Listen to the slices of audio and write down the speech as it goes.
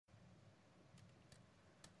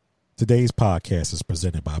Today's podcast is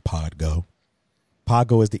presented by Podgo.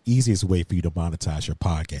 Podgo is the easiest way for you to monetize your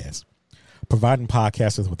podcast, providing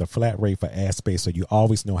podcasters with a flat rate for ad space so you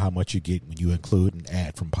always know how much you get when you include an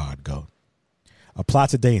ad from Podgo. Apply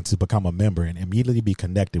today to become a member and immediately be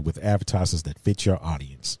connected with advertisers that fit your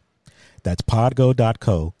audience. That's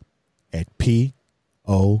podgo.co at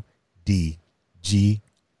podgo.co.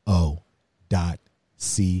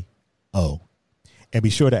 And be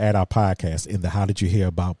sure to add our podcast in the How Did You Hear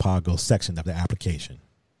About Podgo section of the application.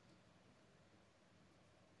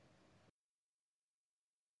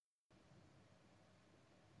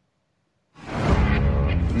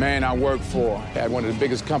 The man I worked for had one of the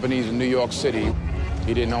biggest companies in New York City.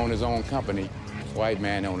 He didn't own his own company. White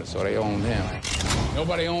man owned it, so they owned him.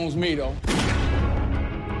 Nobody owns me, though.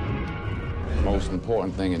 The most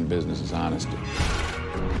important thing in business is honesty.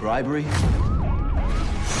 Bribery,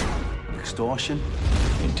 extortion,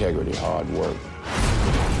 integrity, hard work,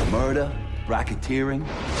 murder, racketeering,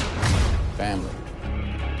 family.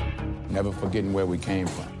 Never forgetting where we came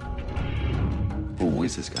from. Who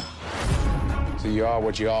is this guy? See, you are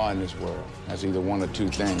what you are in this world. That's either one or two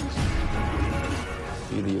things.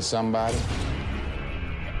 Either you're somebody,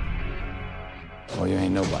 or you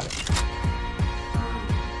ain't nobody.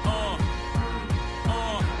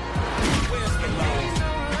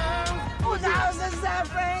 Whose house is that,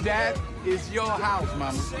 Frank? That is your house,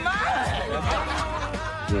 mama.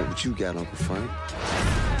 I want what you got, Uncle Frank.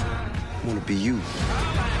 I want to be you.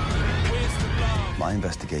 My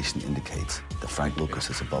investigation indicates that Frank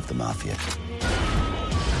Lucas is above the mafia.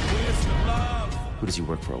 Who does he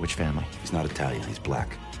work for? Which family? He's not Italian, he's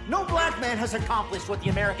black. No black man has accomplished what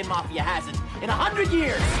the American mafia hasn't in 100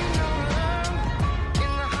 years.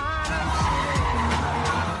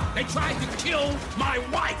 They tried to kill my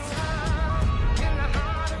wife.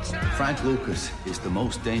 Frank Lucas is the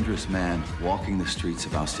most dangerous man walking the streets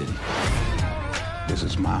of our city. This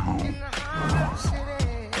is my home.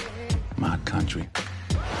 My country.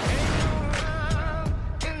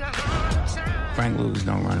 Frank Lucas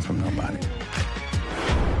don't run from nobody.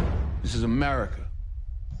 This is America.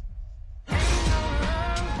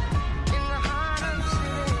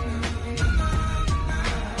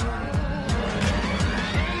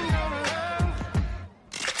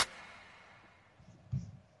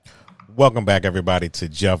 Welcome back, everybody, to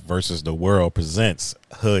Jeff versus the World presents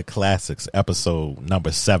Hood Classics, episode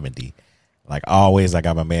number 70. Like always, I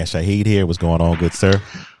got my man Shahid here. What's going on, good sir?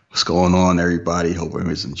 What's going on, everybody? Hope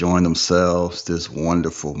everyone's enjoying themselves this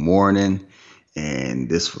wonderful morning. And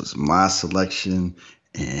this was my selection.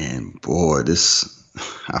 And boy,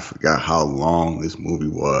 I forgot how long this movie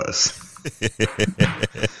was.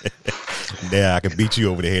 Yeah, I can beat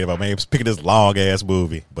you over the head about man picking this long ass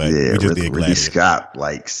movie. But yeah, we just did Ridley Scott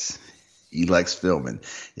likes filming.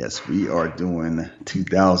 Yes, we are doing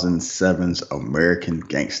 2007's American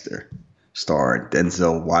Gangster, starring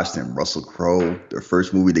Denzel Washington, Russell Crowe, their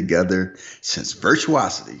first movie together since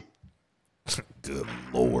Virtuosity. Good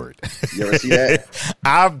Lord. You ever see that?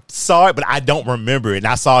 I saw it, but I don't remember it. And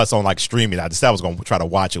I saw it on like streaming. I decided I was going to try to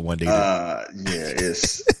watch it one day. Yeah,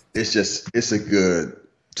 it's a good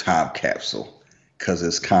time capsule because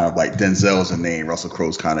it's kind of like Denzel's a name. Russell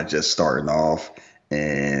Crowe's kind of just starting off,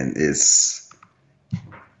 and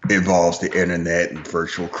involves the internet and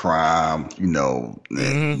virtual crime,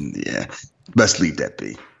 and, yeah. Let's leave that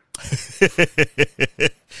be.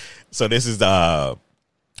 So this is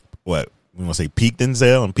what we want to say, peak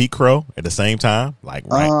Denzel and peak Crowe at the same time, like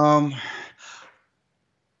right?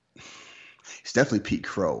 It's definitely peak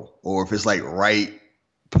Crowe, or if it's like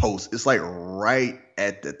it's like right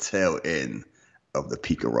at the tail end of the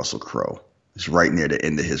peak of Russell Crowe. It's right near the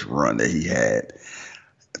end of his run that he had.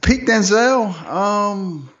 Peak Denzel,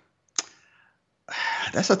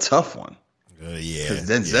 that's a tough one. Yeah, because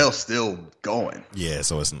Denzel's still going. Yeah,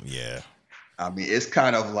 so it's I mean, it's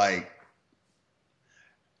kind of like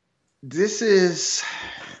this is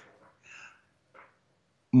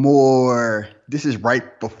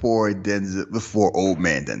right before before old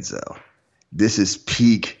man Denzel. This is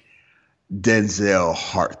peak Denzel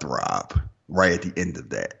heartthrob. Right at the end of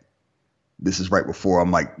that. This is right before I'm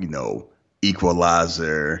like,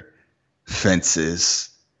 Equalizer, Fences,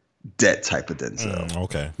 that type of Denzel.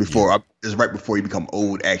 Okay. It's right before you become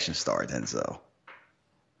old action star Denzel.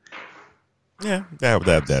 Yeah,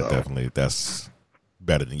 that definitely, that's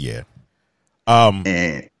better than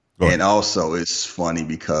And also it's funny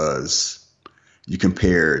because you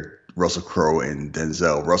compare Russell Crowe and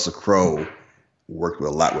Denzel. Russell Crowe worked a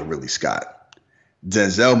lot with Ridley Scott.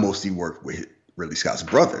 Denzel mostly worked with Ridley Scott's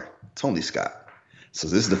brother, Tony Scott. So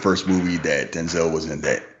this is the first movie that Denzel was in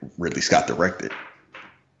that Ridley Scott directed.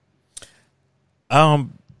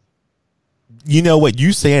 You know what?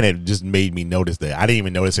 You saying it just made me notice that. I didn't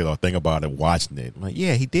even notice it or think about it watching it. I'm like,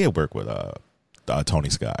 yeah, he did work with Tony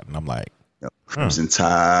Scott. And I'm like, Crimson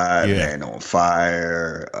Tide, Man on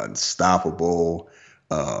Fire, Unstoppable.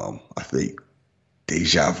 I think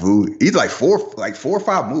Deja Vu. He's like four or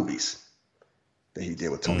five movies that he did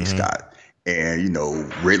with Tony Scott. And, you know,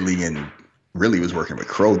 Ridley was working with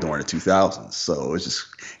Crow during the 2000s. So it's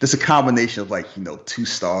just a combination of, like, you know, two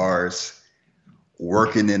stars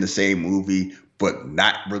working in the same movie, but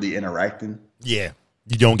not really interacting. Yeah.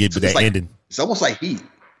 You don't get to that ending. It's almost like Heat.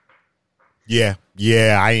 Yeah.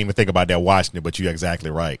 Yeah. I didn't even think about that watching it, but you're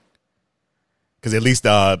exactly right. Because at least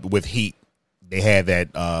with Heat, they had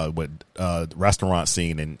that restaurant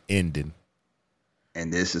scene and ending.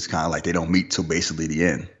 And this is kind of like they don't meet till basically the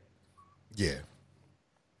end. Yeah.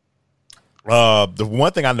 The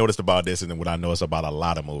one thing I noticed about this, and what I noticed about a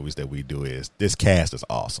lot of movies that we do, is this cast is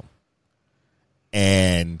awesome.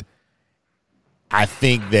 And I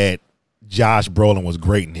think that Josh Brolin was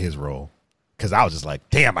great in his role, because I was just like,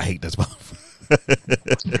 damn, I hate this movie.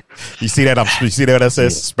 You see that? You see that? That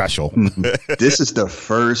says special. This is the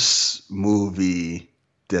first movie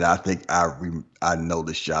that I think I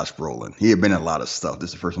noticed Josh Brolin. He had been in a lot of stuff.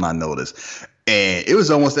 This is the first one I noticed. And it was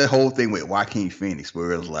almost that whole thing with Joaquin Phoenix,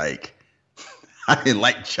 where it was like, I didn't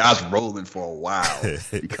like Josh Brolin for a while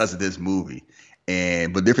because of this movie.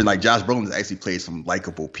 But different, like Josh Brolin has actually played some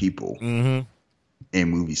likable people in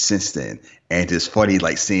movies since then. And it's funny,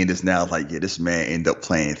 like, seeing this now, like, yeah, this man ended up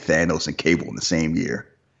playing Thanos and Cable in the same year.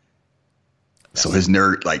 So his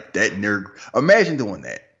nerd, like that nerd, imagine doing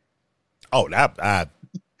that. Oh, that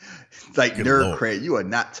like nerd Lord. Cred, you are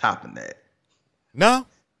not topping that. No,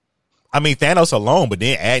 I mean Thanos alone, but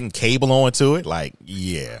then adding Cable onto it, like,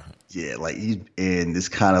 yeah, like he's in this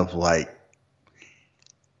kind of like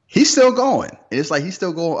he's still going, and it's like he's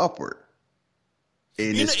still going upward.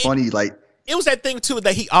 And it's funny, like it was that thing too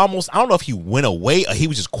that he almost, I don't know if he went away or he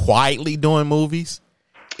was just quietly doing movies.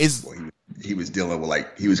 He was dealing with,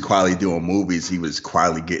 like, he was quietly doing movies. He was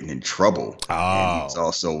quietly getting in trouble. Oh, and he was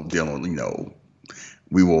also dealing, you know,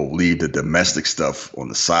 we will leave the domestic stuff on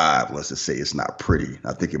the side. Let's just say it's not pretty.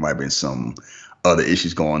 I think it might have been some other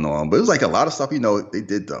issues going on, but it was like a lot of stuff. You know, they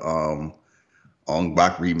did the Ong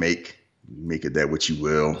Bak remake. Make it that what you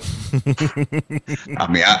will.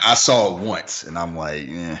 I mean, I saw it once, and I'm like,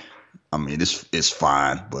 I mean, this is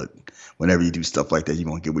fine, but whenever you do stuff like that, you're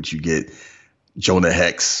gonna get what you get. Jonah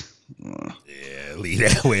Hex. Yeah, leave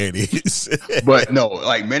that where it is. But no,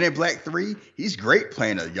 like Men in Black 3, he's great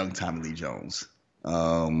playing a young Tommy Lee Jones.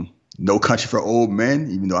 No Country for Old Men,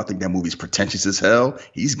 even though I think that movie's pretentious as hell,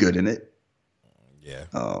 he's good in it. Yeah.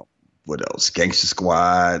 What else? Gangster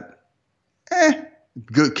Squad.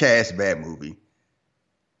 Good cast, bad movie.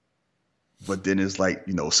 But then it's like,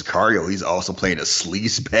 you know, Sicario, he's also playing a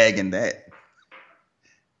sleaze bag in that.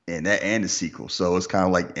 And the sequel. So it's kind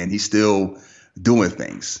of like, and he's still doing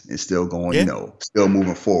things and still going, you know, still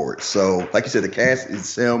moving forward. So, like you said, the cast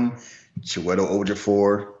is him, Chiwetel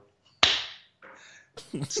Ejiofor.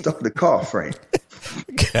 Stuff in the car, Frank.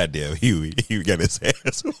 Goddamn, Huey got his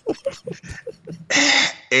ass.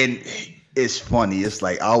 And it's funny. It's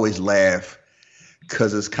like, I always laugh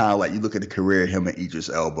because it's kind of like you look at the career of him and Idris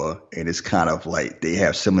Elba, and it's kind of like they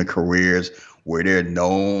have similar careers where they're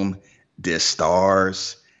known, they're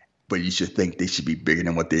stars, but you should think they should be bigger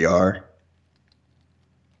than what they are.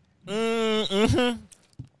 Mm-hmm.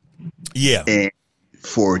 Yeah. And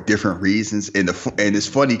for different reasons. And it's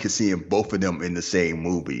funny because seeing both of them in the same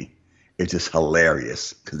movie, it's just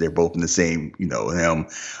hilarious because they're both in the same, you know, him.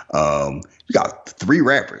 You got 3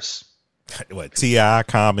 rappers. What, T.I.,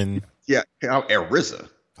 Common? Yeah, and RZA.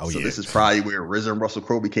 Oh, so yeah. This is probably where RZA and Russell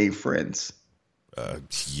Crowe became friends.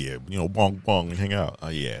 Yeah, you know, bong and hang out. Oh,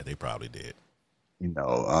 yeah, they probably did. You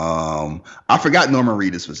know, I forgot Norman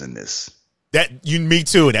Reedus was in this. Me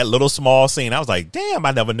too. That little small scene, I was like, damn,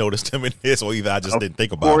 I never noticed him in this, or either I just didn't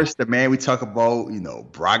think about it. Of course, the man we talk about, you know,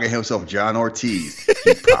 bragging himself, John Ortiz,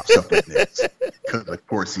 he pops up in this. Because, of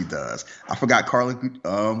course, he does. I forgot Carla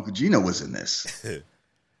Gugino was in this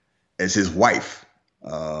as his wife.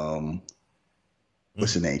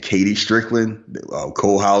 What's her name? Katie Strickland,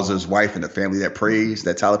 Cole Hauser's wife in The Family That Prays,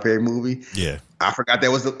 that Tyler Perry movie. Yeah. I forgot that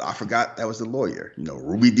was the lawyer. You know,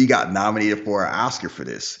 Ruby Dee got nominated for an Oscar for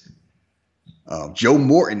this. Joe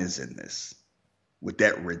Morton is in this with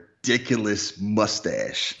that ridiculous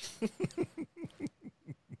mustache.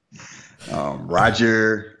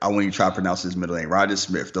 Roger, I won't even try to pronounce his middle name. Roger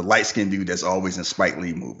Smith, the light-skinned dude that's always in Spike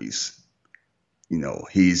Lee movies. You know,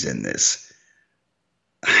 he's in this.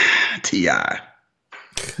 T.I.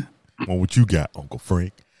 Well, what you got, Uncle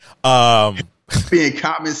Frank? Being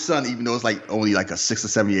Common's son, even though it's like only like a 6 or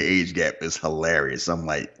 7 year age gap, is hilarious. I'm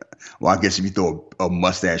like, well, I guess if you throw a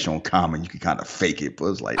mustache on Common, you can kind of fake it. But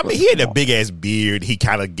it's like, I mean, he had a big ass beard. He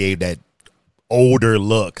kind of gave that older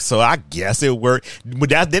look, so I guess it worked. But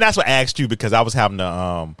that's what I asked you, because I was having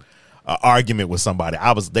an argument with somebody.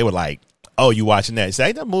 They were like, "Oh, you watching that?" You say,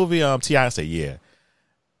 "Ain't that movie T.I.?" I said, "Yeah."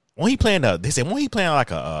 When he playing they said, when he playing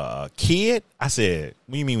like a kid? I said,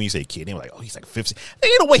 what do you mean when you say kid? They were like, oh, he's like 15.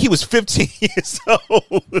 You know what? He was 15 years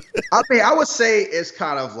old. I mean, I would say it's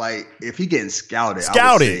kind of like if he getting scouted.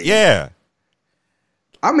 Yeah.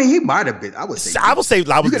 I mean, he might have been. I would say. I was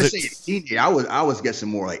guessing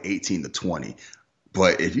more like 18 to 20.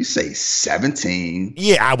 But if you say 17,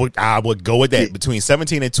 yeah, I would go with that. Yeah. Between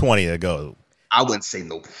 17 and 20 to go. I wouldn't say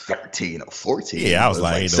no 13 or 14. Yeah, I was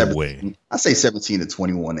like, ain't no way. I say 17 to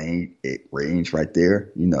 21 range right there.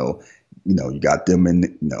 You know, you got them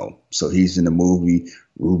in. So he's in the movie.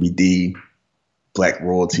 Ruby Dee, Black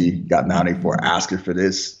Royalty, got nominated for an Oscar for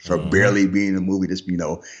this, for barely being in the movie. Just being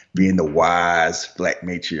the wise Black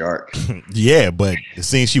matriarch. Yeah, but the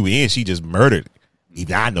scene she was in, she just murdered.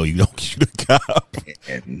 Even I know you don't shoot a cop.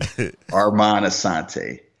 And Armand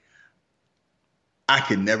Assante. I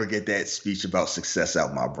can never get that speech about success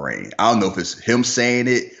out of my brain. I don't know if it's him saying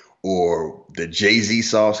it or the Jay-Z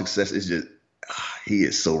song "Success." It's just he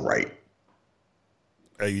is so right.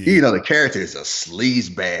 The character is a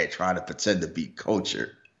sleazebag trying to pretend to be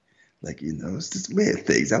cultured. Like, it's just weird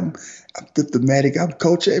things. I'm diplomatic. I'm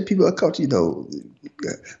cultured. And people are cultured.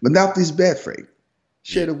 Monopoly's bad for you.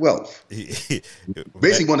 Share the wealth.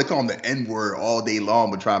 Basically, want to call him the N-word all day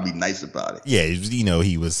long, but try to be nice about it. Yeah,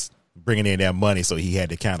 he was bringing in that money, so he had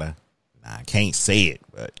to kind of. I can't say it,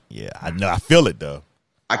 but yeah, I know. I feel it though.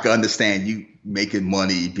 I can understand you making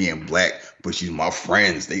money being black, but you, my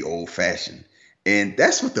friends, they old fashioned, and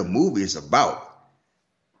that's what the movie is about.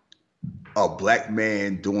 A black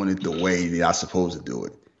man doing it the way they're not supposed to do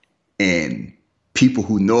it, and people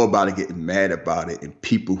who know about it getting mad about it, and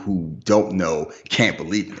people who don't know can't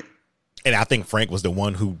believe in it. And I think Frank was the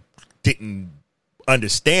one who didn't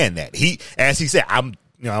understand that. As he said, I'm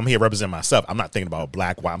here representing myself. I'm not thinking about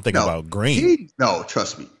black, white. I'm thinking about green.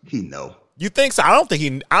 Trust me, he know. You think so? I don't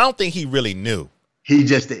think he really knew. He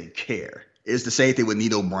just didn't care. It's the same thing with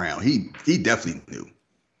Nino Brown. He definitely knew.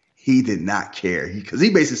 He did not care. Because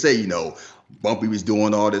he basically said, Bumpy was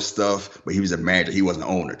doing all this stuff, but he was a manager. He wasn't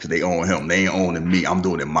an owner because they own him. They ain't owning me. I'm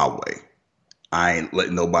doing it my way. I ain't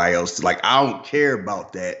letting nobody else. I don't care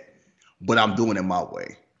about that, but I'm doing it my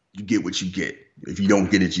way. You get what you get. If you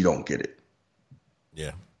don't get it, you don't get it.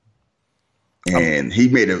 Yeah. And he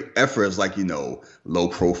made an effort as low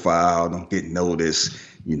profile, don't get noticed,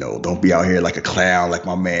 don't be out here like a clown, like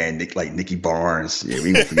my man, Nicky Barnes. Yeah,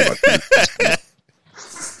 we ain't forget about that.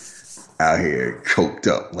 Out here coked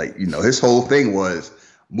up. His whole thing was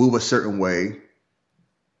move a certain way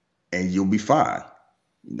and you'll be fine.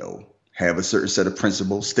 Have a certain set of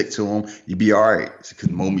principles, stick to them, you'll be all right. Because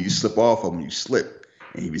the moment you slip off of them, you slip.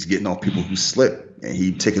 And he was getting on people who slip. And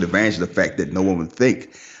he taking advantage of the fact that no one would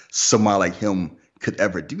think somebody like him could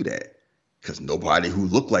ever do that. Because nobody who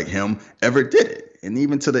looked like him ever did it. And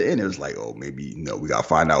even to the end, it was like, oh, maybe, we got to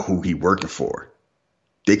find out who he working for.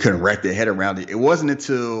 They couldn't wrap their head around it. It wasn't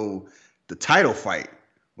until the title fight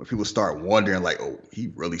where people start wondering, oh,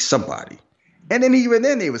 he really somebody. And then even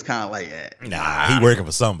then, they was kind of like, nah, he working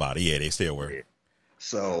for somebody. Yeah, they still working.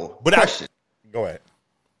 So, but question. Go ahead.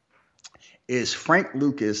 Is Frank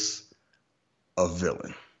Lucas a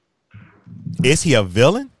villain? Is he a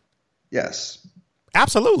villain? Yes.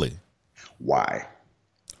 Absolutely. Why?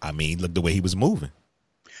 I mean, look the way he was moving.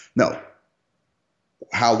 No.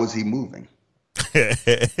 How was he moving?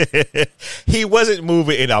 He wasn't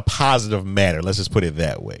moving in a positive manner. Let's just put it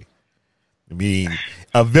that way. I mean,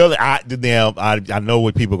 a villain. I know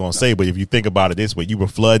what people are gonna say, but if you think about it this way, you were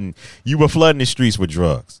flooding the streets with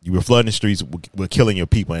drugs. You were flooding the streets with killing your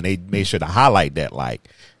people, and they made sure to highlight that,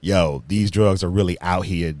 these drugs are really out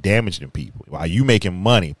here damaging people. While you making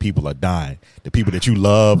money, people are dying. The people that you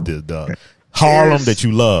love, the Harlem that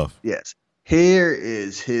you love. Yes. Here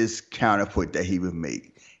is his counterpoint that he would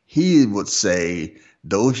make. He would say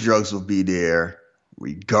those drugs will be there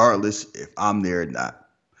regardless if I'm there or not.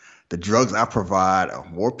 The drugs I provide are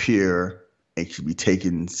more pure and should be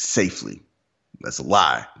taken safely. That's a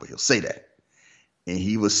lie, but he'll say that. And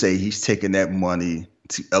he will say he's taking that money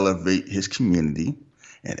to elevate his community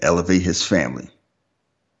and elevate his family.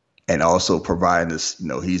 And also providing this,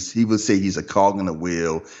 he would say he's a cog in the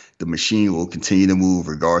wheel. The machine will continue to move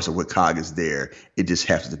regardless of what cog is there. It just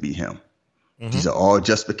happens to be him. Mm-hmm. These are all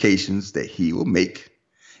justifications that he will make.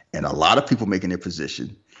 And a lot of people make in their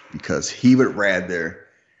position because he would rather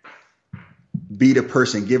be the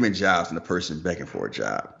person giving jobs and the person begging for a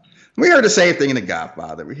job. We heard the same thing in The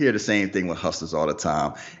Godfather. We hear the same thing with hustlers all the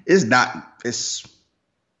time. It's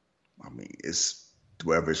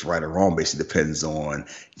whether it's right or wrong basically depends on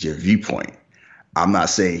your viewpoint. I'm not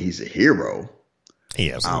saying he's a hero.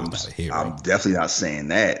 I'm not a hero. I'm definitely not saying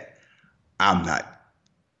that. I'm not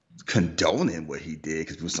condoning what he did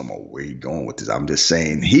because we're talking about where he's going with this. I'm just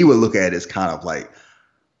saying he would look at it as kind of like,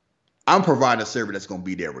 I'm providing a service that's going to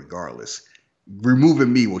be there regardless.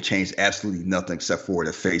 Removing me will change absolutely nothing except for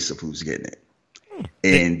the face of who's getting it.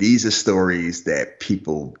 And these are stories that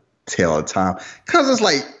people tell all the time because it's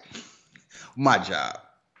like my job.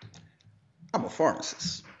 I'm a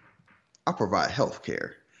pharmacist. I provide health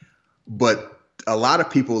care. But a lot of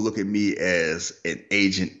people look at me as an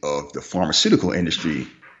agent of the pharmaceutical industry.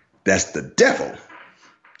 That's the devil.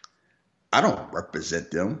 I don't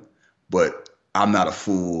represent them, but I'm not a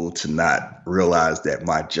fool to not realize that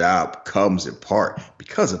my job comes in part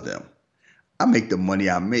because of them. I make the money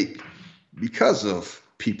I make because of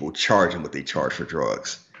people charging what they charge for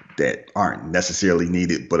drugs that aren't necessarily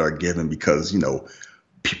needed, but are given because,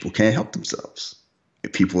 people can't help themselves.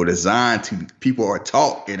 And people are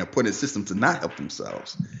taught and are put in a system to not help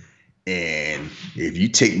themselves. And if you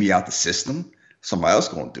take me out the system, somebody else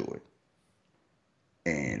going to do it.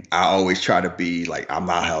 And I always try to be like, I'm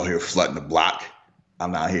not out here flooding the block.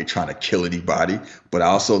 I'm not here trying to kill anybody. But I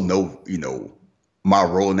also know, my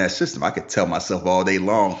role in that system. I could tell myself all day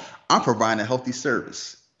long, I'm providing a healthy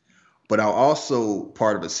service. But I'm also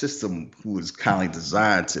part of a system who is kindly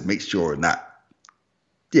designed to make sure you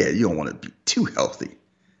don't want to be too healthy.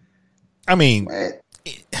 I mean,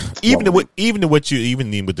 even with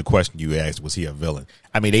the question you asked, was he a villain?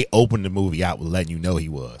 I mean, they opened the movie out with letting you know he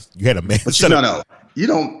was. You had a man. No. You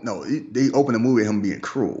don't know. They opened the movie with him being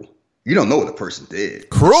cruel. You don't know what the person did.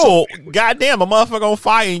 Cruel? Goddamn, a motherfucker on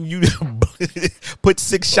fire and you put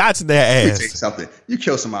 6 shots in their ass. Let me take something. You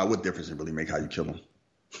kill somebody, what difference does it really make how you kill them?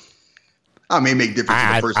 I mean, it makes difference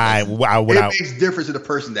to the person. It makes difference to the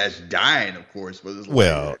person that's dying, of course. But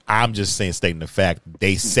it's I'm just stating the fact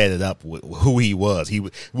they set it up with who he was. He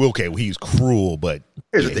was cruel, but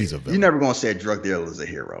he's a villain. You're never going to say a drug dealer is a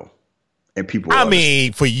hero. And people,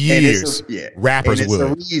 for years, rappers would.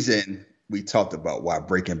 And it's the reason we talked about why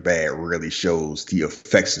Breaking Bad really shows the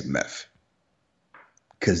effects of meth.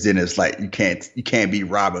 Because then it's like you can't be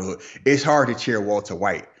Robin Hood. It's hard to cheer Walter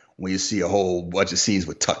White when you see a whole bunch of scenes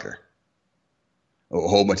with Tucker. Or a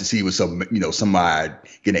whole bunch of scenes with somebody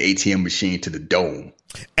getting an ATM machine to the dome.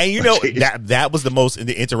 And that was the most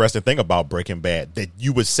interesting thing about Breaking Bad, that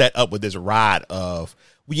you would set up with this ride of,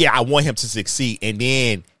 I want him to succeed, and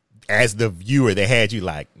then as the viewer, they had you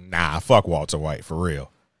like, nah, fuck Walter White for real.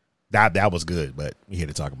 That was good, but we here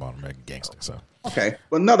to talk about American Gangster. So okay,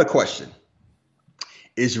 well, another question: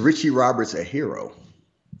 is Richie Roberts a hero?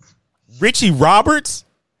 Richie Roberts?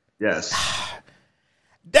 Yes.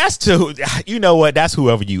 That's what? That's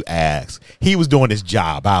whoever you ask. He was doing his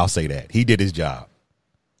job. I'll say that. He did his job.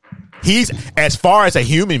 He's, as far as a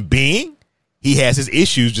human being, he has his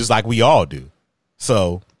issues just like we all do.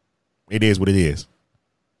 So it is what it is.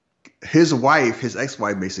 His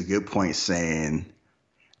ex-wife makes a good point saying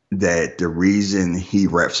that the reason he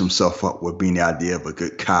wraps himself up with being the idea of a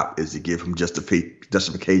good cop is to give him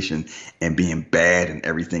justification and being bad and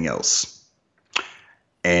everything else.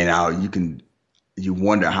 And you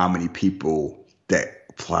wonder how many people that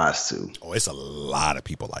applies to. Oh, it's a lot of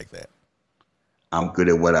people like that. I'm good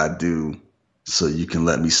at what I do, so you can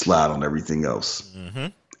let me slide on everything else. Mm-hmm.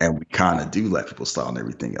 And we kind of do let people slide on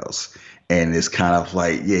everything else. And it's kind of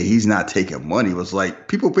like, he's not taking money. It was like,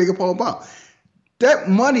 people pick up on about that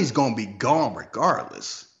money's going to be gone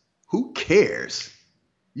regardless. Who cares?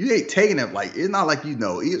 You ain't taking it. Like, it's not like,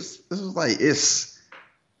 it's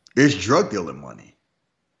drug dealing money.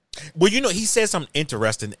 Well, he said something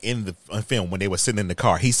interesting in the film when they were sitting in the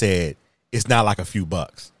car. He said, it's not like a few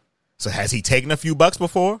bucks. So has he taken a few bucks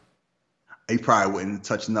before? He probably wouldn't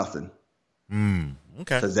touch nothing. Okay.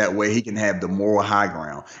 Because that way he can have the moral high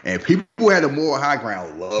ground. And people who have the moral high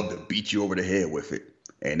ground love to beat you over the head with it.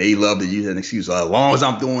 And they love to use an excuse. As long as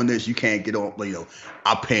I'm doing this, you can't get on.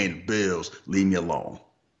 I'm paying the bills. Leave me alone.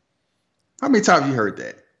 How many times you heard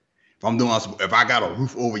that? If I got a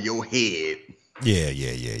roof over your head. Yeah.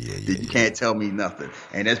 You can't tell me nothing.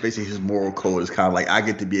 And that's basically his moral code. It's kind of like, I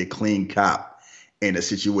get to be a clean cop in a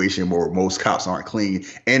situation where most cops aren't clean.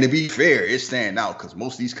 And to be fair, it's standing out because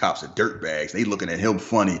most of these cops are dirtbags. They looking at him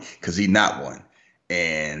funny because he's not one.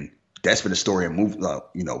 And that's been the story in movie.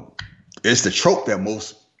 It's the trope that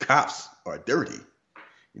most cops are dirty.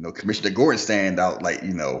 Commissioner Gordon stand out like,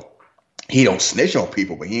 he don't snitch on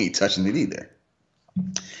people, but he ain't touching it either.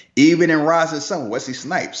 Even in Rising Sun, Wesley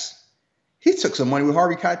Snipes, he took some money with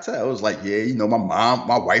Harvey Keitel. It was like, yeah, you know,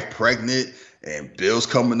 my wife pregnant and bills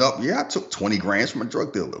coming up. Yeah, I took 20 grand from a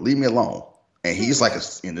drug dealer. Leave me alone. And he's like,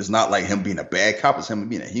 and it's not like him being a bad cop. It's him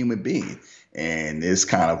being a human being. And it's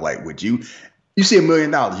kind of like, would you see $1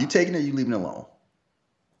 million, you taking it or you leaving it alone?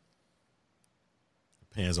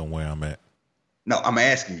 Depends on where I'm at. No, I'm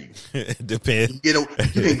asking you. It depends. You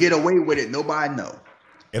can get away with it. Nobody know.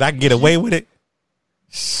 And I can get away with it?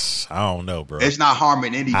 I don't know, bro. It's not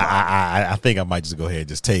harming anybody. I think I might just go ahead and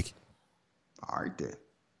just take it. All right, then.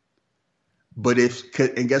 But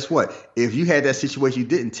and guess what? If you had that situation, you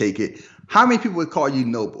didn't take it, how many people would call you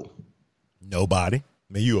noble? Nobody.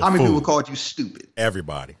 Man, you a How many fool. people called you stupid?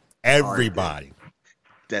 Everybody. Right,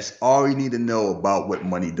 that's all you need to know about what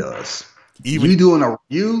money does. Even you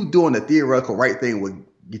doing the theoretical right thing would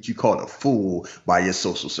get you called a fool by your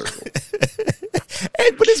social circle.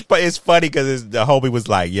 But it's funny because the homie was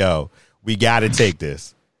like, yo, we got to take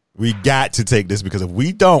this. We got to take this because if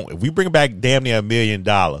we bring back damn near $1 million,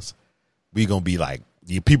 we going to be like,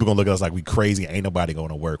 people going to look at us like we crazy. Ain't nobody going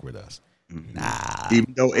to work with us. Mm-hmm. Nah.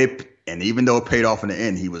 Even though it paid off in the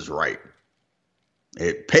end, he was right.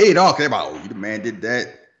 It paid off. Everybody, oh, the man did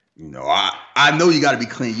that. You know, I know you got to be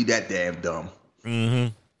clean. You that damn dumb.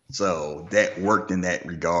 Mm-hmm. So that worked in that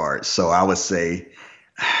regard. So I would say,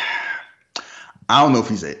 I don't know if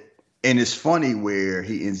he's it. And it's funny where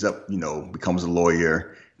he ends up, you know, becomes a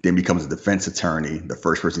lawyer, then becomes a defense attorney. The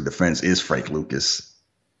first person he defends is Frank Lucas.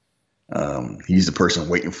 He's the person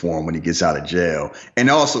waiting for him when he gets out of jail. And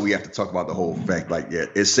also we have to talk about the whole fact, like, yeah,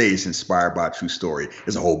 it says it's inspired by a true story.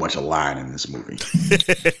 There's a whole bunch of lying in this movie.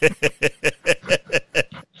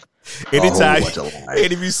 Anytime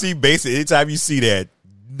you see that,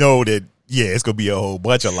 know that, yeah, it's going to be a whole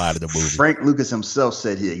bunch of lying in the movie. Frank Lucas himself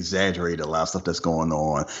said he exaggerated a lot of stuff that's going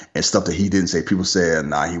on and stuff that he didn't say. People said,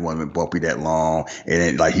 nah, he wasn't with Bumpy that long. And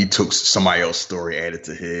then, like, he took somebody else's story, added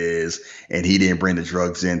to his, and he didn't bring the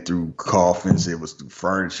drugs in through coffins. It was through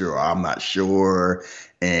furniture, or I'm not sure.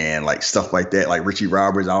 And, like, stuff like that. Like, Richie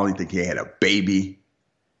Roberts, I don't even think he had a baby.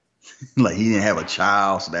 Like, he didn't have a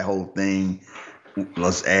child. So that whole thing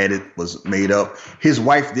was made up. His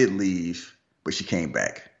wife did leave, but she came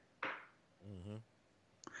back.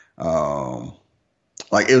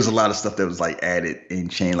 Like it was a lot of stuff that was like added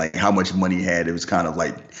and changed, like how much money he had. It was kind of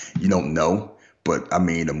like, you don't know, but I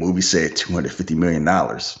mean, the movie said $250 million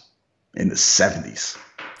in the 70s.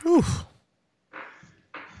 Oof.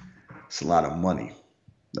 It's a lot of money.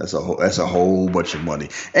 That's a whole bunch of money.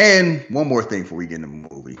 And one more thing before we get in the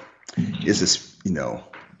movie is this, you know,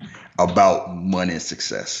 about money and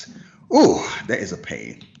success. Ooh, that is a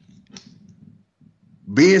pain.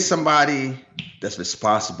 Being somebody that's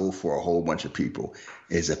responsible for a whole bunch of people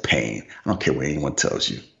is a pain. I don't care what anyone tells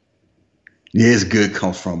you. Yeah, it's good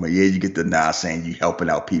comes from it. Yeah, you get the nod saying you helping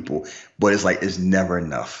out people, but it's like it's never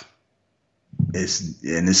enough.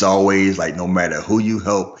 It's always like no matter who you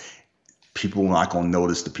help, people are not gonna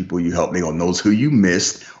notice the people you help. They're gonna notice who you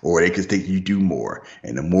missed, or they could think you do more.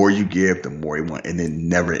 And the more you give, the more you want, and it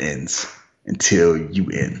never ends until you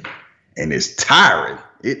end. And it's tiring.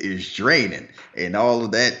 It is draining. And all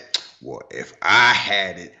of that, well, if I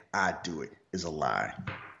had it, I'd do it, is a lie.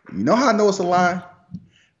 You know how I know it's a lie?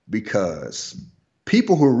 Because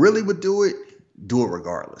people who really would do it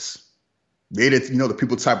regardless. They did, you know, the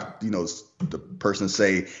people type, you know, the person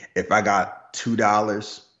say, if I got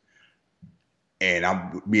 $2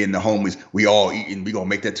 and me and the homies, we all eating, we gonna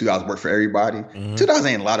make that $2 work for everybody. Mm-hmm. $2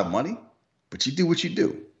 ain't a lot of money, but you do what you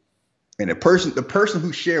do. And the person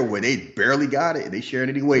who share where they barely got it and they share it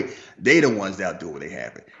anyway, they the ones that'll do it when they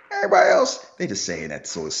have it. Everybody else, they just saying that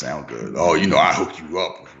so it sound good. Oh, you know, I hook you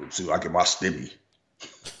up so I get my stimmy.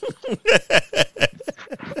 You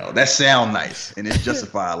know, that sound nice and it's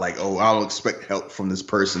justified. Like, oh, I don't expect help from this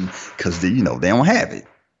person because they don't have it,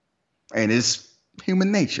 and it's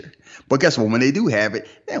human nature. But guess what? When they do have it,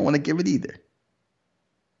 they don't want to give it either.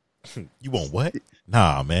 You want what?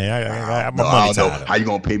 Nah, man. I don't know. How you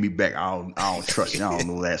gonna pay me back? I don't trust you. I don't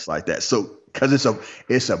know that's like that. So because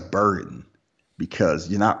it's a burden. Because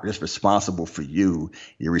you're not just responsible for you,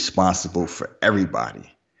 you're responsible for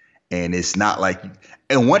everybody. And it's not like,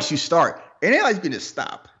 and once you start, it ain't like you can just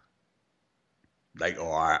stop. Like, oh,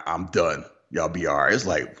 all right, I'm done. Y'all be all right. It's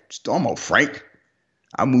like, I'm on Frank.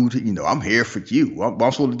 I moved, I'm here for you. What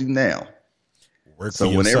I'm supposed to do now? Work so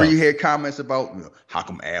whenever you hear comments about, how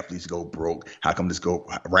come athletes go broke? How come this go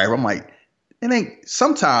right? I'm like, it ain't,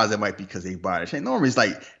 sometimes it might be because they buy it. Normally it's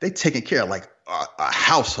like they taking care of like a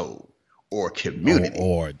household. Or community,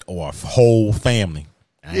 or a whole family.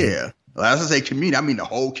 Yeah, As I say community, I mean the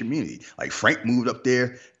whole community. Like Frank moved up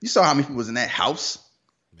there. You saw how many people was in that house?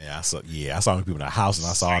 Yeah, I saw many people in the house, and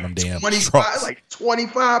I saw them damn 25, trucks. like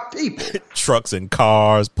 25 people. Trucks and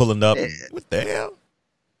cars pulling up. Yeah. What the hell?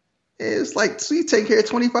 It's like, so you take care of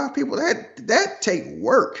 25 people. That take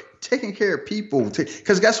work. Taking care of people.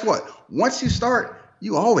 Because guess what? Once you start,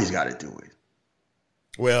 you always got to do it.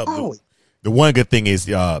 Well, the one good thing is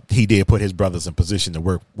he did put his brothers in position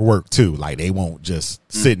to work too. Like they won't just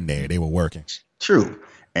sitting there; they were working. True,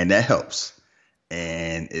 and that helps.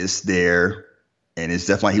 And it's there, and it's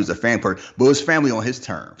definitely he was a fan person, but it was family on his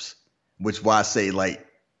terms. Which is why I say like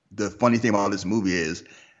the funny thing about this movie is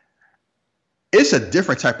it's a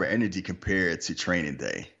different type of energy compared to Training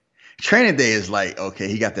Day. Training Day is like, okay,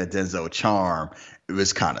 he got that Denzel charm. It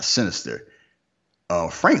was kind of sinister.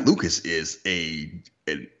 Frank Lucas is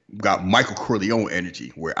got Michael Corleone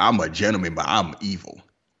energy, where I'm a gentleman, but I'm evil.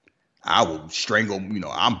 I will strangle,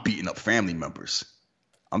 I'm beating up family members.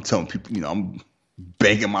 I'm telling people, I'm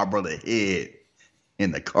banging my brother head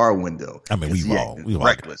in the car window. I mean, we've all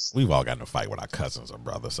got in a fight with our cousins or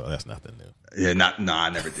brothers, so that's nothing new. Yeah, I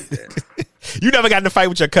never did that. You never got in a fight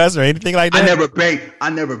with your cousin or anything like that? I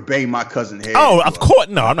never banged my cousin head. Oh, of course.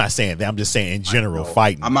 No, I'm not saying that. I'm just saying in general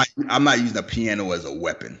fighting. I'm not using a piano as a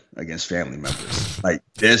weapon against family members. Like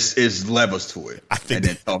this is levels to it. And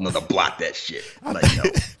then tell them to block that shit. I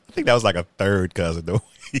think that was like a third cousin the way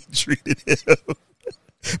he treated him. Man,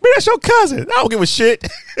 that's your cousin. I don't give a shit.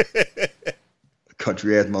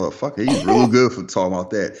 Country ass motherfucker. He's real good for talking about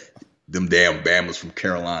that. Them damn Bamas from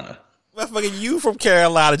Carolina. Motherfucker, you from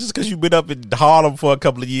Carolina just because you've been up in Harlem for a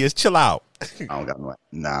couple of years. Chill out. I don't got no.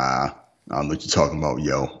 Nah, I don't know what you're talking about,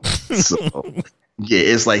 yo. So, yeah,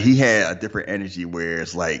 it's like he had a different energy where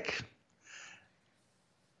it's like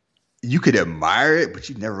you could admire it, but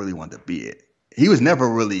you never really wanted to be it. He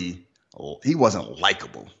wasn't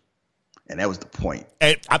likable. And that was the point.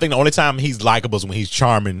 And I think the only time he's likable is when he's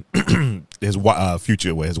charming his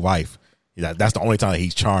future with his wife. That's the only time that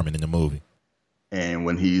he's charming in the movie. And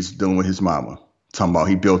when he's dealing with his mama, talking about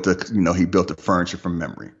he built the furniture from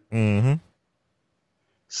memory. Mm-hmm.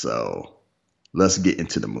 So let's get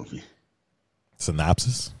into the movie.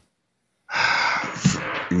 Synopsis.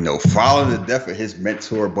 Following the death of his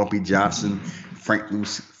mentor, Bumpy Johnson, Frank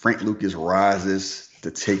Lucas rises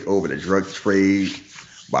to take over the drug trade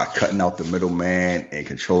by cutting out the middleman and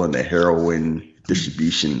controlling the heroin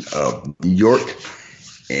distribution of New York.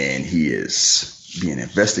 And he is being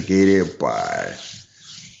investigated by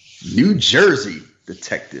New Jersey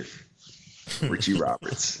detective Richie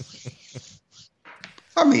Roberts.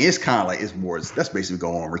 I mean, it's kind of like that's basically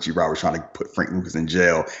going on Richie Roberts trying to put Frank Lucas in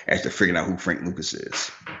jail after figuring out who Frank Lucas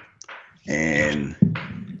is. And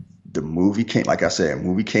the movie came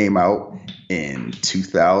out in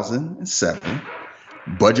 2007.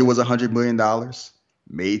 Budget was $100 million,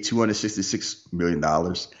 made $266 million.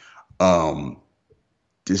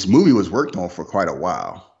 This movie was worked on for quite a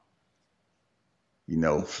while.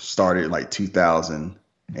 Started in like 2000,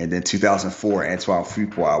 and then 2004, Antoine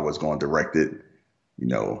Fuqua was going to direct it.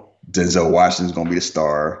 Denzel Washington was going to be the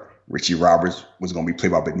star. Richie Roberts was going to be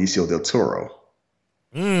played by Benicio del Toro.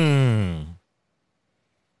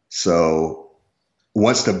 So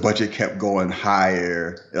once the budget kept going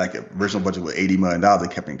higher, like the original budget was $80 million,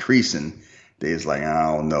 it kept increasing. They was like,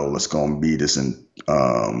 I don't know, let's go and be this and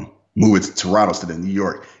move it to Toronto instead of New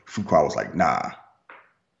York. Fuqua was like, nah.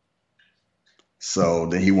 So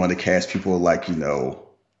then he wanted to cast people like,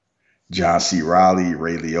 John C. Reilly,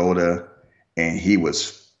 Ray Liotta, and he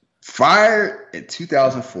was fired in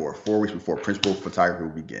 2004, 4 weeks before principal photography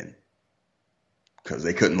would begin. Because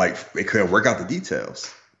they couldn't work out the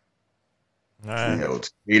details.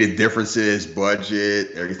 Creative differences,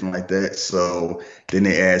 budget, everything like that. So then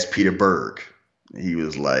they asked Peter Berg. And he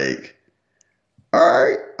was like, all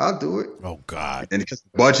right, I'll do it. Oh, God. And because the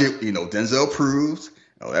budget, Denzel approved.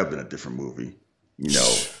 Oh, that would have been a different movie,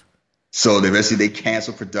 So eventually they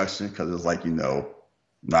canceled production because it was like,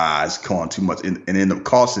 it's calling too much. And ended up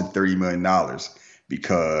costing $30 million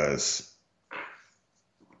because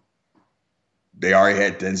they already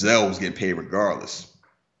had Denzel was getting paid regardless.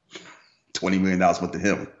 $20 million went to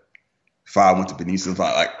him. 5 went to Benicio.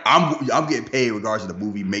 Like I'm getting paid regardless of the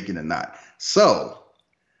movie making or not. So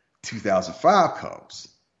 2005 comes.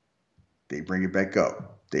 They bring it back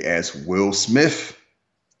up. They ask Will Smith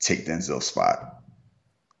take Denzel's spot.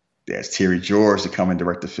 They asked Terry George to come and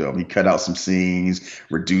direct the film. He cut out some scenes,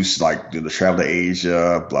 reduced the travel to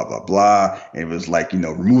Asia, blah, blah, blah. And it was like,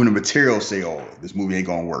 removing the material, say, oh, this movie ain't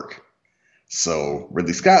going to work. So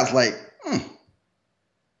Ridley Scott's like,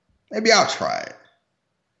 maybe I'll try it.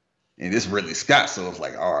 And this Ridley Scott, so it's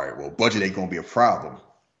like, all right, well, budget ain't going to be a problem.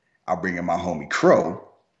 I'll bring in my homie Crow.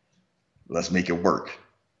 Let's make it work.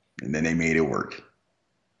 And then they made it work.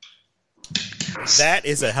 That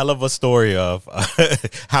is a hell of a story of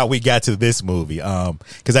how we got to this movie.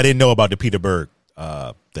 Because I didn't know about the Peter Berg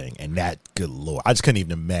thing, and that, good Lord, I just couldn't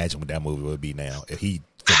even imagine what that movie would be now if he.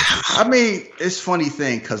 I mean, it's a funny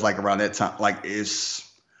thing because like around that time, like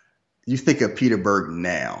you think of Peter Berg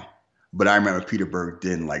now, but I remember Peter Berg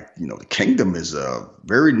didn't The Kingdom is a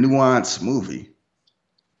very nuanced movie.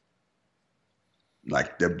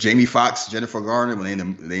 Like the Jamie Foxx, Jennifer Garner,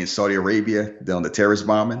 when they in Saudi Arabia doing the terrorist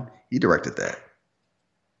bombing, he directed that.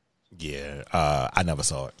 Yeah, I never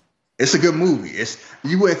saw it. It's a good movie.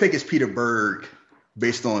 You wouldn't think it's Peter Berg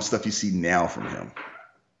based on stuff you see now from him.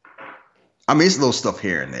 I mean, it's little stuff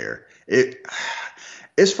here and there.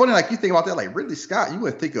 It's funny, like you think about that, like Ridley Scott. You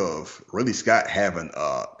wouldn't think of Ridley Scott having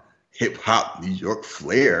a hip hop New York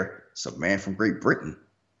flair. It's a man from Great Britain.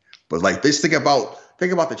 But like, just think about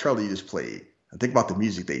the trailer you just played, and think about the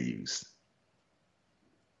music they used.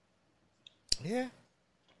 Yeah.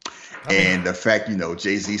 And the fact,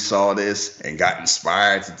 Jay-Z saw this and got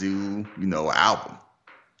inspired to do, an album.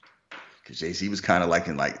 Because Jay-Z was kind of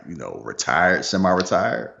retired,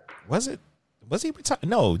 semi-retired. Was he retired?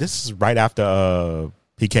 No, this is right after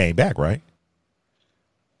he came back, right?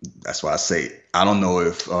 That's why I say, I don't know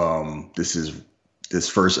if this is this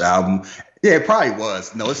first album. Yeah, it probably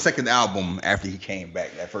was. No, his second album after he came back.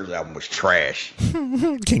 That first album was trash.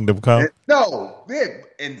 Kingdom Come.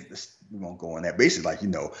 And we won't go on that. Basically,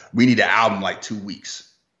 we need an album like 2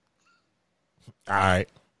 weeks. All right.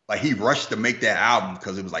 Like he rushed to make that album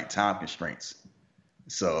because it was like time constraints.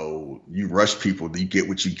 So you rush people, you get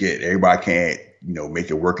what you get. Everybody can't, make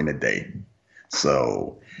it work in a day.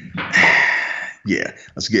 So yeah,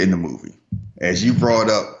 let's get in the movie. As you brought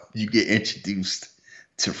up, you get introduced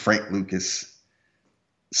to Frank Lucas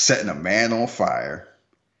setting a man on fire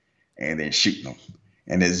and then shooting him.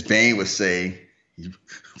 And as Bane would say,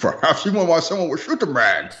 perhaps you want why someone would shoot the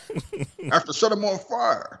man after set him on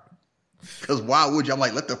fire. Because why would you? I'm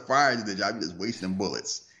like, let the fire do the job. You're just wasting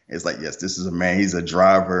bullets. It's like, yes, this is a man. He's a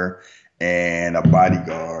driver and a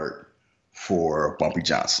bodyguard for Bumpy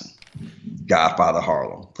Johnson, Godfather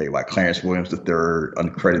Harlem, played by Clarence Williams III,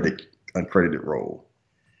 uncredited role.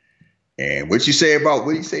 And what you say about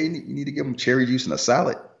what he say? You need to give him cherry juice and a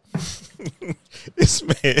salad. This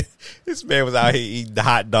man was out here eating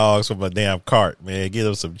hot dogs from a damn cart, man. Give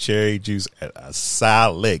him some cherry juice and a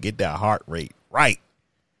salad. Get that heart rate right.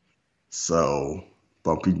 So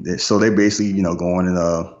they basically, going in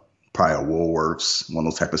probably a Woolworths, one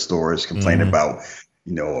of those type of stores, complaining about,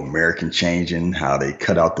 American changing, how they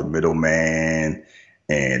cut out the middleman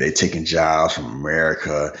and they taking jobs from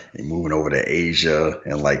America and moving over to Asia,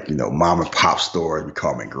 and mom and pop stores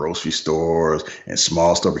becoming grocery stores and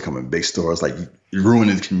small stores becoming big stores, like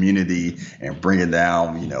ruining the community and bringing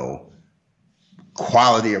down,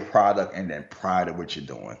 quality of product and then pride of what you're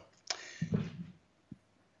doing.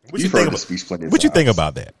 What you think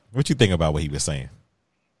about that? What you think about what he was saying?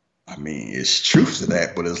 I mean, it's truth to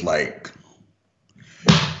that, but it's like,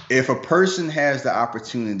 if a person has the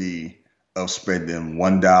opportunity of spending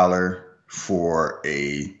 $1 for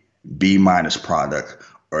a B- product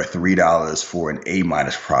or $3 for an A-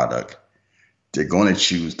 product, they're going to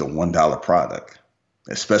choose the $1 product,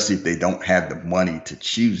 especially if they don't have the money to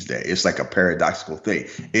choose that. It's like a paradoxical thing.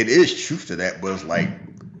 It is truth to that, but it's like,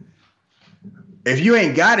 if you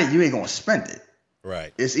ain't got it, you ain't going to spend it.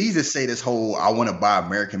 Right. It's easy to say this whole, I want to buy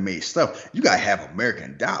American made stuff. You got to have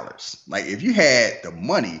American dollars. Like if you had the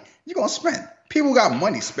money, you're going to spend. People got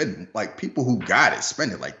money, spend, like people who got it,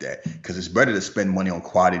 spend it like that. Because it's better to spend money on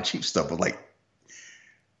quality and cheap stuff. But like,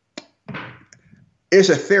 it's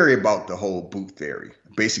a theory about the whole boot theory.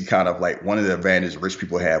 Basically kind of like one of the advantages rich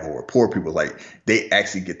people have over poor people, like they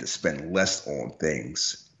actually get to spend less on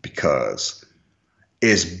things because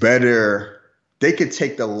it's better. They could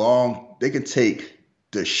take the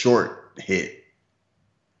short hit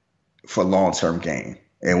for long-term gain.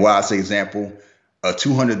 And why I say example, a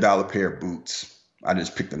 $200 pair of boots, I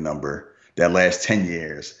just picked a number, that lasts 10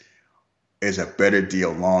 years is a better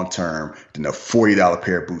deal long-term than a $40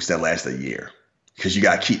 pair of boots that last a year. Because you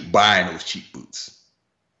got to keep buying those cheap boots.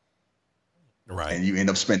 Right. And you end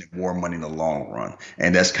up spending more money in the long run.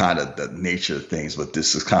 And that's kind of the nature of things. But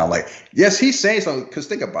this is kind of like, yes, he's saying something, because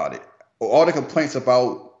think about it. All the complaints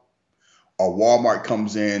about a Walmart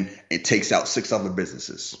comes in and takes out 6 other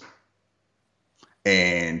businesses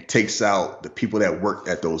and takes out the people that work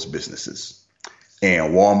at those businesses.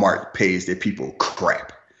 And Walmart pays their people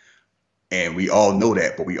crap. And we all know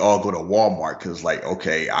that, but we all go to Walmart because like,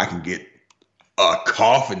 okay, I can get a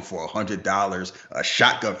coffin for $100, a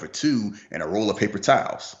shotgun for $2, and a roll of paper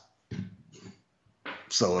towels.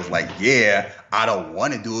 So it's like, yeah, I don't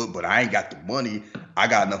want to do it, but I ain't got the money. I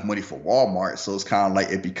got enough money for Walmart. So it's kind of like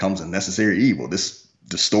it becomes a necessary evil.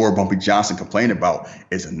 The store Bumpy Johnson complained about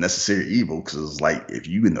is a necessary evil because it's like, if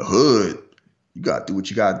you in the hood, you got to do what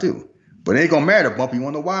you got to do. But it ain't going to matter, Bumpy. You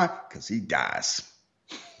want to know why? Because he dies.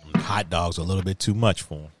 Hot dogs are a little bit too much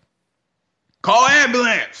for him. Call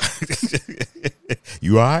ambulance.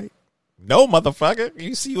 You all right? No, motherfucker.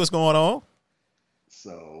 You see what's going on?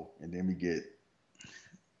 So, and then we get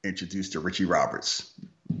introduced to Richie Roberts,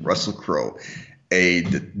 Russell Crowe,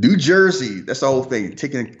 the New Jersey. That's the whole thing.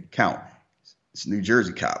 Take into account, it's New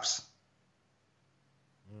Jersey cops.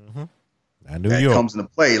 Mm-hmm. New that York comes into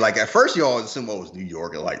play. Like at firk, you always assume it was New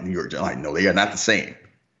York or like New York. Like no, they are not the same.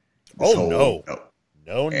 No.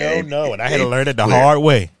 And I had to learn it the hard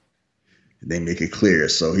way. They make it clear.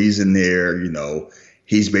 So he's in there,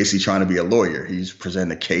 he's basically trying to be a lawyer. He's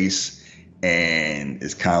presenting a case, and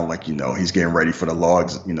it's kind of like, he's getting ready for the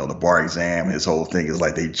the bar exam. His whole thing is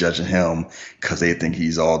like they judging him because they think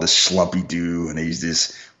he's all this slumpy dude, and he's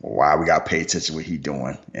this, why we got to pay attention to what he's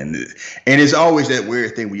doing. And it's always that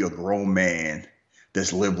weird thing where you're a grown man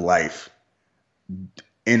that's lived life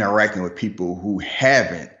interacting with people who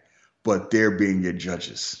haven't, but they're being your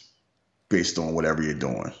judges based on whatever you're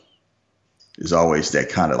doing. There's always that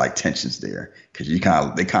kind of like tensions there because they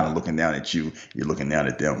kind of looking down at you. You're looking down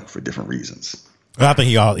at them for different reasons. I think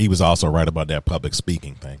he was also right about that public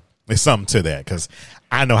speaking thing. There's something to that because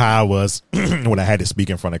I know how I was when I had to speak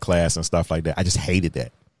in front of class and stuff like that. I just hated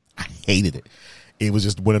that. I hated it. It was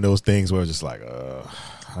just one of those things where it was just like,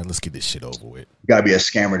 let's get this shit over with. You gotta be a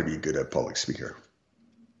scammer to be good at public speaker.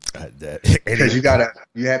 Because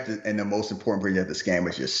you have to, and the most important part, you have to scam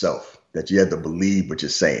is yourself. That you have to believe what you're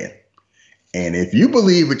saying. And if you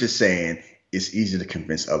believe what you're saying, it's easy to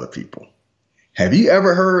convince other people. Have you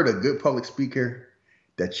ever heard a good public speaker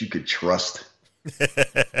that you could trust?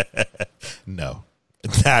 No,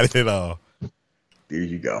 not at all. There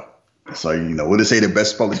you go. So, what they say the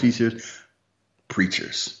best public speakers?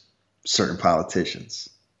 Preachers, certain politicians,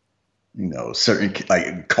 certain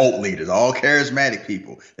like cult leaders, all charismatic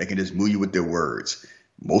people that can just move you with their words.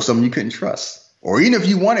 Most of them you couldn't trust. Or even if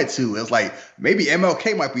you wanted to, it's like maybe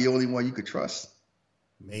MLK might be the only one you could trust.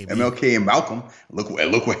 Maybe MLK and Malcolm. Look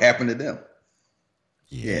what happened to them.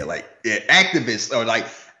 Yeah, activists or like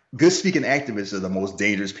good speaking activists are the most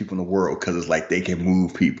dangerous people in the world because it's like they can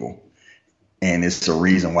move people, and it's the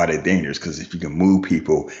reason why they're dangerous. Because if you can move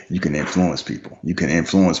people, you can influence people. You can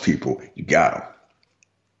influence people. You got them.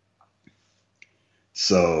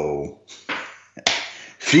 So,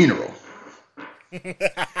 funeral.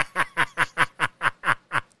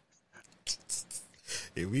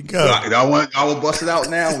 Here we go. I will bust it out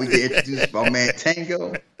now. We get introduced by my man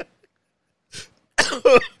Tango.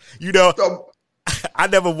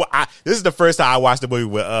 This is the first time I watched the movie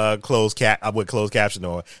with closed caption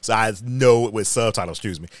on, so I know with subtitles.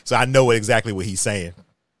 Excuse me, so I know exactly what he's saying.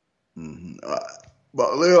 Mm-hmm.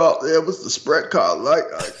 But there was the spread card. I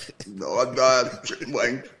died.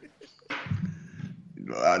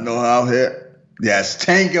 I know how here. Yes,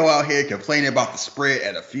 Tango out here complaining about the spread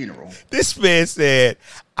at a funeral. This man said,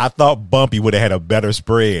 I thought Bumpy would have had a better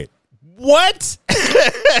spread. What?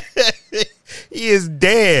 He is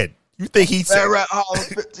dead. You think he said right?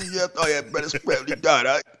 50 years. Oh yeah, better spread when he died.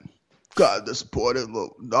 I got the support a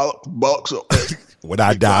little $1. When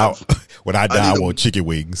I die, I want chicken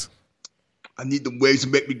wings. I need the wings to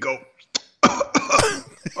make me go.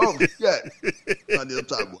 Oh yeah, I need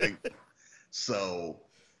some wings. So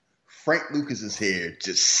Frank Lucas is here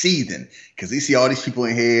just seething because he see all these people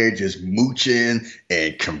in here just mooching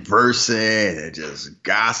and conversing and just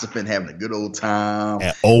gossiping, having a good old time.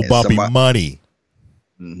 And old Bumpy money.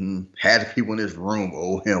 Mm-hmm, half the people in this room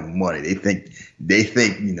owe him money. They think,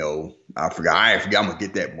 I forgot I'm gonna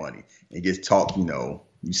get that money. And gets talked, you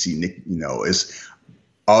see Nick, it's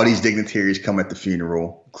all these dignitaries come at the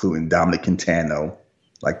funeral, including Dominic Quintano,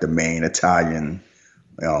 like the main Italian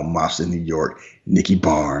mobster in New York, Nicky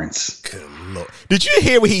Barnes. Good Lord. Did you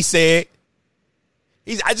hear what he said?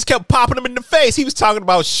 I just kept popping him in the face. He was talking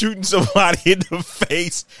about shooting somebody in the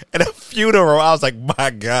face at a funeral. I was like,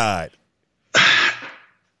 my God.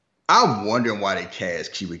 I'm wondering why they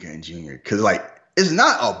cast Cuba Gooding Jr. Because, it's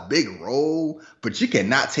not a big role, but you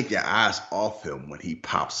cannot take your eyes off him when he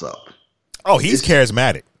pops up. Oh, he's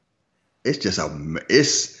charismatic. It's just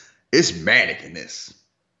it's manic in this.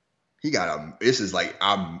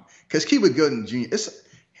 Because Cuba Gooding Jr. He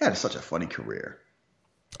had such a funny career.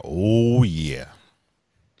 Oh yeah,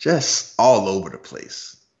 just all over the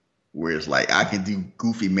place. Where it's like I can do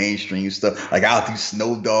goofy mainstream stuff. Like I'll do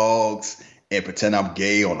Snow Dogs and pretend I'm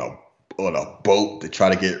gay on a boat to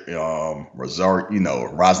try to get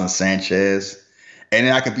Rosalind Sanchez, and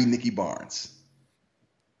then I could be Nikki Barnes,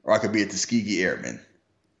 or I could be a Tuskegee Airman.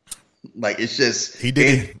 Like it's just he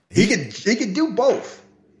could do both.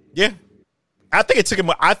 Yeah, I think it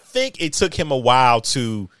took him a while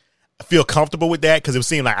to feel comfortable with that, because it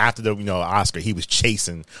seemed like after the Oscar he was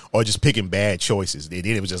chasing or just picking bad choices. Then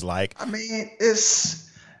it was just like, I mean,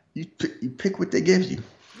 it's you pick what they give you.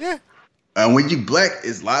 Yeah. And when you black,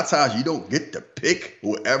 it's a lot of times you don't get to pick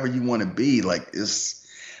whoever you want to be. Like it's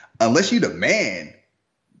unless you the man,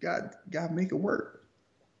 you gotta make it work.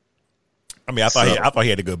 I mean, I thought he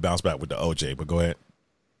had a good bounce back with the OJ, but go ahead.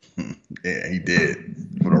 Yeah, he did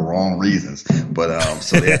for the wrong reasons. But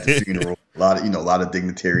so they had the funeral. A lot of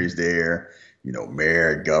dignitaries there.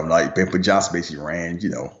 Mayor, governor, like Benson Johnson basically ran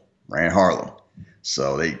Harlem.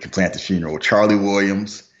 So they complained at the funeral. Charlie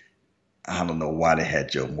Williams. I don't know why they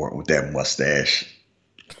had Joe Morton with that mustache.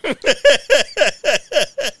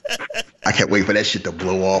 I can't wait for that shit to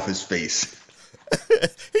blow off his face.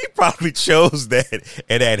 He probably chose that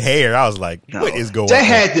and that hair. I was like, what is going on? That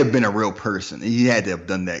had to have been a real person. He had to have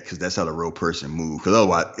done that because that's how the real person moved. Because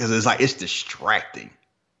otherwise, it's distracting.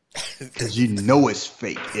 Because it's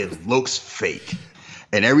fake. It looks fake.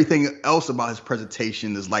 And everything else about his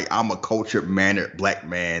presentation is like, I'm a cultured, mannered black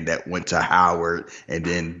man that went to Howard and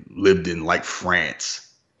then lived in like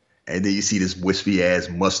France. And then you see this wispy ass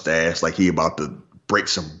mustache like he about to break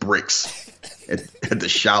some bricks at the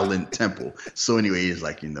Shaolin Temple. So anyway, he's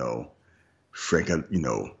like, Frank,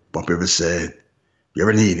 Bump ever said, you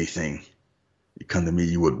ever need anything, you come to me,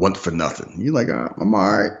 you would want for nothing. You're like, I'm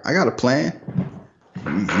all right. I got a plan.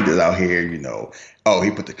 He just out here, he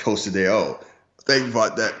put the coaster there. Oh, thank you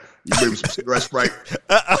about that. You gave me some cigarettes, right?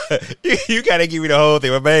 You gotta give me the whole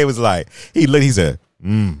thing. My man was like, he said,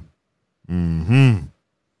 you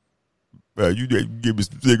give me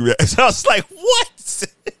some cigarettes. I was like, what?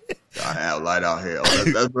 I have light out here. Oh,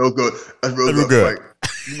 that's real good. That's real good. Right?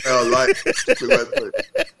 You have light cigarettes.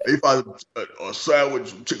 He found a sandwich,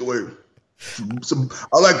 some chicken wing.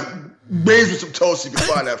 I like beans with some toast. You can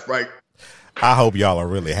find that, Frank. I hope y'all are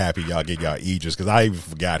really happy y'all get y'all Idris, because I even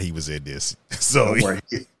forgot he was in this. So don't worry,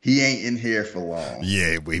 he ain't in here for long.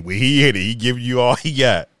 Yeah, he hit it. He give you all he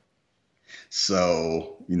got.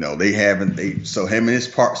 So him and his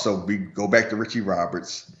part. So we go back to Richie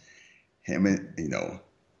Roberts. Him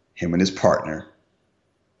and his partner.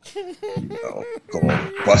 Go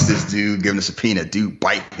bust this dude, give him a subpoena. Dude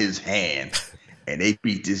bite his hand, and they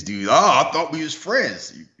beat this dude. Oh, I thought we was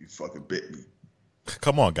friends. You fucking bit me.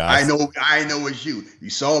 Come on, guys. I know it's you.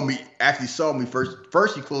 You saw me after you saw me first.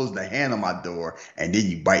 First you closed the hand on my door, and then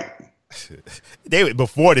you bite me.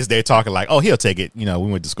 Before this, they're talking like, "Oh, he'll take it." We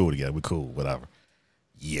went to school together. We're cool, whatever.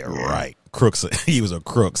 Yeah, right. Crooks. He was a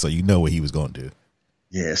crook, so you know what he was going to do.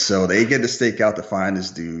 Yeah. So they get the stake out to find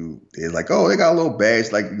this dude. They're like, "Oh, they got a little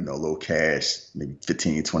bags, like little cash, maybe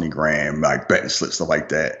 15, 20 grand, like betting slips, stuff like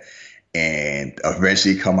that." And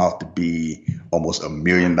eventually, come out to be almost $1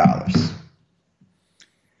 million.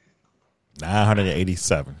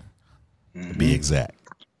 987 to be exact.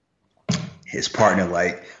 His partner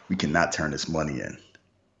like, we cannot turn this money in.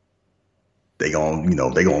 They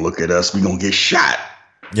gonna look at us. We gonna get shot.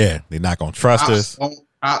 Yeah, they're not gonna trust us.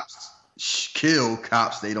 Cops kill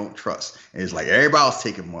cops they don't trust. And it's like everybody else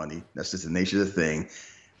taking money. That's just the nature of the thing.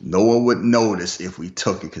 No one would notice if we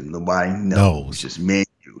took it because nobody knows. It's just me and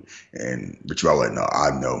you. And but you're like, no,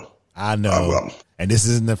 I know. And this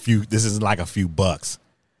isn't like a few bucks.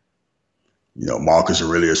 Marcus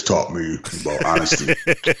Aurelius taught me about honesty.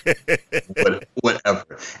 Whatever.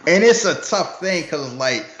 And it's a tough thing because,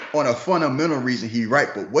 like, on a fundamental reason, he's right.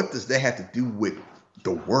 But what does that have to do with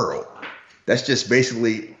the world? That's just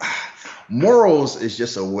basically morals is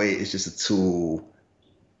just a way. It's just a tool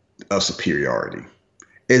of superiority.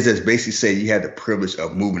 It's just basically say you have the privilege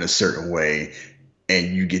of moving a certain way,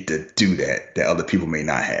 and you get to do that other people may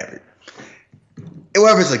not have it.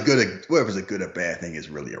 Whether it's a good or bad thing is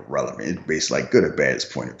really irrelevant. It's basically like good or bad is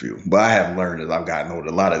point of view. But I have learned as I've gotten older,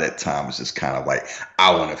 a lot of that time is just kind of like,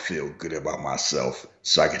 I want to feel good about myself,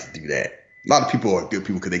 so I get to do that. A lot of people are good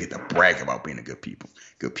people because they get to brag about being good people.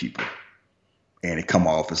 And it come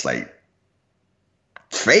off as like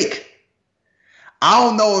fake. I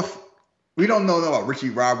don't know if we don't know about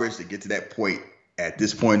Richie Roberts to get to that point at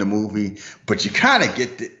this point in the movie, but you kind of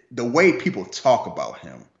get the way people talk about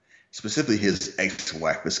him. Specifically his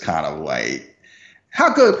ex-wife is kind of like,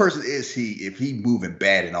 how good a person is he if he moving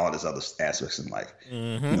bad in all his other aspects in life?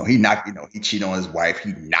 Mm-hmm. He cheated on his wife.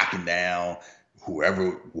 He knocking down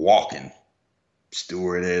whoever walking,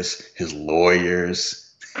 stewardess, his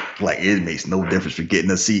lawyers. Like, it makes no difference for getting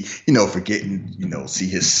to see, see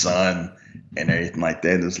his son and everything like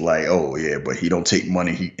that. And it's like, oh yeah, but he don't take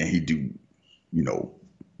money. He do,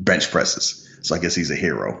 bench presses. So I guess he's a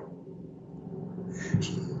hero.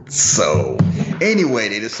 So anyway,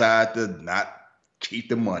 they decide to not keep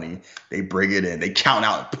the money. They bring it in. They count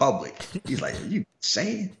out in public. He's like, are you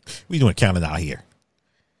insane? We doing counting out here.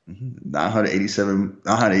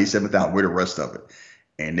 987,000. Where the rest of it?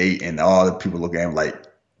 And all the people look at him like,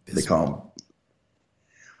 they call him.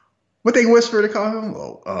 What they whisper? They call him. I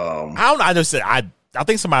don't know. I just said I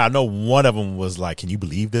think somebody I know. One of them was like, "Can you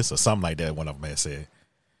believe this?" or something like that. One of them had said,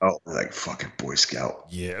 "Oh, like fucking Boy Scout."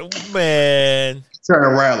 Yeah, man. Turn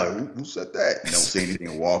around like, who said that? You don't say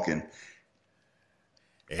anything walking.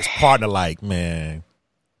 His partner like, man,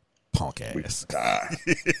 punk ass.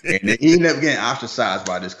 And then he ended up getting ostracized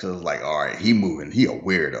by this because like, all right, he moving. He a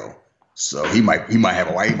weirdo. So he might have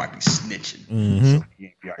a wife. He might be snitching. Mm-hmm. So he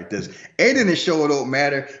ain't be like this. And in the show, it don't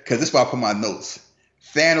matter because this is why I put my notes.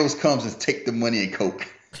 Thanos comes and take the money and coke.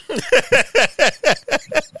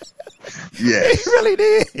 Yes, he really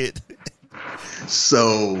did.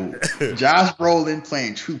 So Josh Brolin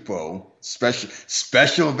playing Trupo,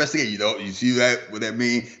 special investigator. You see that? What that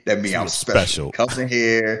mean? That mean I'm special. Comes in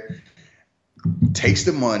here, takes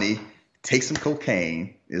the money, takes some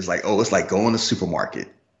cocaine. It's like, oh, it's like going to the supermarket.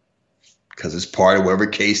 Because it's part of whatever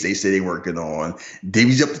case they say they're working on,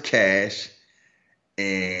 divvies up the cash,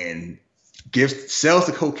 and sells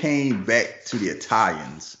the cocaine back to the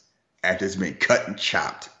Italians after it's been cut and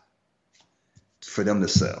chopped for them to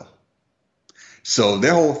sell. So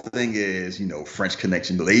their whole thing is, French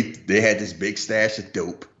connection. But they had this big stash of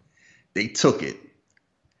dope. They took it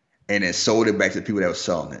and then sold it back to the people that were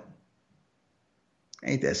selling it.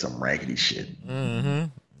 Ain't that some raggedy shit? Mm-hmm.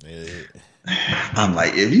 I'm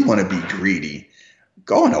like, if you want to be greedy,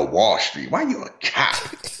 go into Wall Street. Why you a cop?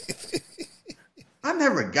 I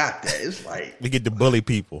never got that. It's like, we get to bully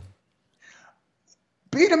people.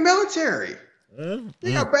 Be the military.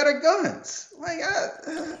 They got better guns. Like,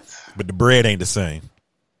 but the bread ain't the same.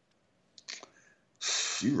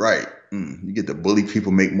 You're right. You get to bully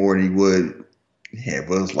people, make more than you would. Yeah,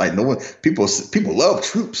 but it's like no one. People love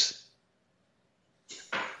troops.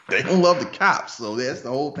 They don't love the cops, so that's the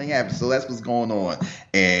whole thing happens. So that's what's going on,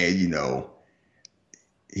 and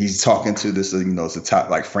he's talking to this, it's a top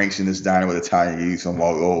like Frank's in this diner with Italian youth. I'm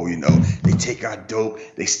like, they take our dope,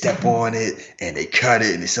 they step on it, and they cut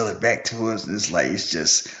it, and they sell it back to us. And it's like, it's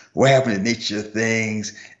just what happened to nature of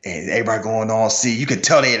things, and everybody going on. See, you can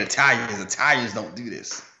tell they're Italians. Italians don't do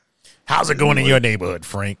this. How's it going in your neighborhood,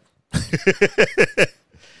 Frank?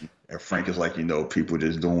 And Frank is like, people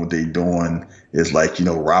just doing what they doing. It's like,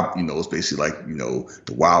 Rob, it's basically like,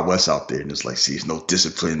 the Wild West out there. And it's like, see, it's no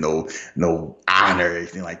discipline, no honor,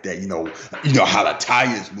 anything like that. You know how the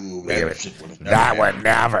Italians move. That would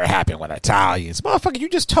never happen with Italians. Motherfucker, you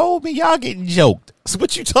just told me y'all getting joked. So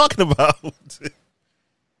what you talking about?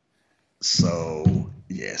 So,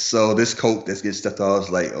 yeah. So this coke that's getting stuff to us,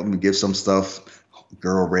 like, I'm going to give some stuff.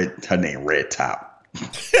 Girl, her name Red Top.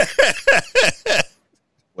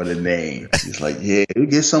 What a name. He's like, yeah, we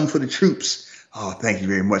get something for the troops. Oh, thank you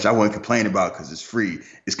very much. I wasn't complaining about it because it's free.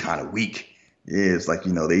 It's kind of weak. Yeah, it's like,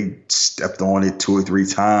 they stepped on it 2 or 3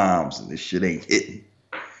 times and this shit ain't hitting.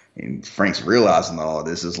 And Frank's realizing all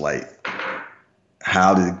this is like,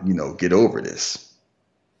 how to, get over this.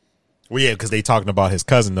 Well, yeah, because they talking about his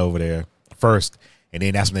cousin over there first. And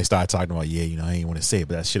then that's when they started talking about, I ain't want to say it,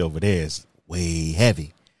 but that shit over there is way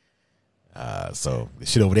heavy. So the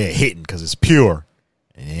shit over there hitting because it's pure.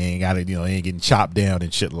 And he ain't got it, ain't getting chopped down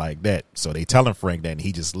and shit like that. So they telling Frank that, and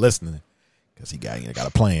he just listening because he got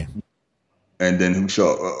a plan. And then who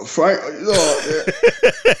showed Frank? It's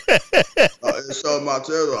on my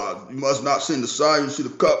tail. You must not see the sign. You see the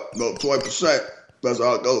cup. No, 20%. That's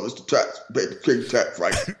how it goes. It's the tax. Pay the king tax,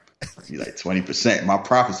 Frank. He's like 20%. My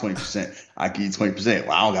profit's 20%. I give you 20%.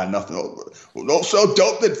 Well, I don't got nothing. Well, don't sell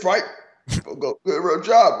dope then, Frank. Go get a real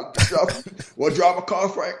job. Want to drive a car,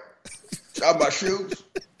 Frank? Shop my shoes.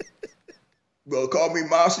 Well, call me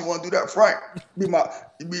Mouse. You want to do that, Frank? Be my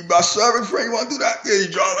servant, Frank. You want to do that? Yeah, you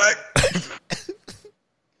draw that.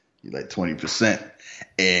 He's like 20%,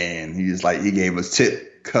 and he gave us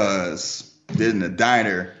tip because they're in the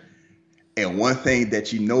diner, and one thing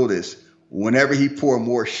that you notice whenever he pour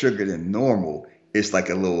more sugar than normal, it's like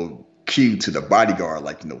a little cue to the bodyguard,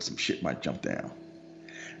 like some shit might jump down.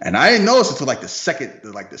 And I didn't notice until the second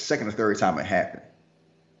or third time it happened.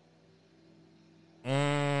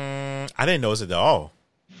 I didn't notice it at all.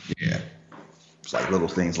 Yeah. It's like little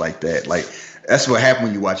things like that. Like, that's what happens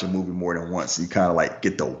when you watch a movie more than once. You kind of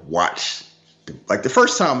get to watch Like the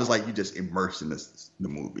first time is like you just immersed in the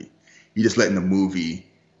movie. You just letting the movie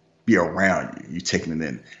be around you. You taking it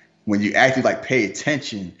in. When you actually like pay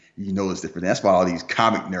attention, you know it's different. That's why all these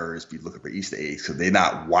comic nerds be looking for Easter eggs, because they're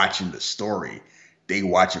not watching the story. They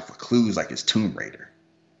watching for clues like it's Tomb Raider.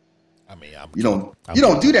 I mean, you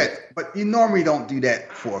don't do that, but you normally don't do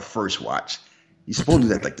that for a first watch. You're supposed to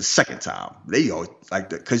do that like the second time. They always like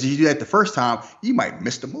because you do that the first time, you might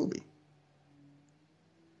miss the movie.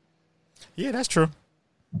 Yeah, that's true.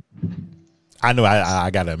 I know.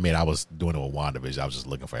 I gotta admit, I was doing it with WandaVision. I was just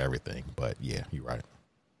looking for everything, but yeah, you're right.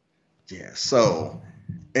 Yeah. So,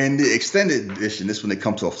 in the extended edition, this when they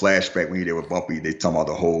come to a flashback when you're there with Bumpy, they talk about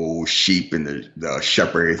the whole sheep and the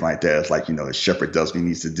shepherd, everything like that. It's like, the shepherd does what he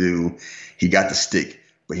needs to do. He got the stick,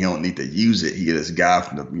 but he don't need to use it. He get this guy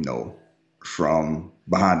from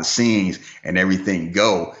behind the scenes and everything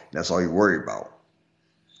go. That's all he worried about.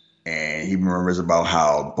 And he remembers about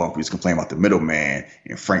how Bumpy was complaining about the middleman,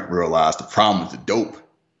 and Frank realized the problem was the dope,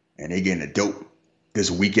 and they getting the dope,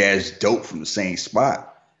 this weak ass dope from the same spot.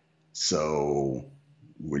 So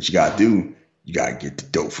what you gotta do, you gotta get the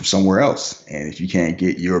dope from somewhere else. And if you can't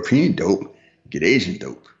get European dope, get Asian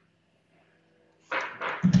dope.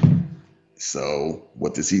 So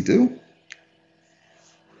what does he do?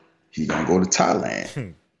 He gonna go to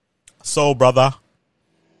Thailand. So, brother.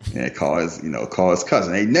 And call his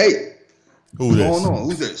cousin. Hey, Nate. What's going on?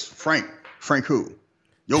 Who's this? Frank. Frank who?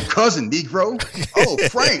 Your cousin, Negro. Oh,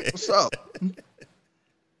 Frank. What's up?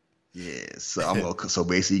 Yeah. So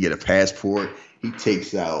basically, you get a passport. He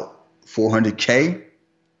takes out $400K,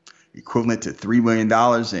 equivalent to $3 million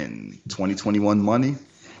in 2021 money.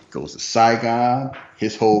 Goes to Saigon.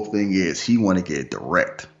 His whole thing is he want to get it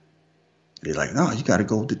direct. They're like, no, you got to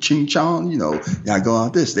go to Ching Chong, you got to go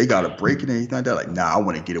on this. They got to break it and anything like that. Like, nah, I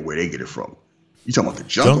want to get it where they get it from. You talking about the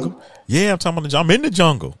jungle? Yeah, I'm talking about the jungle. I'm in the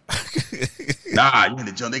jungle. Nah, you in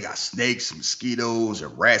the jungle. They got snakes, mosquitoes,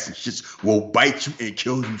 and rats and shit will bite you and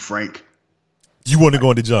kill you, Frank. You want to go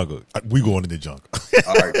in the jungle? We going in the jungle.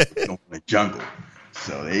 All right, we go in the jungle.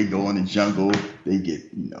 So they go in the jungle. They get,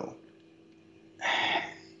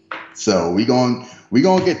 So we gonna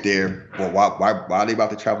get there. But while they about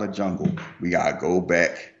to travel in the jungle, we gotta go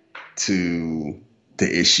back to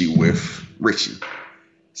the issue with Richie.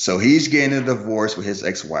 So he's getting a divorce with his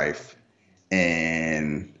ex-wife,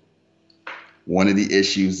 and one of the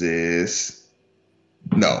issues is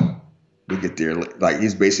we get there like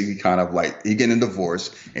he's basically kind of like he getting a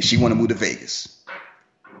divorce, and she want to move to Vegas,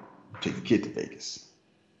 take the kid to Vegas.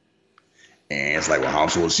 And it's like, well, how am I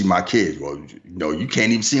supposed to see my kids? Well, you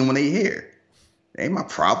can't even see them when they're here. That ain't my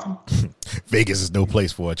problem. Vegas is no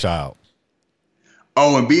place for a child.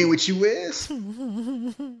 Oh, and being with you is?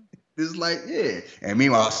 It's like, yeah. And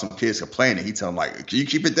meanwhile, some kids complaining. He tell them, like, can you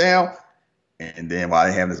keep it down? And then while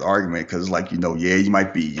they have this argument, because it's like, yeah, you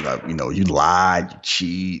might be, you lied, you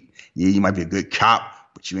cheat. Yeah, you might be a good cop,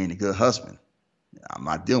 but you ain't a good husband. I'm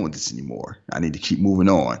not dealing with this anymore. I need to keep moving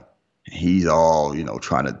on. He's all,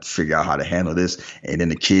 trying to figure out how to handle this. And then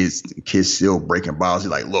the kids still breaking bottles.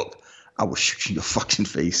 He's like, look, I will shoot you in your fucking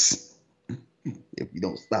face if you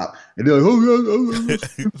don't stop. And they're like,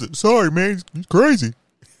 oh. Sorry, man. He's crazy.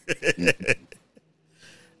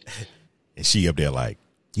 And she up there like,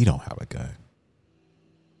 you don't have a gun.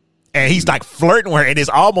 And he's like flirting with her, and it's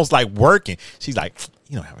almost like working. She's like,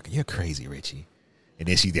 you don't have a gun. You're crazy, Richie. And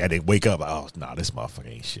then they wake up, oh, no, this motherfucker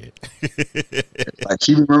ain't shit. Like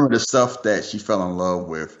she remembered the stuff that she fell in love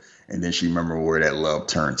with, and then she remembered where that love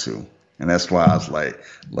turned to. And that's why I was like,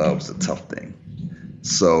 love's a tough thing.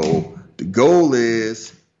 So the goal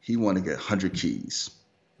is he want to get 100 keys.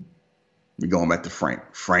 We're going back to Frank.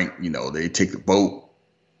 Frank, they take the boat.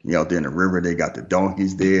 Out there in the river, they got the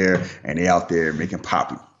donkeys there, and they out there making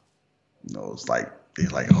poppy. It's like, they're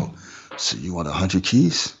like, oh, so you want 100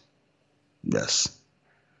 keys? Yes.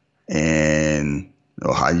 And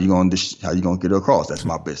how you gonna get across? That's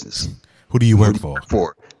my business. Who do you work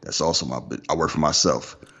for? That's also my business. I work for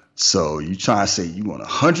myself. So you try to say you want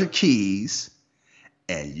 100 keys,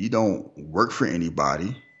 and you don't work for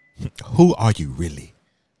anybody. Who are you really?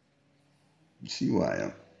 You see who I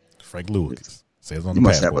am? Frank Lewis. Says on the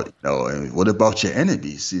passport. And what about your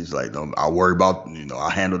enemies? He's like, I worry about. I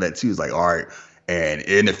handle that too. It's like, all right. And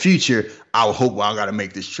in the future, I hope I got to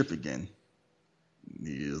make this trip again.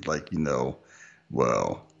 He's like,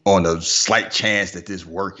 well, on a slight chance that this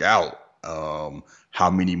work out, how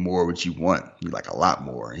many more would you want? He's like, a lot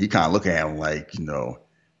more. He kind of look at him like,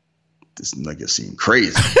 this nigga seem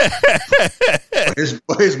crazy.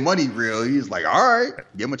 but his money real. He's like, all right,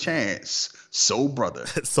 give him a chance. So brother.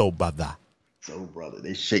 So brother.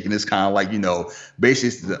 They shaking this kind of like,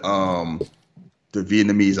 basically the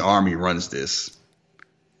Vietnamese army runs this.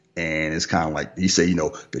 And it's kind of like he said,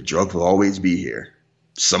 the drugs will always be here.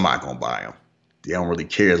 Somebody gonna buy them. They don't really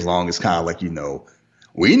care as long as kind of like,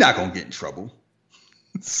 we're not gonna get in trouble.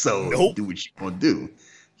 So do what you gonna do.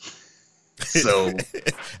 So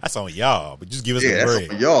that's on y'all, but just give us the bread.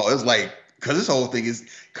 That's on y'all. It's like, because this whole thing is,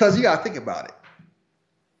 because you gotta think about it.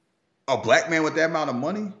 A black man with that amount of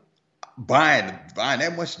money buying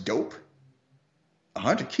that much dope,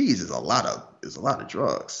 100 keys is a lot of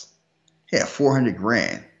drugs. Yeah, 400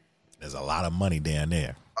 grand. There's a lot of money down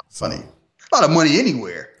there. A lot of money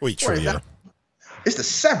anywhere. Wait, true, yeah. It's the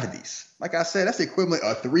 70s. Like I said, that's the equivalent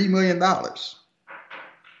of $3 million.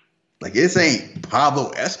 Like, this ain't Pablo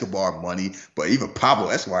Escobar money, but even Pablo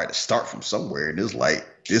Escobar had to start from somewhere. And it's like,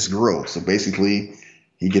 this grew. So basically,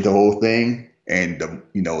 he get the whole thing, and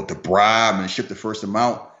the bribe and ship the first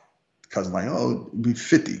amount. Because I'm like, oh, it'd be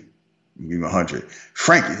 50. Give him 100.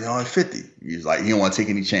 Frankie's 50. He's like, he don't want to take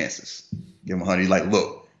any chances. Give him 100. He's like,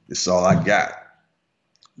 look, this is all I got.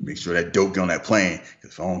 Make sure that dope get on that plane.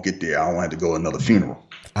 Because if I don't get there, I don't have to go to another funeral.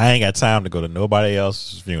 I ain't got time to go to nobody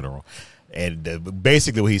else's funeral. And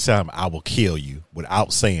basically what he's saying, I will kill you,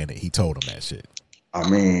 without saying it. He told him that shit. I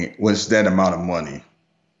mean, when it's that amount of money,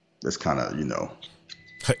 that's kind of,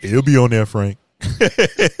 It'll be on there, Frank. That's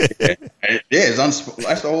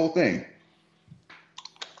the whole thing.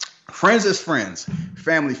 Friends is friends.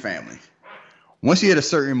 Family. Once you hit a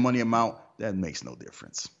certain money amount, that makes no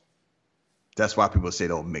difference. That's why people say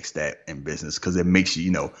don't mix that in business, because it makes you,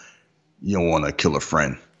 you don't want to kill a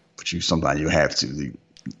friend, but sometimes you have to.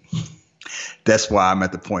 That's why I'm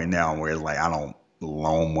at the point now where it's like, I don't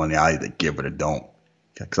loan money. I either give it or don't.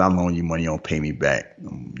 Because I loan you money, you don't pay me back.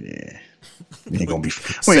 Yeah. We ain't gonna be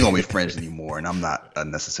friends anymore, and I'm not a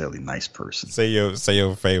necessarily nice person. Say your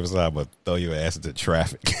favorite line, but throw your ass into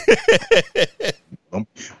traffic.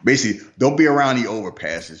 Basically, don't be around the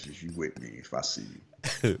overpasses if you with me. If I see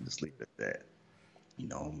you, just leave it at that.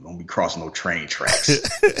 Don't be crossing no train tracks.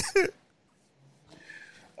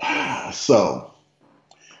 So,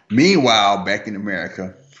 meanwhile, back in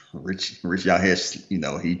America, Rich out here,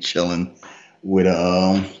 he chilling with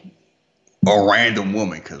a random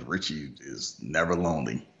woman, because Richie is never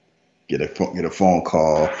lonely. Get a phone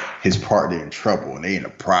call, his partner in trouble, and they in the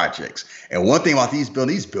projects. And one thing about these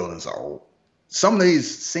buildings are, some of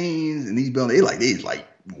these scenes in these buildings, they like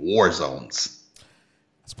war zones.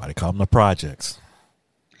 That's why they call them the projects.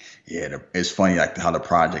 Yeah, it's funny like how the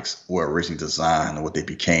projects were originally designed and what they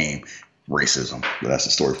became. Racism, but that's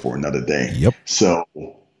a story for another day. Yep. So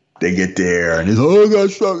they get there and he's I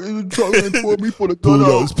got shot for me for the gun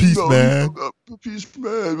out. Peace, man. Peace,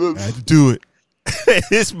 man. I had to do it.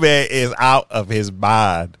 This man is out of his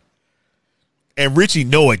mind, and Richie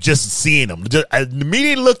know it just seeing him.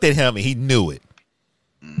 Immediately looked at him and he knew it.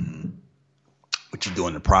 Mm-hmm. What you doing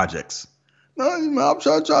in the projects? No, man, I'm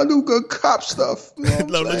trying to do good cop stuff.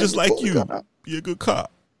 No, just like you. Be a good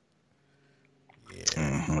cop. Yeah.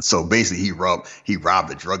 Mm-hmm. So basically, he robbed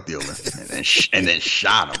the drug dealer and then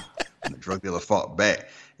shot him. And the drug dealer fought back,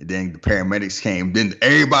 and then the paramedics came. Then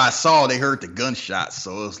everybody saw, they heard the gunshots.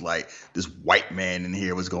 So it was like this white man in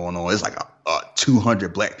here. What's going on? It's like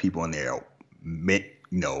 200 black people in there.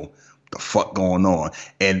 The fuck going on?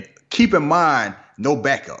 And keep in mind, no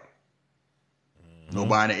backup.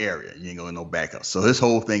 Nobody in the area. You ain't going to no backup. So his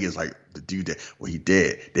whole thing is like the dude that, he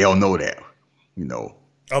dead. They don't know that,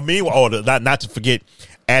 Meanwhile, not to forget,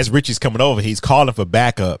 as Richie's coming over, he's calling for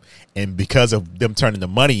backup, and because of them turning the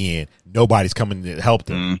money in, nobody's coming to help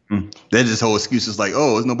them. Mm-hmm. There's this whole excuse is like,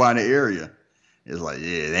 oh, there's nobody in the area. It's like,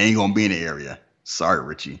 yeah, they ain't gonna be in the area. Sorry,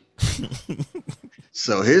 Richie.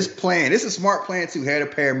 So his plan, this is a smart plan too. Had the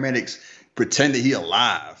paramedics pretend that he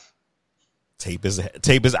alive, tape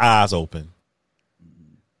his eyes open,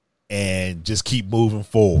 and just keep moving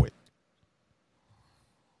forward.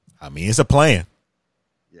 I mean, it's a plan.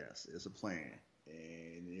 Yes, it's a plan,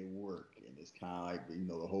 and it worked. And it's kind of like,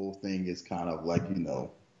 the whole thing is kind of like,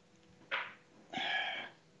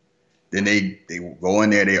 then they go in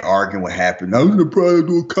there, they arguing what happened. I'm gonna probably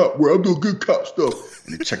do a cop work. I'm doing good cop stuff.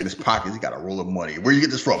 And they checking his pockets. He got a roll of money. Where you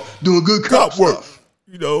get this from? Doing good cop work. Stuff.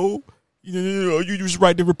 You just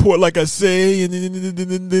write the report like I say, and then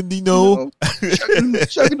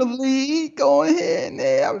checking the lead, going here and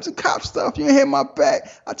there. I'm some cop stuff. You ain't hit my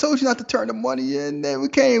back. I told you not to turn the money in there. We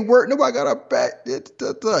can't work. Nobody got our back. He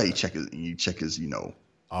check his,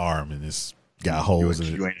 arm, and it's got holes in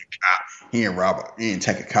it. You ain't a cop. He ain't rob her. He ain't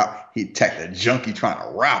attack a cop. He attacked a junkie trying to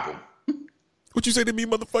rob him. What you say to me,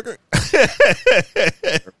 motherfucker?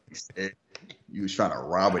 He said, you was trying to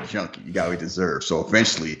rob a junkie. You got what he deserved. So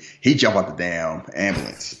eventually, he jumped out the damn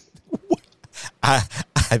ambulance. I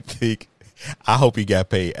think I hope he got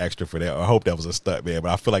paid extra for that. I hope that was a stunt, man.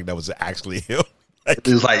 But I feel like that was actually him. It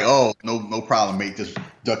was like, oh, no problem, mate. Just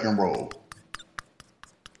duck and roll.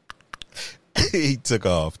 He took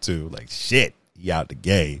off too. Like shit, he out the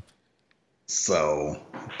game. So,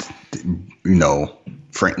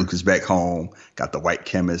 Frank Lucas back home, got the white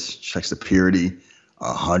chemist, checks the purity,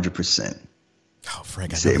 100%. Oh,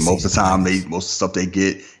 Frank! He said most of the time, most of the stuff they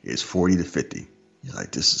get is 40 to 50. He's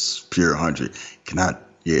like, this is pure 100.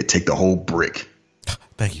 Take the whole brick.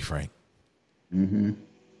 Thank you, Frank. Mm-hmm.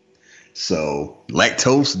 So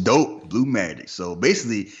lactose, dope, Blue Magic. So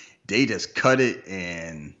basically, they just cut it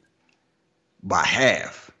in by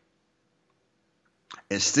half,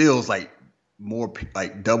 and still is like more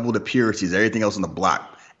like double the purities, everything else on the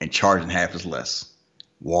block, and charging half as less.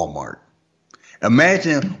 Walmart.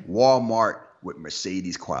 Imagine Walmart with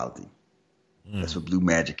Mercedes quality. That's what Blue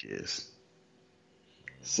Magic is.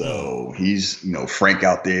 So he's, Frank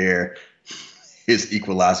out there, his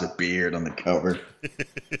Equalizer beard on the cover.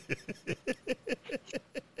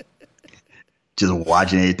 Just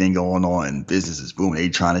watching everything going on, and business is booming. They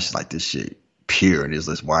trying to like this shit pure, and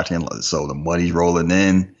just watching. So the money's rolling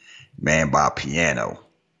in. Man, buy a piano,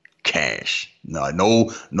 cash.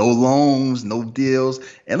 No loans, no deals.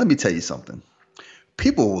 And let me tell you something.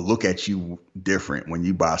 People will look at you different when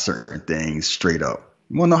you buy certain things straight up.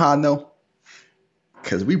 You want to know how I know?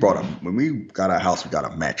 Because when we got our house, we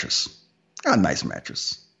got a mattress. Got a nice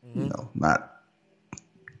mattress. Not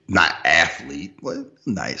athlete, but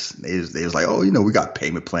nice. They was like, oh, we got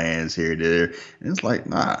payment plans here, there. And it's like,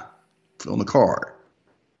 nah, put on the card.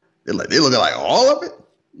 They look at like all of it.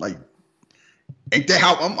 Like, ain't that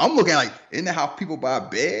how I'm looking at, like, isn't that how people buy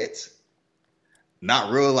beds?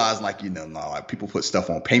 Not realizing, like, like people put stuff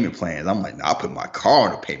on payment plans. I'm like, I put my car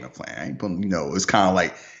on a payment plan. I ain't putting, it's kind of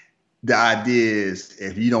like the idea is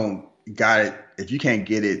if you don't got it, if you can't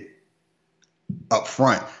get it up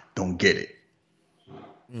front, don't get it.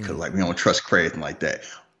 Because like we don't trust credit and like that.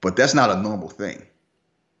 But that's not a normal thing.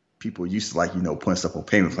 People used to like, putting stuff on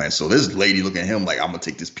payment plans. So this lady looking at him like, I'm going to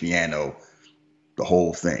take this piano, the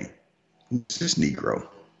whole thing. It's this Negro.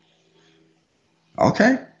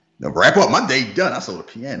 Okay. Now wrap up, my day done. I sold a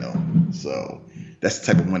piano. So that's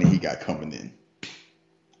the type of money he got coming in.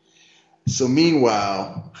 So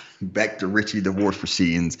meanwhile, back to Richie divorce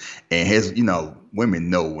proceedings, and his,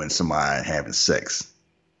 women know when somebody having sex.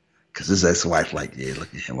 Because his ex-wife like, yeah,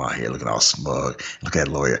 look at him out here looking all smug. Look at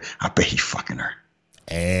that lawyer. I bet he fucking her.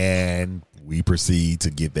 And we proceed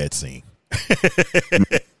to get that scene.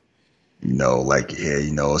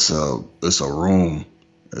 It's a room.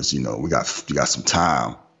 It's, we got some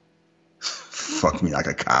time. Fuck me like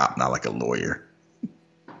a cop, not like a lawyer.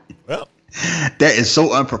 Well, that is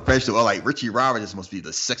so unprofessional. Like Richie Roberts must be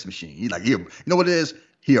the sex machine. He's like, you know what it is?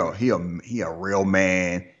 He a real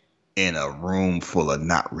man in a room full of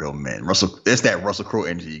not real men. It's that Russell Crowe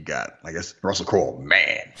energy you got. Like it's Russell Crowe,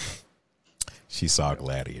 man. She saw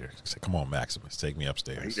Gladiator. She said, "Come on, Maximus, take me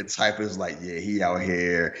upstairs." The type is like, yeah, he out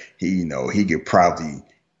here. He could probably,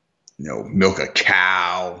 milk a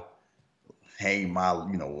cow, hang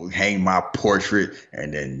my portrait,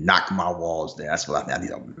 and then knock my walls down. That's what I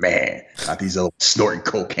need a man. Not these old snorting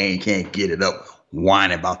cocaine, can't get it up,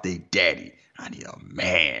 whining about their daddy. I need a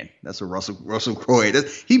man. That's what Russell Crowe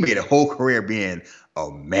is. He made a whole career being a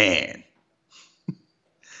man.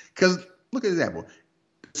 Because look at the example.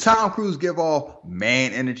 Tom Cruise give off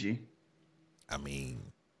man energy. I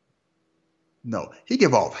mean, no, he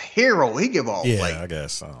give off hero. He give off I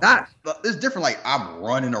guess so. It's different. Like I'm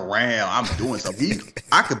running around, I'm doing something.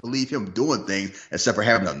 I could believe him doing things, except for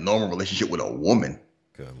having a normal relationship with a woman.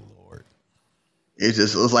 Good Lord, it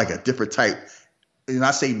was like a different type. And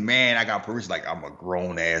I say man, I got permission. Like I'm a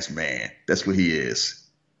grown ass man. That's what he is.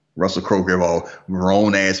 Russell Crowe give off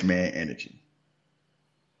grown ass man energy.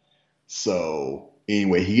 So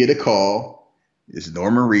anyway, he get a call. It's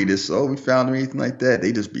Norman Reedus. Oh, we found him, anything like that.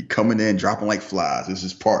 They just be coming in, dropping like flies. This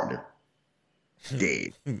is his partner.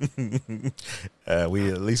 Dead. At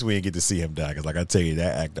least we didn't get to see him die. Because like I tell you,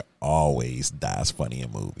 that actor always dies funny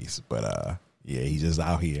in movies. But he's just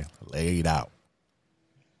out here laid out.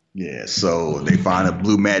 Yeah, so they find a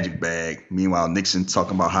blue magic bag. Meanwhile, Nixon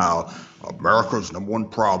talking about how America's number one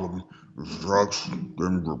problem is drugs.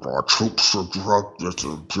 Then our troops are drug. That's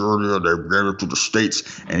a purity. They gave it to the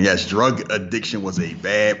states. And yes, drug addiction was a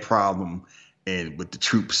bad problem, and with the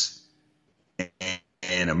troops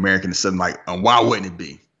and American something like, and why wouldn't it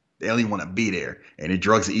be? They only want to be there, and the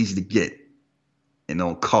drugs are easy to get and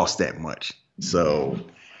don't cost that much. So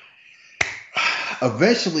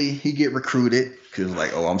eventually, he get recruited. Cause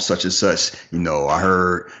like, oh, I'm such and such, I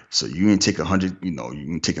heard, so you didn't take 100, you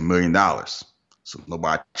can take $1 million. So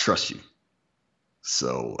nobody trusts you.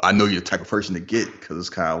 So I know you're the type of person to get, because it's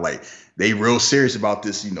kind of like they real serious about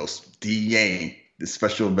this, DEA, this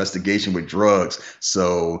special investigation with drugs.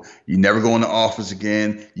 So you never go in the office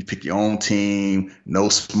again. You pick your own team. No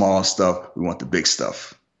small stuff. We want the big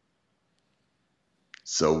stuff.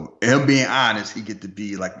 So him being honest, he get to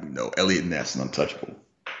be like, Elliot Ness and untouchable.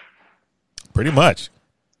 Pretty much.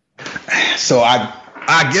 So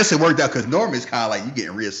I guess it worked out, because normally it's kind of like you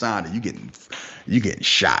getting reassigned and you getting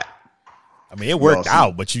shot. I mean, it worked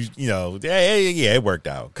out, but yeah, it worked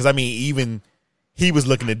out. Because I mean, even he was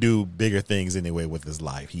looking to do bigger things anyway with his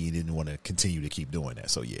life. He didn't want to continue to keep doing that.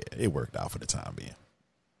 So yeah, it worked out for the time being.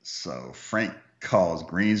 So Frank calls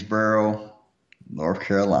Greensboro, North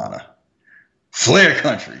Carolina, Flair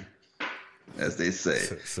country, as they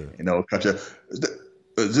say. Country.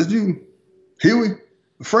 Is this you, Huey?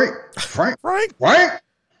 Frank?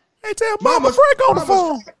 Hey, tell Mama Frank on the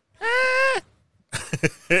phone.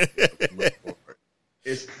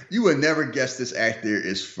 You would never guess this actor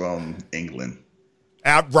is from England.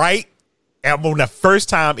 Right? And when the first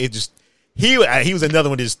time, he was another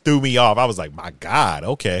one that just threw me off. I was like, my God,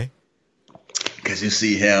 okay. Because you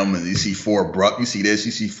see him and you see you see this,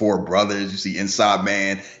 you see Four Brothers, you see Inside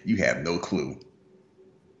Man, you have no clue.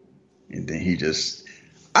 And then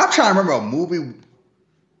I'm trying to remember a movie.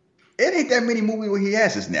 It ain't that many movies where he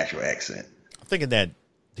has his natural accent. I'm thinking that,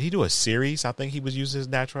 did he do a series? I think he was using his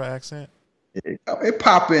natural accent. It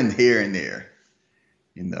pop in here and there.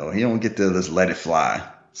 He don't get to just let it fly.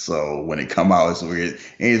 So when it come out, it's weird.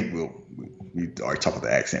 And we already talked about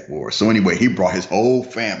the accent war. So anyway, he brought his whole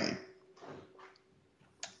family.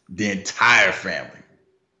 The entire family.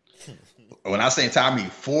 When I say entire, I mean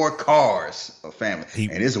 4 cars of family.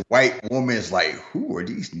 And this white woman is like, who are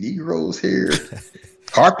these Negroes here?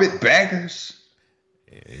 Carpetbaggers.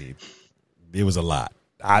 It was a lot.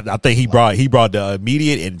 I think he brought the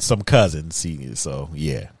immediate and some cousins. So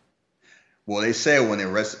yeah. Well, they said when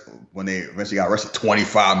they eventually got arrested,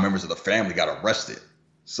 25 members of the family got arrested.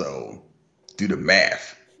 So do the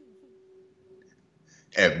math.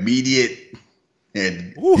 Immediate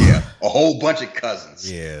and a whole bunch of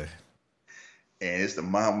cousins. Yeah. And it's the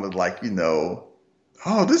mom was like,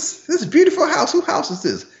 oh, this is a beautiful house. Whose house is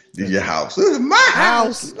this? This is your house. This is my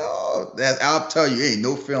house. No, I'll tell you, ain't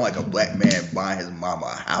no feeling like a black man buying his mama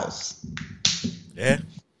a house. Yeah.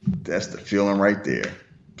 That's the feeling right there.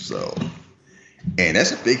 So, and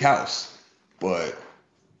that's a big house, but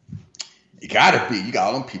you got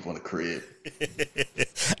all them people in the crib.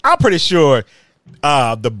 I'm pretty sure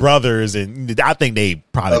the brothers, and I think they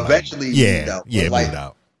probably eventually moved out. Moved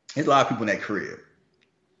out. There's a lot of people in that crib.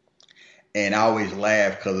 And I always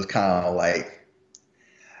laugh because it's kind of like,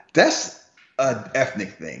 that's an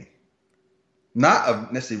ethnic thing.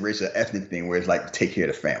 Not necessarily racial, ethnic thing where it's like take care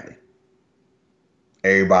of the family.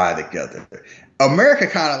 Everybody together. America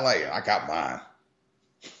kind of like, I got mine.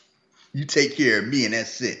 You take care of me and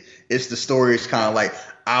that's it. It's the story. It's kind of like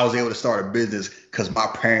I was able to start a business because my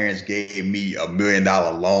parents gave me $1 million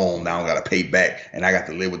loan. Now I got to pay back and I got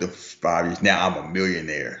to live with them for 5 years. Now I'm a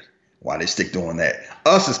millionaire. Why they stick doing that?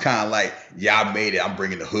 Us is kind of like, yeah, I made it. I'm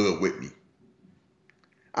bringing the hood with me.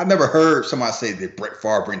 I've never heard somebody say that Brett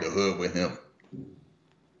Favre bring the hood with him.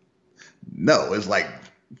 No, it's like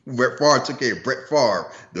Brett Favre took care of Brett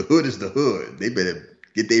Favre. The hood is the hood. They better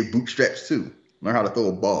get their bootstraps too. Learn how to throw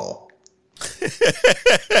a ball.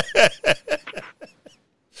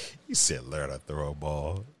 You said learn how to throw a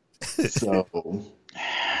ball. So,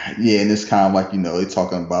 yeah, and it's kind of like, they're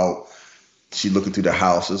talking about, she looking through the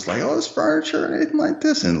house. It's like, oh, it's furniture and anything like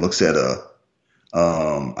this. And looks at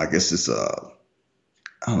I guess it's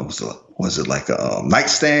I don't know, was it like a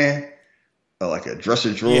nightstand or like a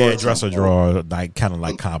dresser drawer? Yeah, dresser drawer, like kind of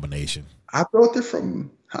like combination. I built it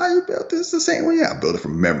from, how you built this? The same way? Yeah, I built it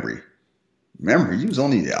from memory. Memory, you was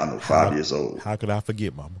only, 5 years old. How could I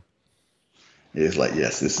forget, Mama? It's like,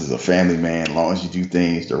 yes, this is a family man, as long as you do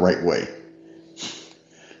things the right way.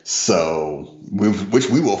 So,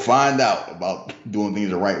 which we will find out about doing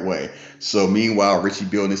things the right way. So, meanwhile, Richie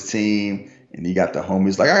building his team, and he got the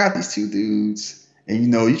homies like, I got these 2 dudes. And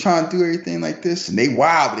you trying to do everything like this, and they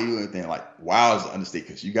wild, but they do everything like wild is an understatement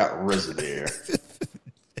because you got RZA there,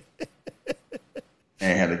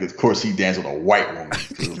 and of course he danced with a white woman.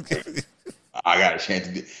 I got a chance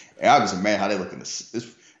to do, and I was man how they look in this.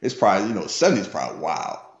 It's probably the 70s probably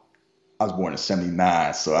wild. I was born in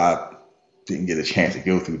 '79, so I didn't get a chance to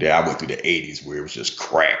go through there. I went through the '80s where it was just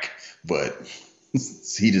crack, but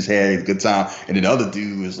he just had a good time. And then the other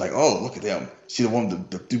dude was like, "Oh, look at them! See the one,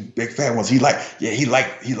 the big fat ones. He like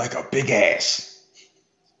a big ass.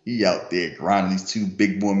 He out there grinding these 2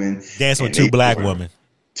 big women, dancing with 2 black women.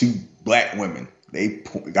 2 black women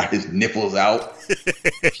got his nipples out.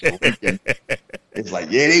 It's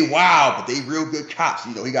like, yeah, they wild, but they real good cops.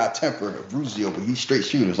 You know, he got a temper, Bruzio, but he's straight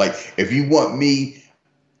shooters. Like, if you want me,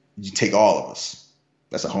 you take all of us.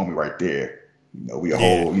 That's a homie right there. You know, we a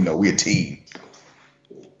whole, you know, we a team.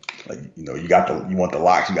 Like, you know, you want the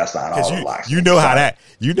locks, you got to sign all the locks. You know how that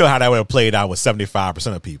would have played out with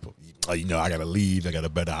 75% of people. You know, I got to leave. I got a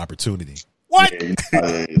better opportunity. What?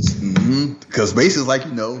 Yeah, because basically, like,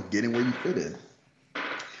 you know, getting where you fit in.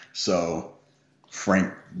 So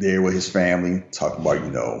Frank there with his family talking about,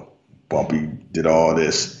 you know, Bumpy did all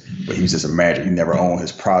this, but he was just a manager. He never owned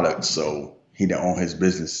his product, so he didn't own his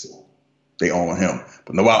business. They own him,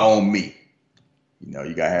 but nobody owned me. You know,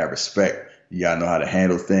 you gotta have respect. You gotta know how to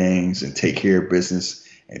handle things and take care of business.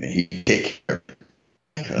 And then he take care of it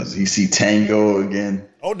because he see Tango again.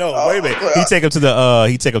 Oh no! Wait a minute. He take him to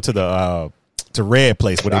the to Red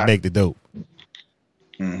Place where they make the dope.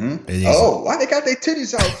 Mm-hmm. Oh, why they got their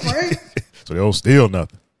titties out, Frank? So they don't steal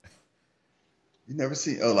nothing. You never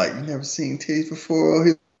seen titties before?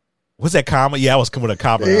 What's that comment? Yeah, I was coming with a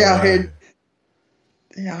comment. They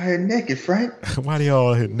out here naked, Frank. Why they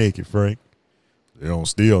all here naked, Frank? They don't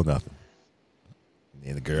steal nothing.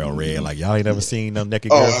 And the girl read like, y'all ain't never seen no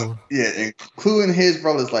naked girls. Yeah, including his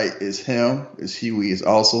brothers, like is Huey, is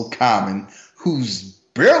also Common, who's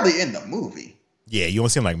barely in the movie. Yeah, you only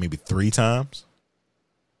see him like maybe 3 times.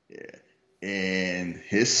 Yeah, and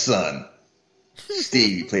his son,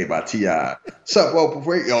 Steve, played by T.I. Sup, well,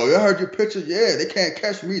 yo, you heard your picture? Yeah, they can't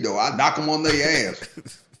catch me though. I knock them on their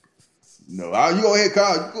ass. No, you go ahead,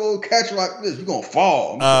 Kyle. You go catch like this. You gonna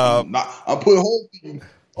fall. I'm putting a hole in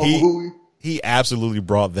you. He absolutely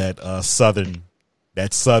brought that southern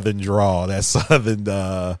drawl, that southern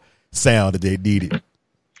sound that they needed.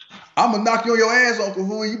 I'm gonna knock you on your ass, Uncle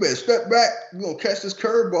Huey. You better step back. You gonna catch this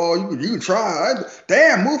curveball. You can try.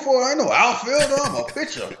 Damn, move forward. I know outfielder. I'm a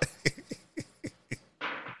pitcher.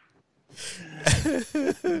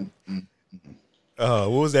 What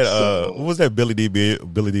was that Billy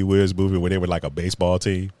D. Williams movie where they were like a baseball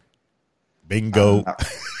team? Bingo.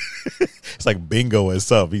 It's like bingo and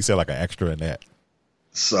stuff. He said like an extra in that.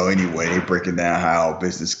 So anyway, they breaking down how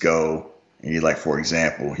business go. And he like, for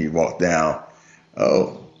example, he walked down.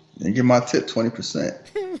 Oh, you get my tip 20%.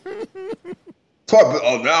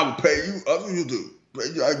 Oh, now I'm gonna pay you. Other you do.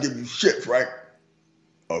 I give you shit, Frank.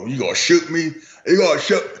 Oh, you gonna shoot me? You gonna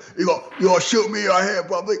shoot me out here in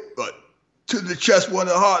public? But to the chest, one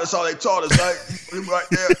to the heart. That's all they taught us, right? Right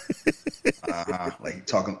there. Like he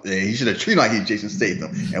talking. He should have treated like he's Jason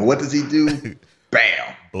Statham. And what does he do?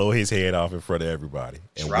 Bam! Blow his head off in front of everybody.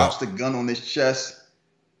 And drops the gun on his chest.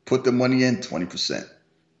 Put the money in 20%,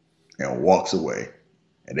 and walks away.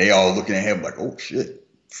 And they all looking at him like, "Oh shit,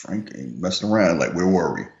 Frank ain't messing around." Like, where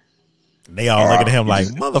were we? And they all looking at him like,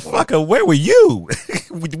 "Motherfucker, where were you?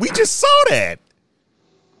 we just saw that."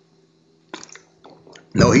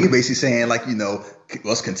 No, he basically saying like, you know,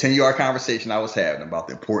 let's continue our conversation I was having about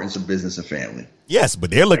the importance of business and family. Yes,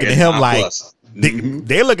 but they're looking at him like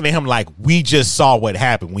they're looking at him like we just saw what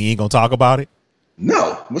happened. We ain't gonna talk about it.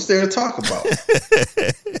 No, what's there to talk about?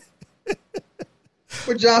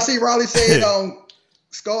 What John C. Reilly said on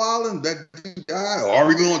Skull Island, that dude died. Or are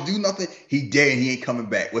we gonna do nothing? He dead and he ain't coming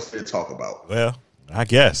back. What's there to talk about? Well, I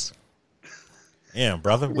guess. Yeah,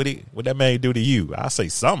 brother, what that man do to you? I'll say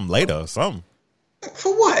something later, something.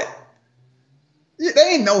 For what? Yeah, they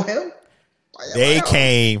ain't know him. They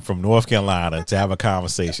came from North Carolina to have a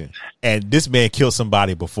conversation, and this man killed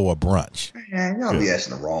somebody before brunch. Man, y'all be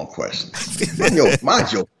asking the wrong questions.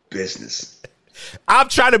 Mind your business. I'm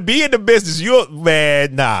trying to be in the business.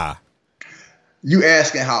 Nah. You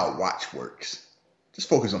asking how a watch works. Just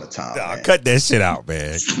focus on the time. Nah, cut that shit out,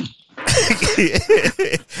 man.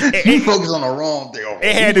 You focus on the wrong thing.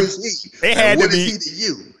 It had to be to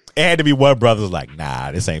you. It had to be one brother was like,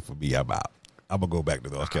 nah, this ain't for me. I'm out. I'm going to go back to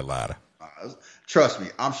North Carolina. Trust me,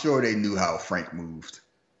 I'm sure they knew how Frank moved.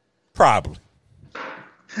 Probably.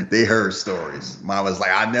 They heard stories. Mom was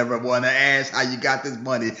like, I never want to ask how you got this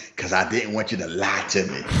money because I didn't want you to lie to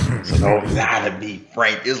me. So don't lie to me,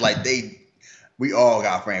 Frank. It's like we all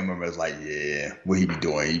got family members like, yeah, what he be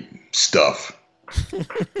doing? Stuff.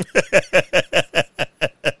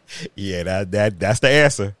 Yeah, that's the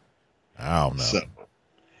answer. I don't know.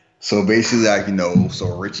 So basically, like, you know,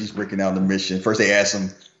 so Richie's breaking down the mission. First, they ask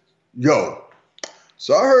him, "Yo,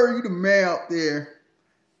 so I heard you the man out there.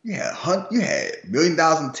 You had $1 million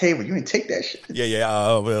on the table. You didn't take that shit."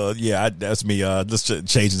 Yeah. That's me. Let's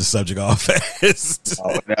change the subject off fast.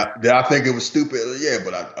 Did I think it was stupid? Yeah,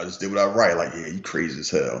 but I just did what I right. Like, yeah, you crazy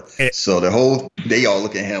as hell. So they all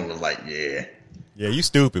look at him was like, yeah, you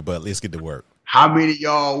stupid, but let's get to work. How many of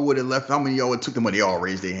y'all would have left? How many of y'all would have took the money? They all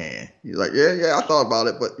raised their hand. He's like, yeah, I thought about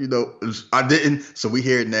it, but I didn't. So we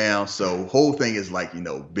hear it now. So whole thing is like,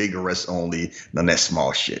 big arrest only, none of that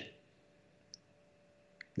small shit.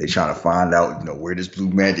 They trying to find out, where this blue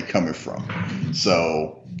magic coming from.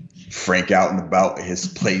 So Frank out and about at his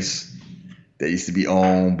place that used to be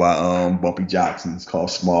owned by Bumpy Johnson. It's called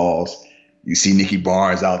Smalls. You see Nicky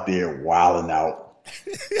Barnes out there wilding out.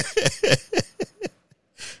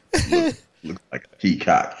 Looks like a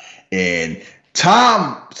peacock. And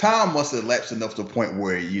Tom must have lapsed enough to the point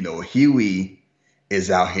where, Huey is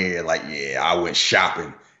out here like, yeah, I went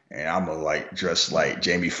shopping and I'm gonna like dress like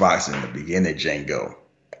Jamie Foxx in the beginning of Django.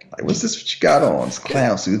 Like, what's this what you got on? It's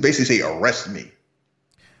clown suit. Basically say, arrest me.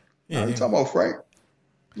 Yeah. You talking about, Frank?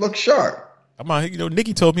 Look sharp. I'm on,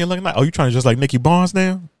 Nicky told me looking like, oh, you trying to just like Nicky Barnes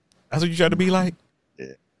now? That's what you trying to be like?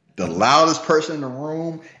 Yeah. The loudest person in the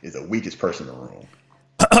room is the weakest person in the room.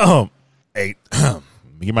 Hey, let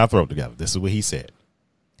me get my throat together. This is what he said.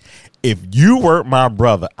 If you weren't my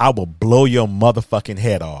brother, I will blow your motherfucking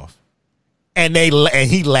head off. And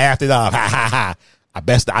he laughed it off. Ha ha ha. I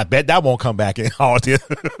bet that won't come back in haunt him.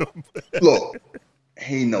 Look,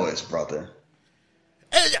 he know his brother.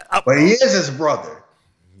 But he is his brother.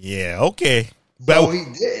 Yeah, okay. So he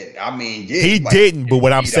didn't. I mean, yeah, he didn't, but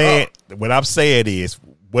what I'm saying is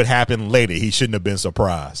what happened later, he shouldn't have been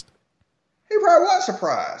surprised. He probably was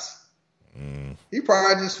surprised. He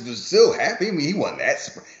probably just was still happy. I mean, he wasn't that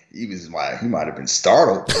surprised. He might have been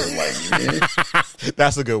startled. Like, yeah.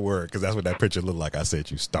 That's a good word, because that's what that picture looked like. I said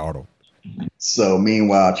you startled. So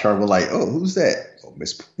meanwhile, Charlie was like, "Oh, who's that?" Oh,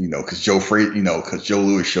 Miss, because Joe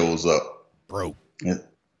Louis shows up. Bro.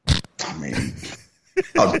 I mean,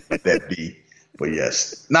 I'll just let that be. But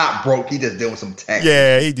yes, not broke. He just doing some taxes.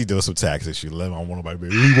 Yeah, he doing some taxes shit. I don't want nobody.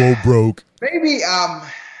 He won't broke. Maybe I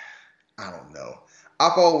don't know.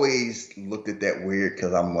 I've always looked at that weird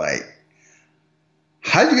because I'm like,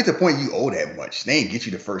 how did you get to the point you owe that much? They ain't get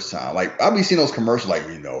you the first time. Like, I'll be seeing those commercials like,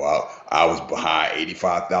 I was behind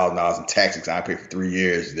 $85,000 in taxes. I paid for 3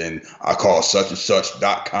 years. Then I called such and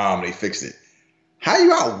such.com. They fixed it. How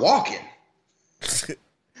you out walking?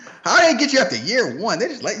 How did they get you after year one? They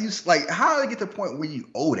just let you, like, how did they get to the point where you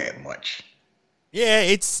owe that much? Yeah,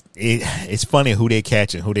 it's funny who they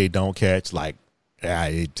catch and who they don't catch. Like,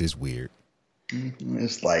 it's just weird.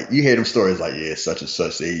 It's like, you hear them stories like, yeah, such and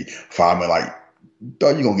such. They file me like,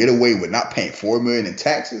 thought you gonna get away with not paying $4 million in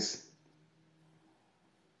taxes?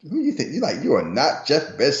 Who you think? You are not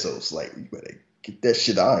Jeff Bezos. Like, you better get that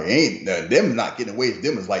shit out. Ain't them not getting away with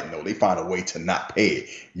them is like, no, they find a way to not pay it.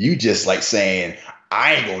 You just like saying,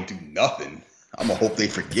 I ain't gonna do nothing. I'm gonna hope they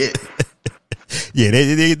forget. Yeah,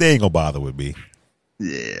 they ain't gonna bother with me.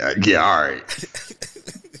 Yeah, all right.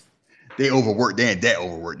 They overworked. They ain't that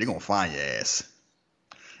overworked. They're gonna find your ass.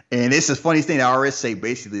 And it's the funniest thing. The IRS say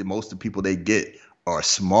basically most of the people they get are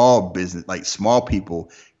small business, like small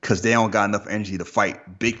people, because they don't got enough energy to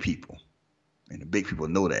fight big people, and the big people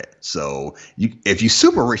know that. So if you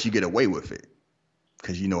super rich, you get away with it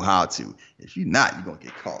because you know how to. If you're not, you're gonna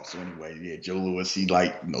get caught. So anyway, yeah, Joe Louis, he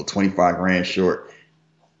like 25 grand short,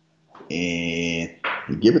 and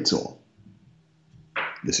you give it to him.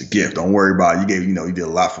 It's a gift. Don't worry about it. You did a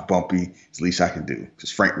lot for Bumpy. It's the least I can do.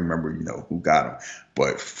 Because Frank, remember, who got him.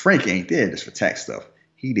 But Frank ain't there just for tax stuff.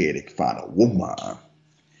 He there to find a woman,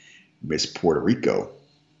 Miss Puerto Rico,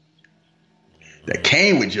 that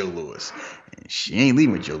came with Joe Louis. And she ain't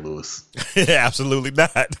leaving with Joe Louis. Absolutely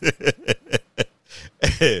not.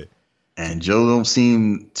 And Joe don't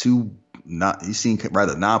seem he seemed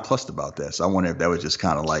rather nonplussed about that. So I wonder if that was just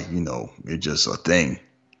kind of like, it's just a thing.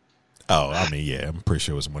 Oh, I mean, yeah, I'm pretty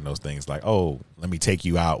sure it was one of those things like, oh, let me take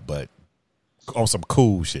you out, but on some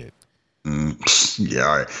cool shit. Yeah,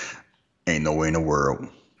 all right. Ain't no way in the world.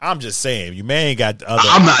 I'm just saying, you man got other.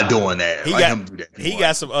 I'm not doing that. He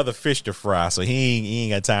got some other fish to fry, so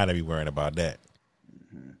he ain't got time to be worrying about that.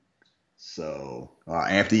 Mm-hmm. So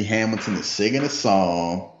Anthony Hamilton is singing a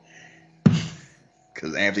song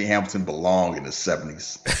because Anthony Hamilton belonged in the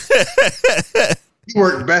 70s. He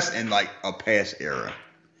worked best in like a past era.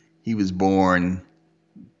 He was born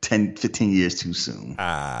 10, 15 years too soon.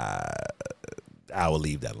 I will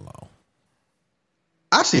leave that alone.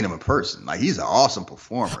 I've seen him in person. Like, he's an awesome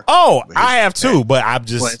performer. Oh, I have too, but I'm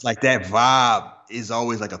just. But it's like that vibe is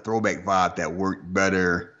always like a throwback vibe that worked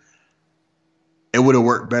better. It would have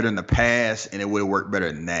worked better in the past, and it would have worked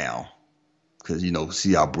better now. Because,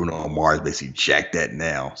 see how Bruno Mars basically jacked that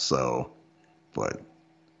now. So, but,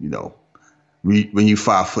 when you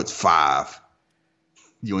 5'5",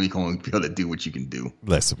 you only going to be able to do what you can do.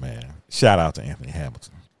 Listen, man. Shout out to Anthony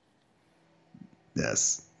Hamilton.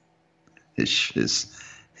 Yes.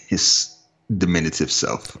 His diminutive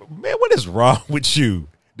self. Man, what is wrong with you?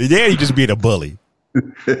 The daddy just being a bully.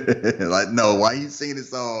 Like, no, why you singing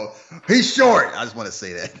this song? He's short. I just want to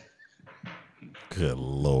say that. Good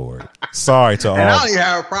Lord. Sorry to all. And I don't even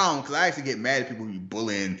have a problem because I actually get mad at people who be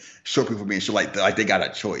bullying short people for being short, like they got a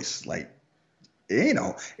choice. Like, it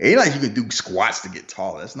ain't like you can do squats to get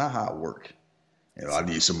taller. That's not how it works. I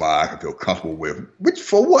need somebody I can feel comfortable with. Which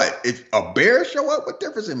for what? If a bear show up, what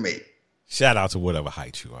difference it make? Shout out to whatever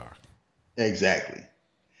height you are. Exactly.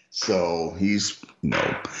 So he's,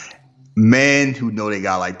 men who know they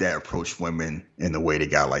got like that approach women in the way they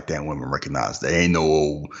got like that, and women recognize that. Ain't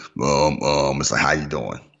no it's like, how you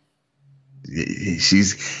doing?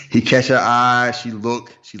 He catch her eye, she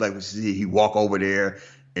look, she like what she see. He walk over there,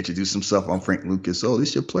 introduce himself. I'm Frank Lucas. Oh,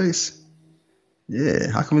 this your place?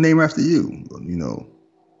 Yeah. How come we name after you?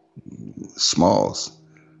 Smalls.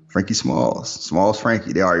 Frankie Smalls. Smalls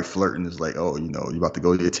Frankie. They already flirting. It's like, oh, you about to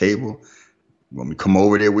go to your table? You want me to come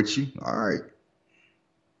over there with you? All right.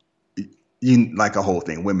 You like a whole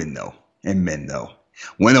thing. Women know and men know.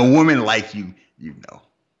 When a woman like you, you know.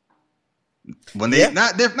 When they're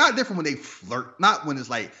not different when they flirt. Not when it's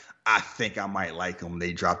like, I think I might like them.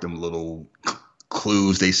 They drop them little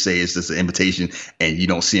clues. They say it's just an invitation, and you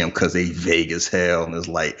don't see them because they vague as hell. And it's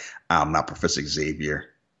like, I'm not Professor Xavier.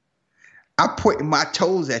 I'm pointing my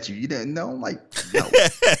toes at you. You didn't know? Like, no.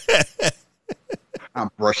 I'm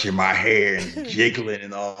brushing my hair and jiggling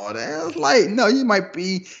and all that. It's like, no, you might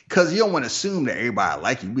be, because you don't want to assume that everybody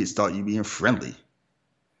like you. We just thought you being friendly.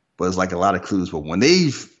 But it's like a lot of clues. But when they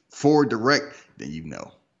forward direct, then you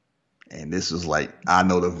know. And this is like, I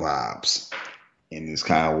know the vibes. And it's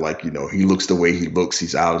kind of like, he looks the way he looks.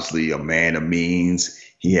 He's obviously a man of means.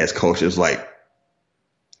 He has culture. It's like,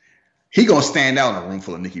 he going to stand out in a room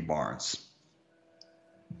full of Nicky Barnes.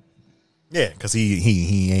 Yeah, because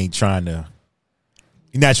he ain't trying to.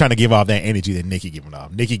 He's not trying to give off that energy that Nicky giving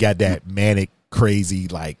off. Nicky got that manic, crazy,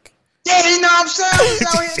 like. Yeah, you know what I'm saying?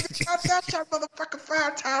 He's out here that motherfucker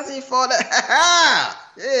 5 times before that.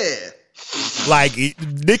 Yeah. Like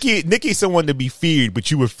Nicky's someone to be feared,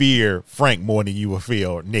 but you would fear Frank more than you would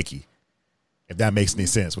fear Nicky. If that makes any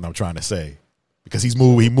sense, what I'm trying to say, because he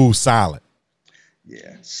moves silent.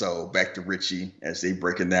 Yeah. So back to Richie as they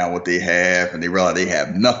breaking down what they have, and they realize they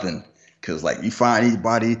have nothing. Because like, you find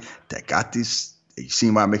anybody that got this. You see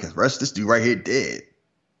him make his rest. This dude right here dead,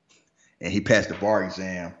 and he passed the bar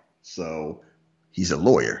exam, so he's a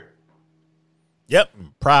lawyer. Yep,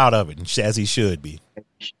 I'm proud of it, as he should be.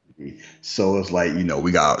 So it's like,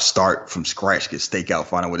 we gotta start from scratch, get stakeout,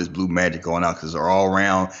 find out what this blue magic going on, because they're all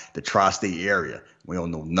around the tri-state area. We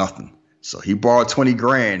don't know nothing. So he borrowed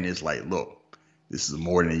 $20,000. And it's like, look, this is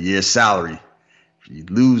more than a year's salary. If you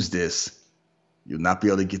lose this, you'll not be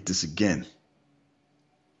able to get this again.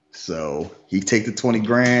 So he take the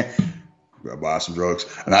 $20,000, buy some drugs,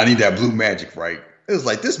 and I need that blue magic, right? It was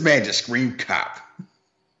like, this man just screamed cop.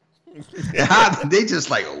 They just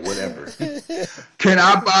like, oh, whatever. Can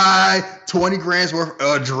I buy $20,000 worth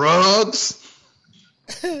of drugs?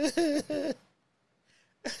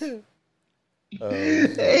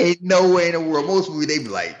 Ain't no way in the world. Most movies, they be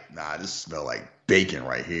like, nah, this smell like bacon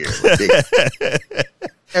right here.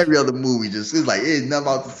 Every other movie just is like, it's not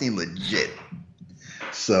about to seem legit.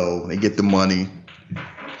 So they get the money.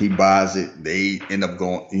 He buys it. They end up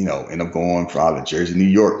going from Jersey, New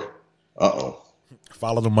York. Uh-oh.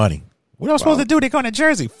 Follow the money. What am I supposed to do? They're going to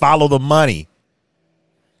Jersey. Follow the money.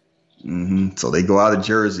 Mm-hmm. So they go out of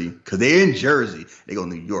Jersey. Because they're in Jersey. They go to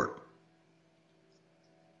New York.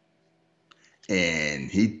 And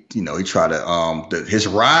he tried to, his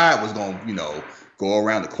ride was going to, go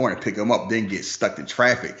around the corner, pick him up, then get stuck in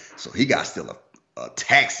traffic. So he got still a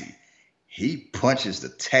taxi. He punches the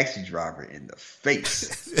taxi driver in the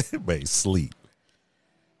face. Made sleep.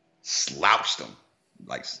 Slouched him.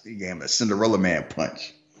 Like, he gave him a Cinderella Man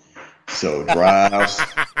punch. So drives.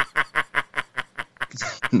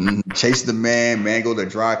 Chase the man. Man go to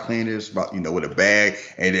dry cleaners, with a bag.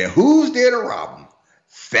 And then who's there to rob him?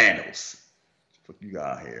 Thanos. What you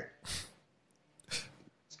got here?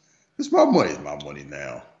 It's my money. It's my money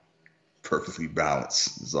now. Perfectly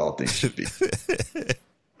balanced. That's all things should be.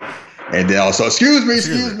 And then also, excuse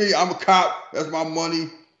me, I'm a cop. That's my money.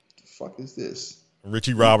 What the fuck is this?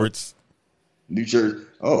 Richie Roberts. New Jersey.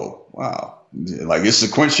 Oh, wow. Like, it's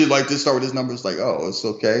sequential shit like this, start with this number. It's like, oh, it's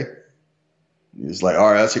okay. It's like,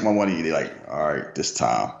 all right, I'll take my money. They're like, all right, this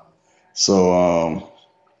time. So,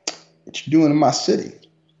 what you doing in my city?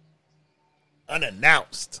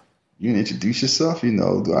 Unannounced. You didn't introduce yourself?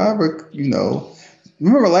 Do I ever,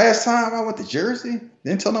 remember last time I went to Jersey?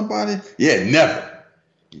 Didn't tell nobody? Yeah, never.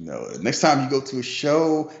 Next time you go to a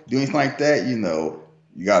show, do anything like that,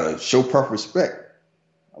 You gotta show proper respect.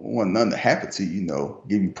 I don't want nothing to happen to you. You know,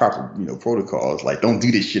 give you proper, you know, protocols. Like, don't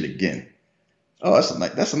do this shit again. Oh,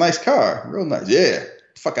 that's a nice car, real nice. Yeah,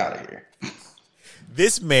 fuck out of here.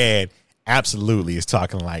 This man absolutely is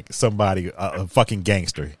talking like somebody, a fucking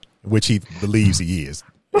gangster, which he believes he is.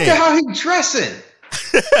 Look at how he dressing.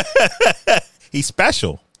 He's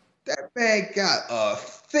special. That man got a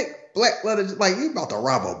thick black leather, like he about to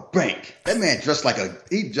rob a bank. That man dressed like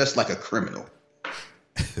a criminal.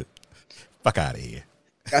 Fuck out of here.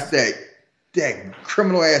 Got that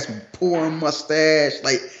criminal ass porn mustache.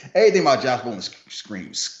 Like everything about Josh Brolin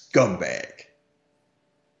screams scumbag.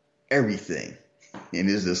 Everything. And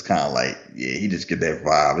it's just kind of like, yeah, he just get that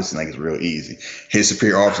vibe. It's like it's real easy. His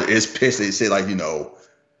superior officer is pissed. They say like, you know,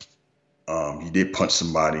 he did punch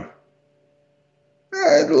somebody.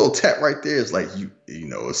 The little tap right there is like you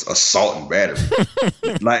know, it's assault and battery.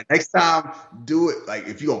 Like next time, do it. Like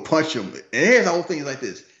if you gonna punch him, and here's the whole thing is like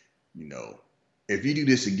this. You know, if you do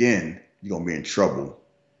this again, you're gonna be in trouble.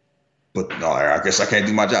 But no, I guess I can't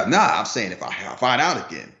do my job. Nah, I'm saying if I find out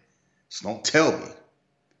again, so don't tell me.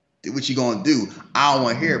 Do what you gonna do. I don't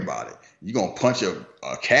want to hear about it. You gonna punch a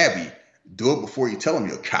cabbie? Do it before you tell him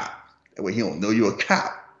you're a cop. That way he don't know you're a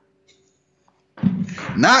cop.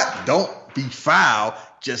 Not don't be foul.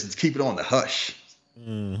 Just keep it on the hush.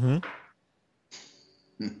 Mm-hmm.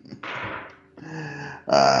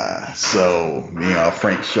 So me and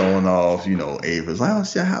Frank showing off. You know, Ava's like, "Oh,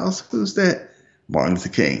 it's your house. Who's that?" Martin Luther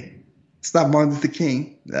King. It's not Martin Luther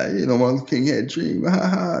King. You know, Martin Luther King had a dream.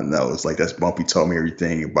 No, it's like that's Bumpy told me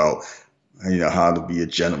everything about, you know, how to be a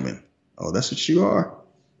gentleman. Oh, that's what you are?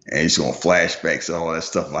 And he's going flashbacks and all that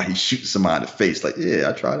stuff. Like he's shooting somebody in the face. Like, yeah,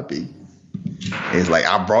 I try to be. And it's like,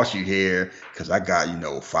 I brought you here because I got, you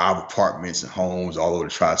know, 5 apartments and homes all over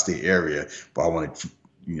the tri-state area. But I want to,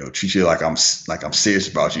 you know, treat you like I'm serious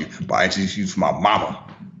about you by introducing you to my mama.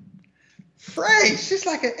 Frank, she's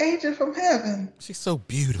like an angel from heaven. She's so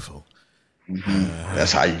beautiful. Mm-hmm.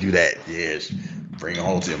 That's how you do that. Yes, bring her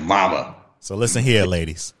home to your mama. So listen here,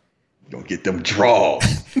 ladies. Don't get them draws.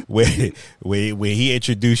 when he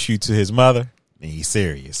introduced you to his mother, then he's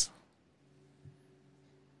serious.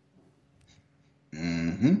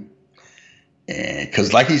 Mm-hmm. And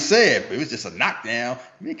because, like he said, it was just a knockdown.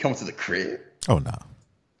 He didn't come to the crib. Oh no.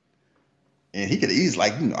 And he could have easily,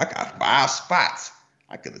 like, you know, I got 5 spots.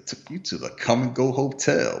 I could have took you to the Come and Go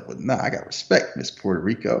Hotel, but nah, I got respect, Miss Puerto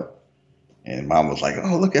Rico. And Mom was like,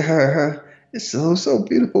 "Oh, look at her! It's so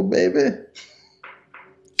beautiful, baby."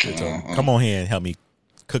 Come on here and help me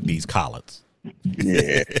cook these collards.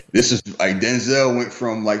 Yeah, this is like Denzel went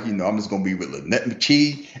from like, you know, I'm just gonna be with Lynette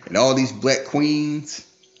McKee and all these black queens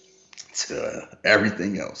to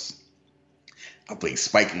everything else. I played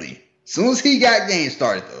Spike Lee. As soon as he got game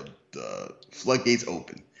started, the floodgates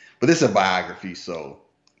open. But this is a biography, so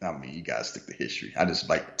I mean, you gotta stick to history. I just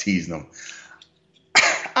like teasing them.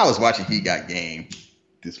 I was watching He Got Game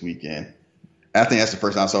this weekend. I think that's the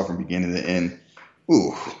first time I saw it from beginning to end.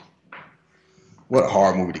 Ooh, what a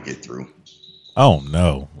hard movie to get through. Oh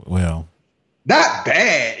no! Well, not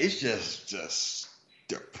bad. It's just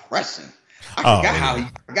depressing. I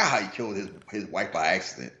forgot how he killed his wife by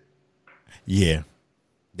accident. Yeah,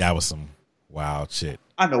 that was some wild shit.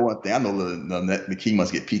 I know one thing. I know Lynette McKee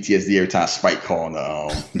must get PTSD every time Spike calling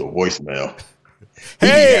the voicemail.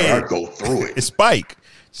 Hey, her go through it. It's Spike.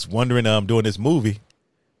 Just wondering, doing this movie.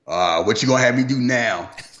 What you gonna have me do now?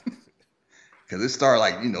 Because it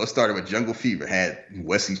started with Jungle Fever, had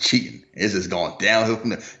Wesley cheating. It's just going downhill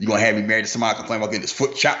from there. You gonna have me married to somebody complain about getting his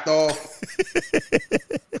foot chopped off?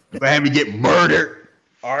 You gonna have me get murdered,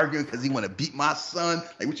 arguing because he want to beat my son?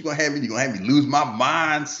 Like, what you gonna have me? You gonna have me lose my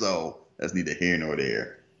mind? So that's neither here nor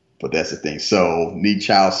there. But that's the thing. So Need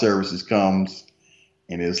Child Services comes,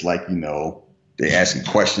 and it's like, you know, they asking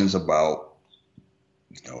questions about,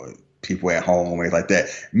 you know, people at home and like that.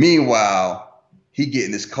 Meanwhile, he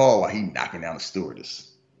getting this call while he knocking down the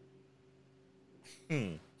stewardess.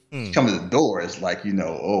 He come to the door. It's like, you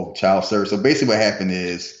know, oh, child service. So basically what happened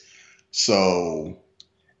is, so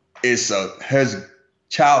it's his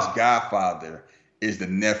child's godfather is the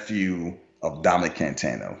nephew of Dominic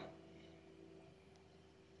Cantano.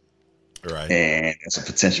 Right. And it's a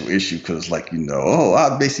potential issue because, like, you know, oh,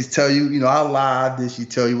 I'll basically tell you, you know, I lied. Then she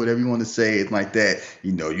tell you whatever you want to say. It's like that.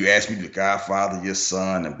 You know, you asked me the godfather, your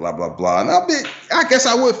son, and blah, blah, blah. And I guess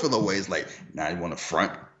I would feel away. It's like, now you want to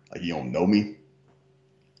front like you don't know me.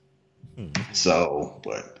 So,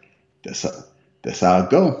 but that's how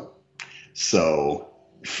it go. So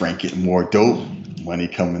Frank getting more dope, money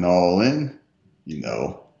coming all in. You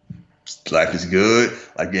know, life is good.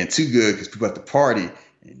 Like getting too good because people at the party.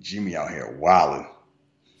 And Jimmy out here wilding.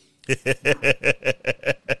 Him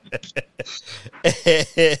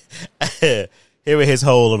and his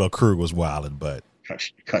whole little crew was wilding, but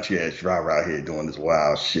country ass driver out here doing this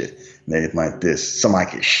wild shit and everything like this.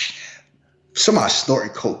 Somebody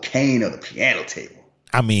snorting cocaine on the piano table.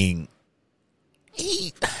 I mean,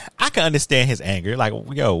 I can understand his anger. Like,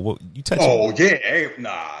 yo, you touching? Oh yeah,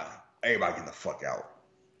 everybody get the fuck out.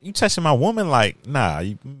 You touching my woman? Like, nah.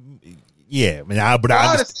 Yeah, man. I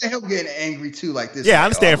understand him getting angry too, like this. Yeah, like, I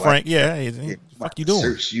understand, Frank. Yeah, fuck you doing?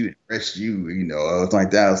 Search you, arrest you. You know, it's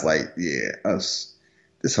like that. I was like, yeah, this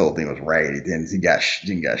whole thing was raggedy. Then he got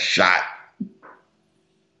shot,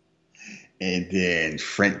 and then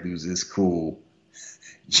Frank loses cool.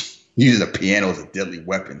 Using a piano as a deadly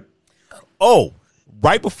weapon. Oh,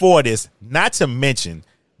 right before this, not to mention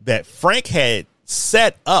that Frank had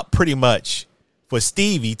set up pretty much for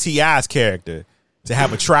Stevie, T.I.'s character, to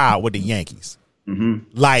have a trial with the Yankees.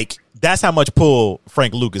 Mm-hmm. Like, that's how much pull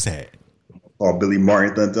Frank Lucas had. Oh, Billy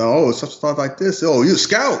Martin thought, stuff like this. Oh, you a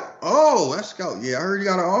scout? Oh, that's scout. Yeah, I heard you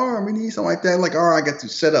got an arm. We need something like that. Like, all right, I got you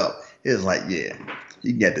set up. It's like, yeah,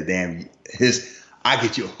 you get the damn I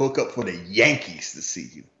get you a hookup for the Yankees to see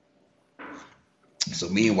you. So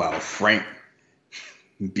meanwhile, Frank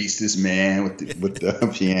beats this man with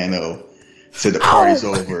the piano. Said the party's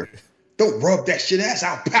over. Don't rub that shit ass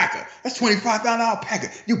alpaca. That's $25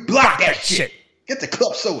 alpaca. You block that shit. Get the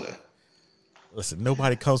club soda. Listen,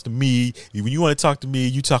 nobody comes to me. When you want to talk to me,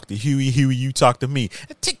 you talk to Huey. Huey, you talk to me.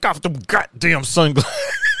 And take off them goddamn sunglasses.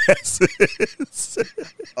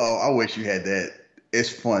 Oh, I wish you had that.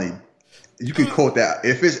 It's funny. You can quote that.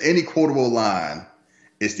 If it's any quotable line,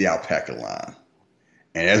 it's the alpaca line.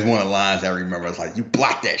 And that's one of the lines I remember. It's like, you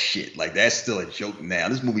block that shit. Like, that's still a joke now.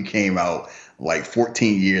 This movie came out like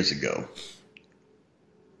 14 years ago.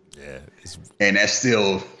 Yeah. And that's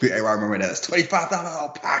still, everybody remember that. It's $25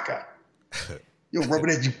 alpaca. You rubber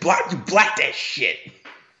that, you block that shit.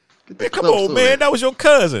 Man, come on, man. That was your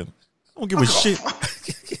cousin. I don't give a shit.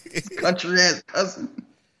 Country ass cousin.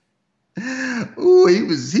 Ooh, he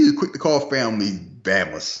was quick to call family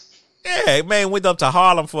Bamas. Yeah, man, went up to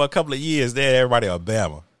Harlem for a couple of years. There, everybody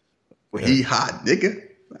Alabama. Well, he hot, nigga.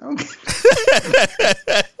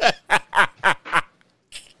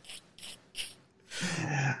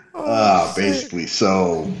 Basically,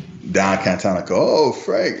 so Don Cantana go, oh,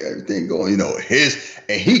 Frank, everything going,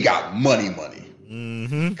 and he got money,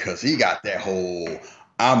 because he got that whole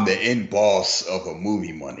I'm the end boss of a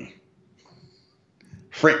movie money.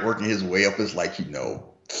 Frank working his way up is like,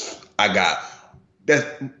 I got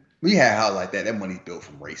that. We had a house like that. That money's built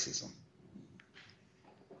from racism.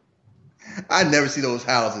 I never see those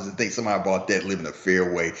houses and think somebody bought that living a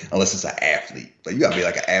fair way unless it's an athlete. Like, you gotta be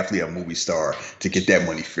like an athlete, a movie star to get that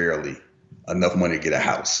money fairly. Enough money to get a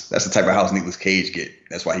house. That's the type of house Nicolas Cage get.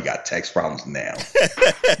 That's why he got tax problems now.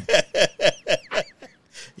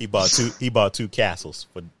 He bought two castles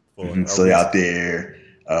for so they out there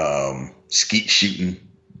skeet shooting.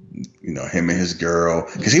 Him and his girl,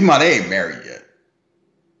 because they ain't married yet.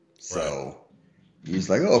 So he's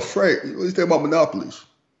like, oh, Frank, what do you think about monopolies?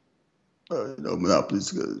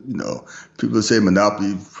 Monopolies, people say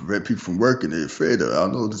monopoly prevent people from working. They're afraid of it. I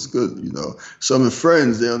don't know if it's good. Some of the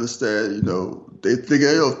friends, they understand, they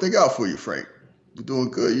think, think out for you, Frank. You're doing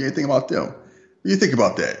good. You ain't thinking about them. What do you think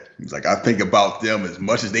about that? He's like, I think about them as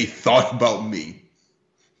much as they thought about me.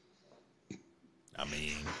 I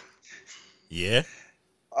mean, yeah.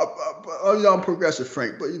 I'm progressive,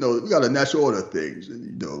 Frank, but we got a natural order of things.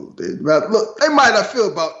 And, they might not feel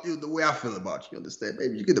about you the way I feel about you. You understand?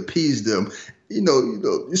 Maybe you can appease them.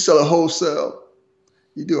 You sell a wholesale.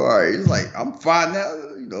 You do all right. It's like, I'm fine now.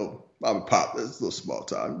 Mom and pop. That's a little small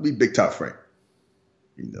time. Be big time, Frank.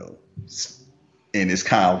 And it's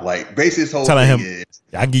kind of like basically this whole telling thing him,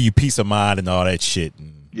 I give you peace of mind and all that shit.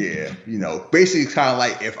 Yeah, basically it's kind of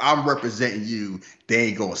like if I'm representing you, they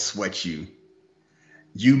ain't gonna sweat you.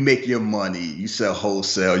 You make your money, you sell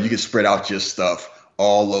wholesale, you can spread out your stuff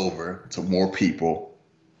all over to more people.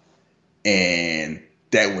 And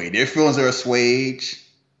that way their feelings are assuaged.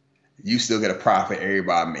 You still get a profit,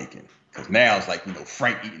 everybody making. Because now it's like,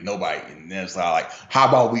 Frank eating nobody. And then it's like, how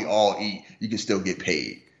about we all eat? You can still get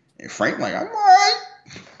paid. And Frank like, I'm all right.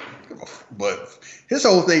 But his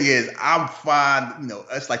whole thing is, I'm fine.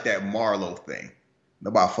 It's like that Marlowe thing.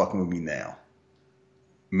 Nobody fucking with me now.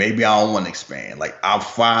 Maybe I don't want to expand. Like, I'm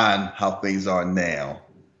fine how things are now.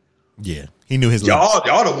 Yeah, he knew his y'all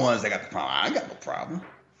the ones that got the problem. I ain't got no problem.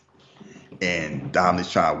 And Dominique's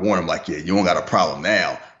trying to warn him, like, yeah, you don't got a problem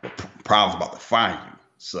now. The problem's about to find you.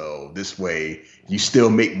 So this way, you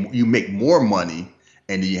make more money,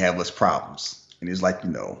 and then you have less problems. And he's like,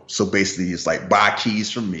 so basically, it's like, buy keys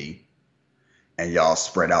from me, and y'all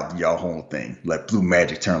spread out y'all whole thing. Like Blue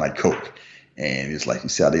Magic turn like Coke. And it's like, you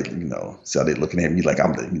see how they, looking at me like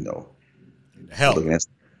I'm the, the help. Looking at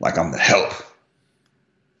like I'm the help.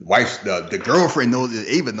 The wife, the girlfriend knows it,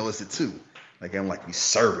 Ava knows it too. Like I'm like these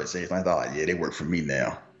servants. And I thought, like, yeah, they work for me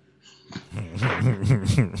now.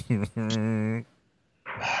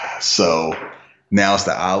 So now it's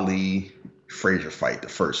the Ali Frazier fight, the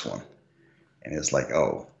first one, and it's like,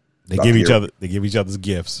 oh, they give each other's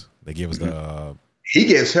gifts. They give us the. He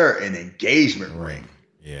gives her an engagement ring.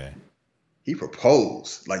 Yeah. He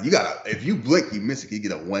proposed. Like, you gotta, if you blink, you miss it. You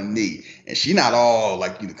get a one knee, and she not all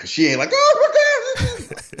like, because she ain't like, oh my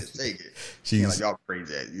God, just take it. She's like, y'all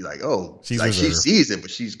crazy. You're like, oh, she's like, she sees it,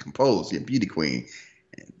 but she's composed. You're a beauty queen.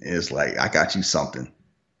 And it's like, I got you something.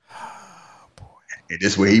 Oh, boy. And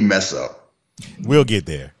this is where he mess up. We'll get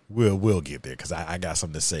there. We'll get there because I got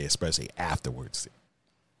something to say, especially afterwards.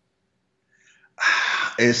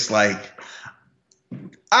 It's like,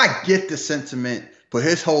 I get the sentiment, but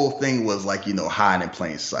his whole thing was like, hiding in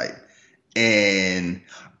plain sight.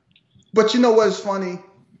 But you know what's funny?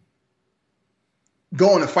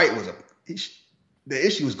 Going to fight was the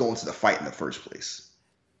issue was going to the fight in the first place.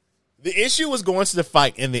 The issue was going to the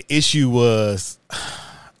fight, and the issue was,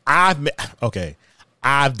 I've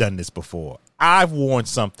done this before. I've worn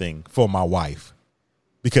something for my wife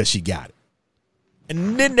because she got it.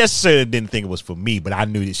 And then necessarily didn't think it was for me, but I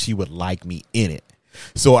knew that she would like me in it.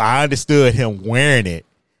 So I understood him wearing it.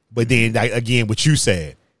 But then, again, what you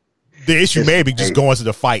said, the issue may be just going to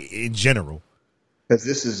the fight in general. Because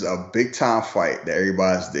this is a big time fight that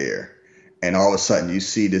everybody's there. And all of a sudden you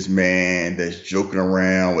see this man that's joking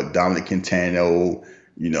around with Dominic Quintano.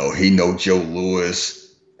 He know Joe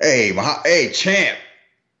Louis. Hey, champ.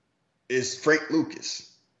 It's Frank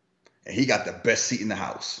Lucas. And he got the best seat in the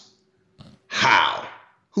house. How?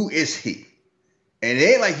 Who is he? And it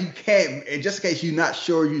ain't like you can't, and just in case you're not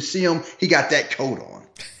sure you see him, he got that coat on.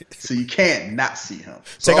 So you can't not see him.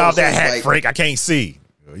 So take off that hat, like, Frank. I can't see.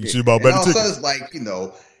 You should have better too. It's like, we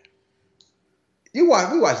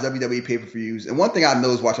watch WWE pay-per-views, and one thing I know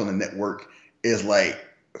is watch on the network is like,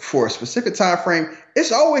 for a specific time frame,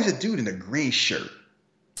 it's always a dude in a green shirt.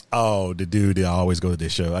 Oh, the dude that always go to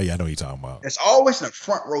this show. Oh, yeah, I know what you're talking about. It's always in the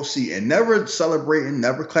front row seat and never celebrating,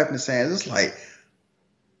 never clapping his hands. It's like,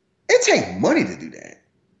 it takes money to do that.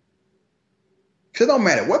 Because it don't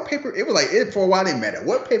matter what paper. It was like, for a while, it didn't matter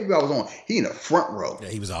what paper I was on. He in the front row. Yeah,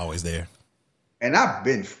 he was always there. And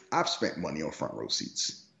I've spent money on front row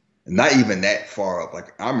seats. Not even that far up.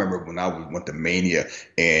 Like, I remember when I went to Mania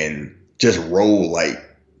and just rolled like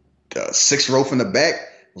the sixth row from the back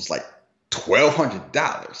was like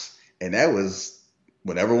 $1,200. And that was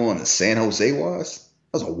when everyone in San Jose was.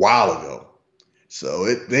 That was a while ago.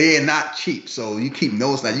 So they are not cheap. So you keep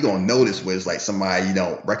noticing that, you're going to notice where it's like somebody you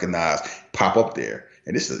don't recognize pop up there.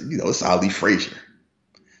 And this is, it's Ali Frazier.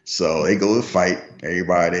 So they go to the fight.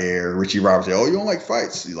 Everybody there. Richie Roberts say, oh, you don't like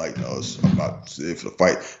fights? He's like, no, I'm not for the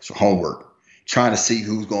fight. It's for homework. Trying to see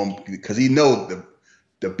who's going, because he knows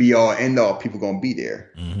the be-all, end-all people going to be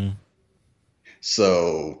there. Mm-hmm.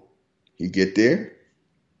 So he get there,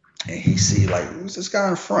 and he see, like, who's this guy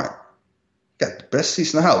in front? Got the best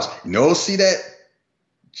seats in the house. See that?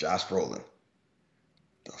 Josh Brolin.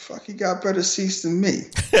 The fuck he got better seats than me?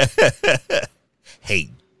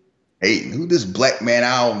 Hayden, who this black man?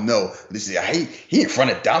 I don't know. This is he in front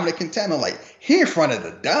of Dominic Quintano, like he in front of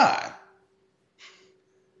the Don.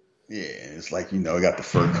 Yeah, it's like, he got the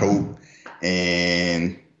fur coat,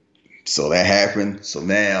 and so that happened. So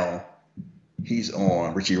now he's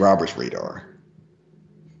on Richie Roberts' radar,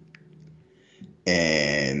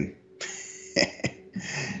 and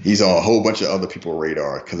he's on a whole bunch of other people's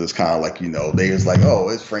radar, because it's kind of like, they was like, oh,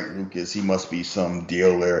 it's Frank Lucas. He must be some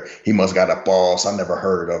dealer. He must got a boss. I never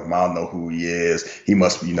heard of him. I don't know who he is. He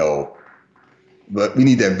must be, but we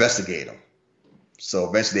need to investigate him. So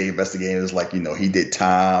eventually they investigated. It's like, he did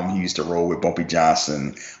time. He used to roll with Bumpy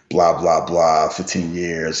Johnson, blah, blah, blah, 15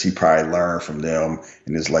 years. He probably learned from them.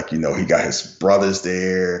 And it's like, he got his brothers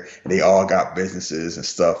there, and they all got businesses and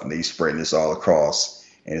stuff, and they spreading this all across.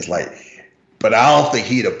 And it's like, but I don't think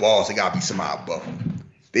he the boss. It got to be somebody above him.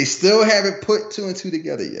 They still haven't put 2 and 2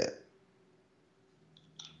 together yet.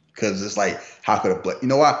 Because it's like, how could a black... You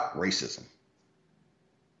know what? Racism.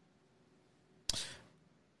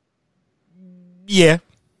 Yeah.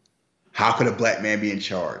 How could a black man be in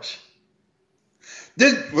charge?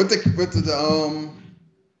 When we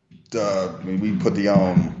put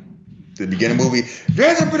the beginning movie,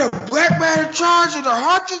 there's been a black man in charge in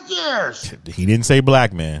 100 years. He didn't say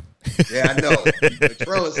black man. Yeah, I know.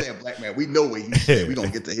 Terrell is saying black man. We know what he said. We're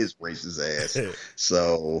going to get to his racist ass.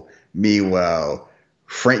 So, meanwhile,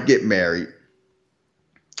 Frank get married.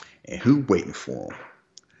 And who waiting for him?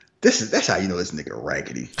 That's how you know this nigga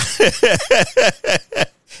raggedy.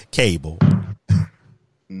 Cable.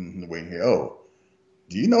 Waiting here. Oh,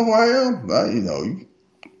 do you know who I am?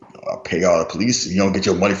 I'll pay all the police. If you don't get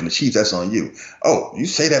your money from the Chiefs, that's on you. Oh, you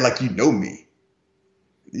say that like you know me.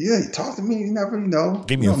 Yeah, you talk to me. You never know.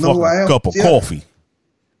 Give me a fucking cup of coffee.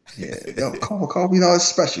 Yeah, cup of coffee. It's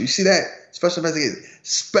special. You see that? Special investigation.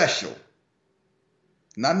 Special.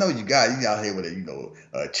 And I know you out here with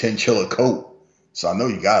a chinchilla coat. So I know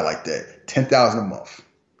you got it like that. $10,000 a month.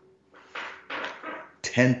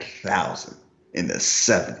 $10,000 in the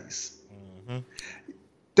 70s. Mm-hmm.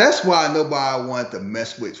 That's why nobody wanted to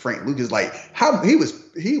mess with Frank Lucas. Like how he was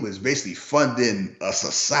basically funding a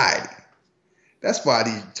society. That's why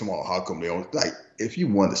how come they don't like if you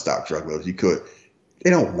wanted to stop drug dealers, you could. They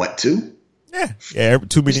don't want to. Yeah.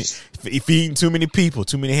 Feeding too many people,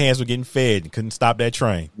 too many hands were getting fed. You couldn't stop that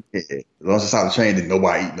train. Yeah. As long as I stop the train, then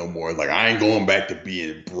nobody eat no more. Like I ain't going back to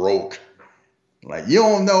being broke. Like you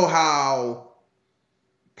don't know how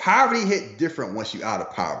poverty hit different once you out of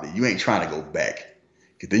poverty. You ain't trying to go back.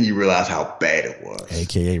 Cause then you realize how bad it was.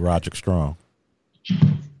 AKA Roderick Strong.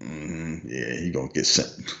 Mm-hmm. Yeah, he gonna get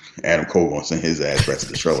sent. Adam Cole gonna send his ass back to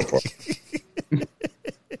the trailer park.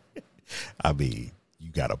 I mean,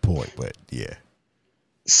 you got a point, but yeah.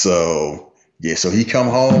 So he come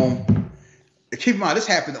home. Keep in mind, this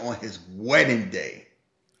happened on his wedding day.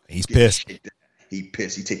 He's pissed. He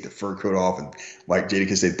pissed. He take the fur coat off and, like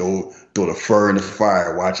Jadakiss said, throw the fur in the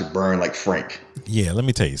fire, watch it burn like Frank. Yeah, let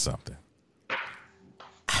me tell you something.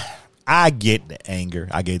 I get the anger.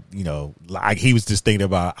 I get, like he was just thinking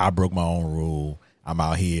about, I broke my own rule. I'm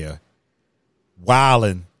out here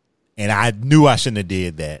wilding, and I knew I shouldn't have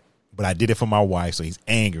did that, but I did it for my wife, so he's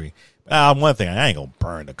angry. One thing, I ain't gonna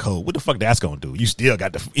burn the coat. What the fuck that's gonna do? You still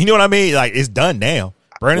got you know what I mean? Like it's done now.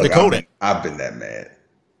 Burning the coat. I've been that mad.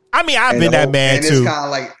 I mean, I've been that mad too. And it's kind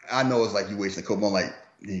of like I know it's like you wasting a coat. But I'm like,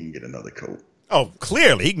 he can get another coat. Oh,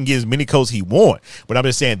 clearly he can get as many coats he want. But I'm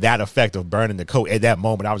just saying that effect of burning the coat at that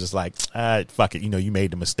moment, I was just like, fuck it. You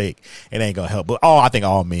made the mistake. It ain't gonna help. But I think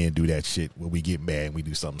all men do that shit when we get mad and we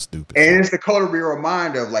do something stupid. And it's the coat to be a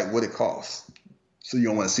reminder of like what it costs, so you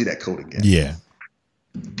don't want to see that coat again. Yeah.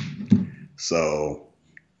 So,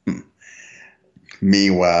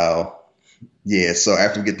 meanwhile. Yeah, so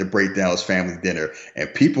after we get the breakdown, it's family dinner,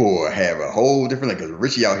 and people have a whole different, like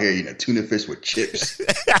Richie out here eating a tuna fish with chips.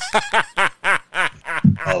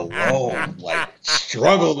 Alone, like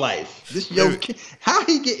struggle life. This kid, how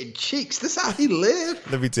he getting cheeks? This how he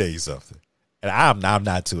live? Let me tell you something, and I'm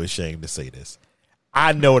not too ashamed to say this.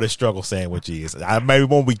 I know what a struggle sandwich is. I maybe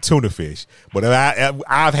won't be tuna fish, but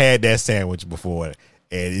I've had that sandwich before, and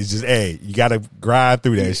it's just, you got to grind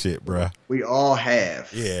through that shit, bro. We all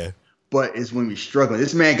have. Yeah. But it's when we struggle.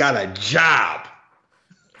 This man got a job.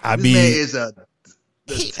 This man is a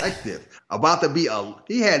detective.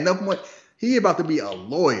 He had enough money. He about to be a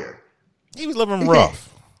lawyer. He was living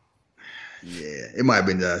rough. Yeah, it might have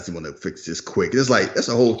been that he want to fix this quick. It's like, that's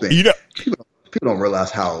the whole thing. People don't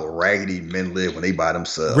realize how raggedy men live when they by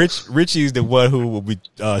themselves. Richie's the one who will be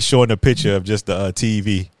showing a picture of just the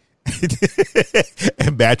TV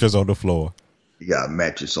and mattress on the floor. He got a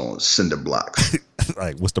mattress on cinder blocks.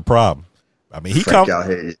 Like, what's the problem? I mean, he Frank out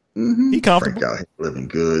here. Mm-hmm. He comfortable. Frank out here living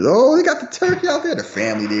good. Oh, they got the turkey out there. The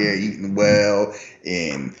family there eating well.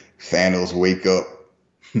 And Thanos wake up,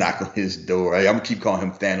 knock on his door. I'm gonna keep calling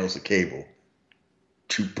him Thanos or Cable.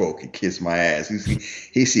 Too broke and kiss my ass.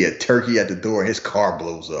 He see a turkey at the door. His car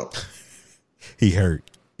blows up. He hurt.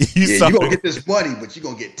 You gonna get this money, but you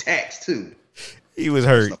gonna get taxed too. He was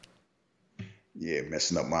hurt. Yeah, he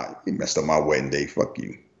messed up my wedding day. Fuck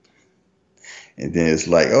you. And then it's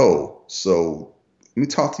like, oh, so let me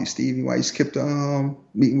talk to you, Stevie. Why you skipped the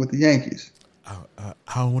meeting with the Yankees? I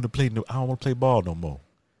don't want to play. I don't want to play ball no more.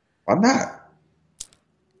 Why not?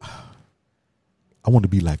 I want to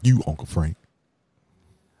be like you, Uncle Frank.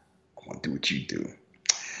 I want to do what you do,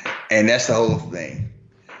 and that's the whole thing.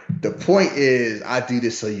 The point is, I do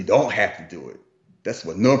this so you don't have to do it. That's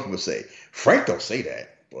what normal people say. Frank don't say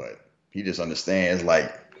that, but he just understands.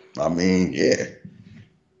 Like, I mean, yeah.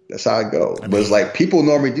 That's how it goes. But it's like people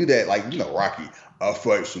normally do that. Like, Rocky, I'll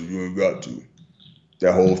fight so you ain't got to.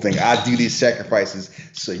 That whole thing. I do these sacrifices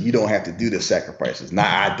so you don't have to do the sacrifices.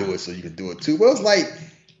 Now I do it so you can do it too. But it's like,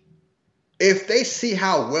 if they see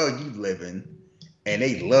how well you living and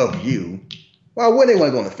they love you, why would they want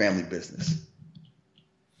to go into family business?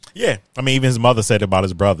 Yeah. I mean, even his mother said about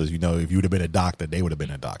his brothers, if you would have been a doctor, they would have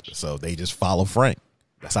been a doctor. So they just follow Frank.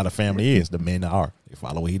 That's how the family is. The men are. They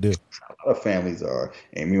follow what he do. A lot of families are.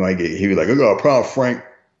 And he was like, I got a problem, Frank.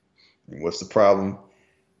 And what's the problem?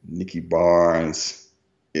 Nicky Barnes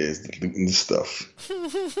is the looting the stuff.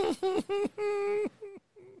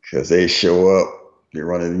 Because they show up, they're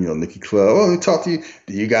running, Nikki Club. Oh, let me talk to you.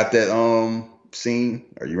 Do you got that scene?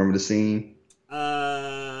 Or you remember the scene?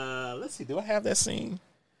 Let's see. Do I have that scene?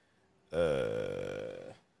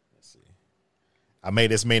 Let's see.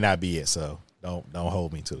 This may not be it, so don't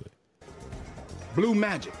hold me to it. Blue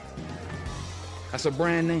Magic. That's a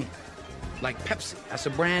brand name. Like Pepsi. That's a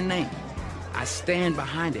brand name. I stand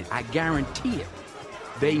behind it. I guarantee it.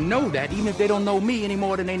 They know that, even if they don't know me any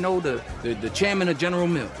more than they know the chairman of General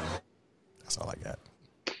Mills. That's all I got.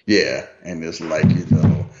 Yeah, and it's like,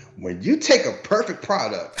 when you take a perfect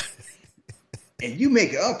product and you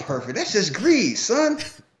make it imperfect, that's just greed, son.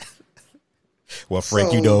 Well,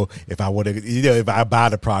 Frank, if I want to, if I buy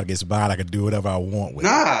the product, it's mine. I can do whatever I want with it.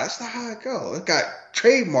 Nah, that's not how it goes. It got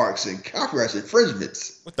trademarks and copyrights,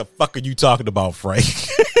 infringements. What the fuck are you talking about, Frank?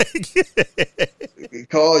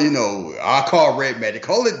 I call Red Magic.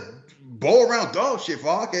 Call it Bowl Around Dog Shit.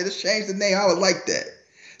 Okay, let's change the name. I would like that.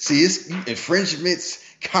 See, it's infringements,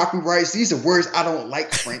 copyrights. These are words I don't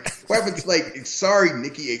like, Frank. What happens? Like, sorry,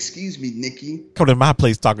 Nikki. Excuse me, Nikki. Come to my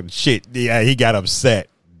place talking shit. Yeah, he got upset.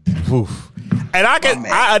 Oof. And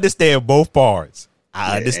I understand both parts.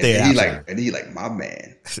 I understand. And he like my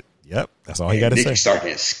man. Yep, that's all he got to say. Nikki start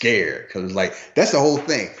getting scared because like that's the whole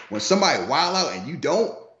thing. When somebody wild out and you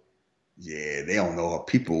don't, yeah, they don't know how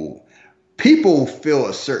people feel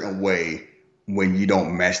a certain way when you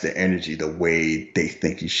don't match the energy the way they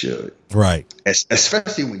think you should. Right.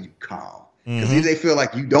 Especially when you calm, because either they feel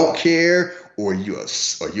like you don't care or you're a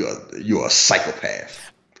psychopath.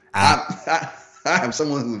 I'm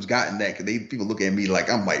someone who's gotten that because people look at me like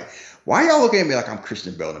I'm like, why y'all looking at me like I'm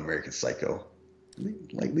Christian Bale in American Psycho?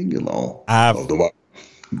 Like, leave me alone. I've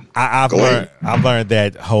learned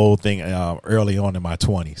that whole thing early on in my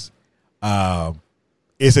 20s.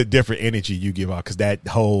 It's a different energy you give out because that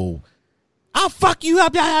whole I'll fuck you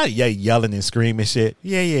up, yeah, yelling and screaming shit.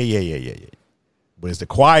 Yeah. But it's the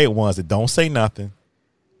quiet ones that don't say nothing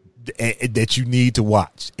that you need to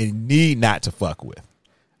watch and need not to fuck with.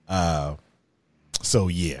 So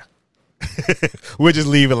yeah, we'll just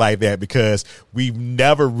leave it like that because we've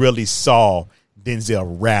never really saw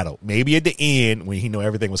Denzel rattled. Maybe at the end when he knew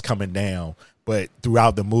everything was coming down, but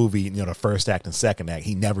throughout the movie, the first act and second act,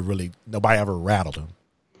 nobody ever rattled him.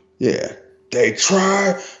 Yeah, they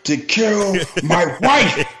tried to kill my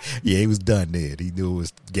wife. Yeah, he was done there. He knew it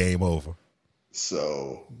was game over.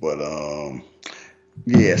 So, but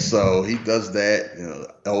yeah, so he does that.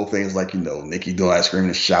 The whole thing's like, Nikki doing that screaming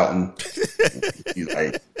and shouting. You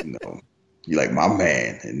like my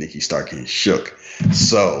man, and Nikki start getting shook.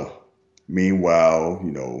 So, meanwhile,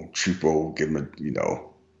 Trupo give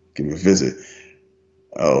him a visit.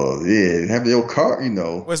 Oh yeah, have your car.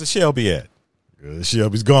 Where's the Shelby at? The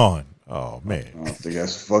Shelby's gone. Oh man, I don't think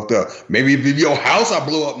that's fucked up. Maybe if your house I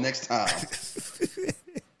blow up next time.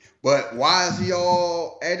 But why is he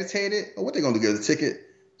all agitated? Or what they gonna do? Get a ticket?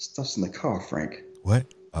 Stuff's in the car, Frank. What?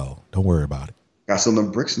 Oh, don't worry about it. Got some of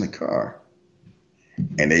them bricks in the car.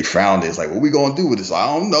 And they found it. It's like, what we gonna do with this? I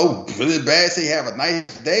don't know. Really bad. Say have a nice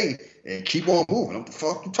day and keep on moving. What the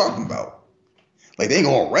fuck you talking about? Like they ain't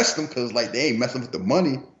gonna arrest them because like they ain't messing with the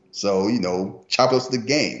money. So chop us the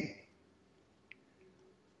game.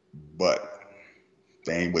 But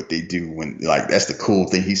that ain't what they do when that's the cool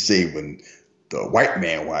thing he said when the white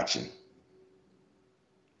man watching.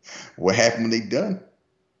 What happened when they done?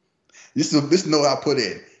 This note I put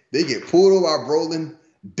in. They get pulled over by Brolin.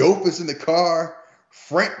 Dope is in the car.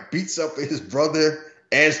 Frank beats up his brother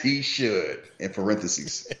as he should. In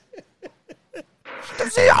parentheses.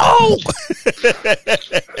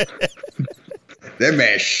 That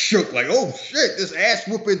man shook like, oh shit! This ass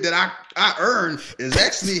whooping that I earned is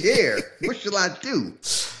actually here. What shall I do?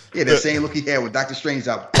 Yeah, that same look he had with Dr. Strange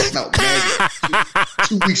out busting out magic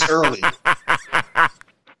 2 weeks early.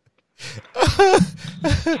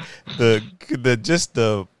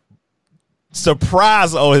 The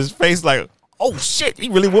surprise on his face, like, oh shit, he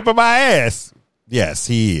really whooping my ass. Yes,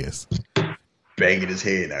 he is. Banging his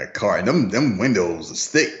head in that car. And them windows are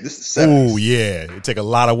thick. This is the 70s. Oh yeah. It take a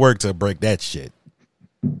lot of work to break that shit.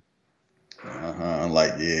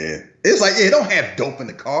 Like, yeah. It's like, yeah, don't have dope in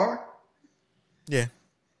the car. Yeah.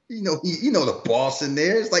 The boss in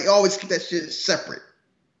there. It's like always keep that shit separate.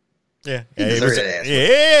 Yeah.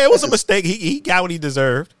 It was a mistake. He got what he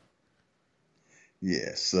deserved.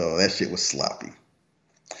 Yeah, so that shit was sloppy.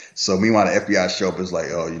 So meanwhile, the FBI show up is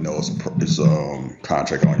like, oh, it's a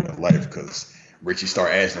contract on your life because Richie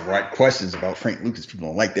started asking the right questions about Frank Lucas. People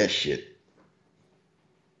don't like that shit.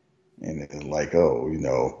 And it's like, oh,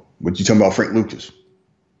 what you talking about Frank Lucas?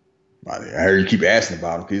 I heard you keep asking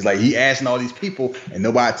about him because he's like he asking all these people and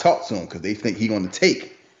nobody talked to him because they think he on the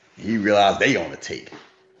take. And he realized they on the take.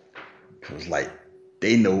 Cause like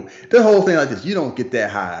they know the whole thing like this. You don't get that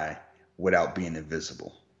high without being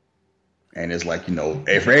invisible. And it's like, you know,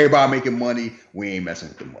 if everybody making money, we ain't messing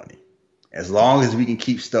with the money. As long as we can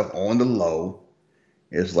keep stuff on the low,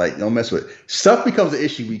 it's like don't mess with it. Stuff becomes an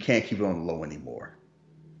issue. We can't keep it on the low anymore.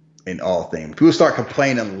 In all things, people start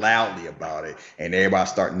complaining loudly about it, and everybody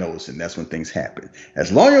start noticing. That's when things happen.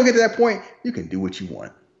 As long as you don't get to that point, you can do what you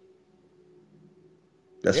want.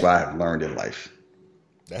 That's what I've learned in life.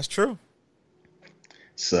 That's true.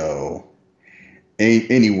 So,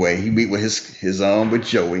 anyway, he meet with his with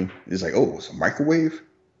Joey. He's like, "Oh, it's a microwave."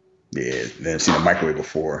 Yeah, never seen a microwave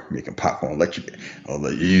before making popcorn. Electric. Oh,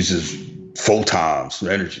 it uses photons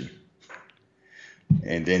energy.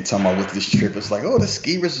 And then talking about with this trip, it's like, oh, the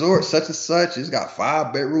ski resort, such and such. It's got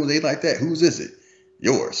 5 bedrooms, ain't like that. Whose is it?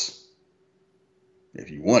 Yours. If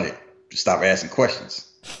you want it, just stop asking questions.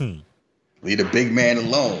 Leave the big man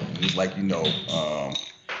alone. He's like, you know,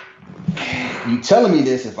 you telling me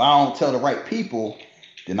this, if I don't tell the right people,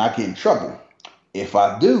 then I get in trouble. If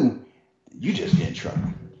I do, you just get in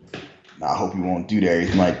trouble. Now, I hope you won't do that,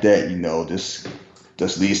 anything like that. You know, just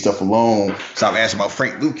leave stuff alone. Stop asking about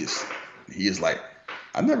Frank Lucas. He is like,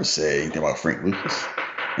 I never said anything about Frank Lucas.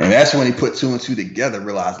 And that's when he put 2 and 2 together,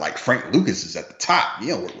 realized like Frank Lucas is at the top. He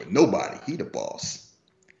don't work with nobody. He the boss.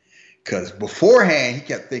 Because beforehand, he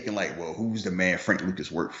kept thinking like, well, who's the man Frank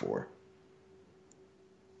Lucas worked for?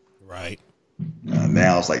 Right.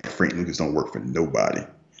 Now it's like Frank Lucas don't work for nobody.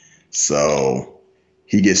 So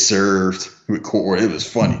he gets served with court order. It was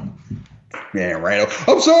funny. Man, right?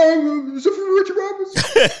 I'm sorry. Is it for Richard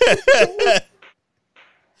Roberts?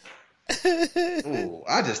 Ooh,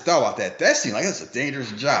 I just thought about that. That seemed like it's a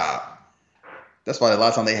dangerous job. That's why a lot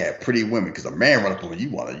of times they have pretty women, because a man run up on you,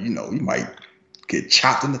 you might get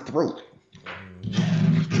chopped in the throat.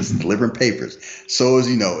 Just delivering papers. So as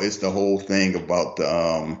you know, it's the whole thing about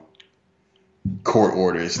the court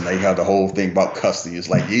orders, and they have the whole thing about custody. It's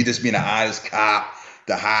like you just being an honest cop,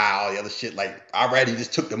 the high, all the other shit. Like I'd rather you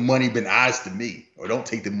just took the money, been honest to me, or don't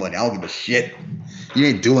take the money. I don't give a shit. You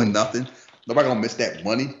ain't doing nothing. Nobody gonna miss that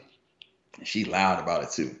money. She loud about it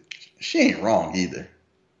too. She ain't wrong either.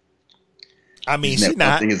 I mean, she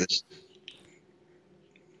not.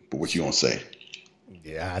 But what you gonna say?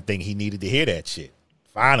 Yeah, I think he needed to hear that shit.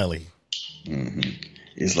 Finally. Mm-hmm.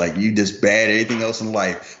 It's like you just bad at anything else in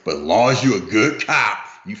life, but as long as you're a good cop,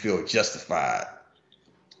 you feel justified.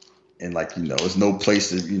 And like, you know, there's no place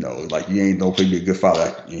to, you know, like you ain't no place to be a good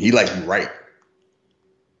father. And he like, you right.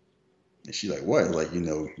 And she like, what? Like, you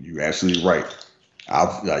know, you absolutely right.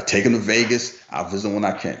 I'll like, take him to Vegas. I'll visit when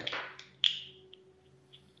I can.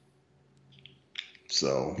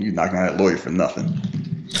 So he's knocking out that lawyer for nothing.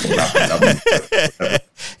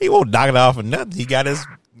 He won't knock it off for nothing. He got his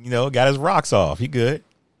rocks off. He good.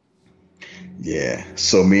 Yeah.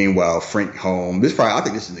 So meanwhile, Frank home. I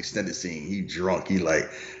think this is an extended scene. He drunk. He like,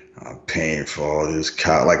 I'm paying for all this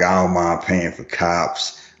cop. Like I don't mind paying for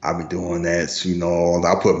cops. I've been doing that, you know.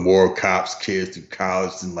 I put more cops, kids through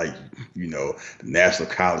college than like, you know, the National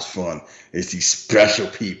College Fund. It's these special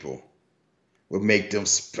people. What make them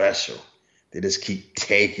special? They just keep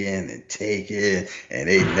taking, and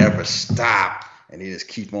they never stop. And they just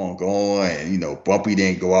keep on going. And, you know, Bumpy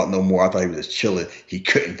didn't go out no more. I thought he was just chilling. He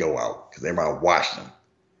couldn't go out because everybody watched him.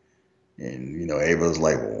 And, you know, everybody was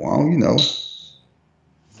like, well,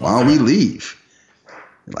 why don't we leave?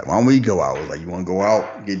 Like, why don't we go out? I was like, you want to go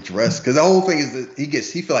out, get dressed? Because the whole thing is that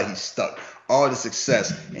he feel like he's stuck. All the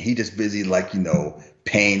success, and he just busy, like, you know,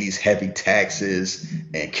 paying these heavy taxes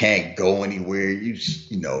and can't go anywhere. You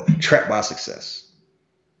know, trapped by success.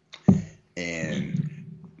 And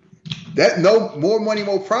that No More Money,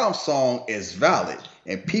 More Problems song is valid.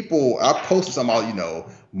 And people, I posted something about, you know,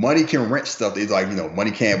 money can rent stuff. They're like, you know,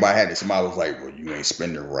 money can't buy happiness. Somebody was like, well, you ain't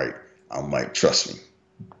spending right. I'm like, trust me,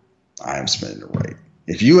 I am spending it right.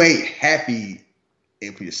 If you ain't happy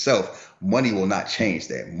for yourself, money will not change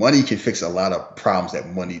that. Money can fix a lot of problems that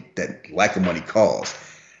lack of money cause.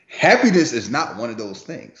 Happiness is not one of those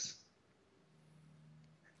things.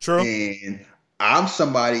 True. And I'm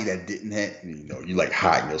somebody that didn't have, you know, you like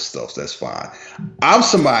hiding your stuff, so that's fine. I'm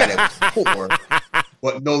somebody that was poor,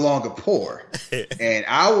 but no longer poor. And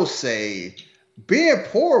I will say being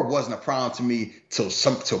poor wasn't a problem to me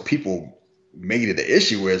till people made it an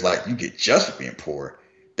issue where it's like you get just for being poor.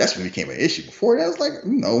 That's when it became an issue. Before that, I was like,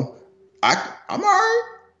 you know, I'm all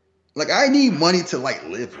right. Like I need money to like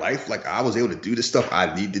live life. Like I was able to do the stuff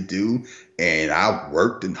I need to do, and I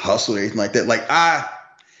worked and hustled and everything like that. Like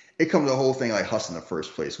it comes to the whole thing like hustling in the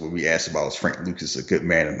first place. When we asked about was Frank Lucas a good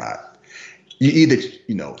man or not? you either,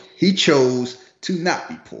 he chose to not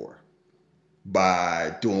be poor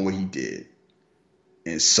by doing what he did.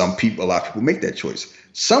 And a lot of people make that choice.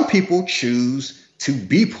 Some people choose to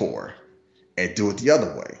be poor and do it the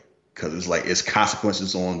other way because it's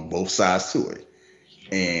consequences on both sides to it.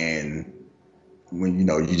 And when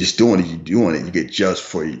you're just doing it, you get judged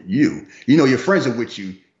for you. Your friends are with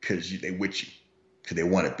you because they with you because they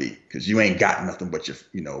want to be, because you ain't got nothing but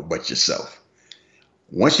but yourself.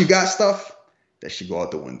 Once you got stuff, that should go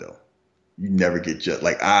out the window. You never get judged.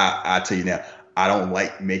 Like I tell you now, I don't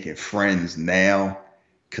like making friends now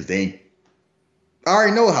because I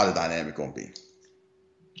already know how the dynamic gonna be.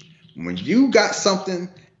 When you got something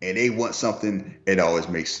and they want something, it always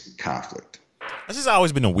makes conflict. This has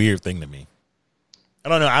always been a weird thing to me. I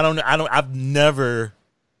don't know. I've never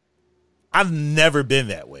been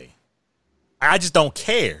that way. I just don't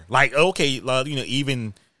care. Like, okay,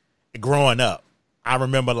 even growing up, I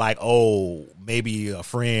remember maybe a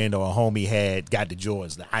friend or a homie got the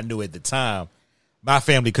Jordans. I knew at the time my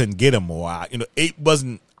family couldn't get them, or it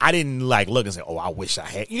wasn't. I didn't look and say, "Oh, I wish I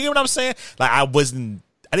had." You know what I'm saying? I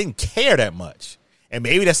didn't care that much, and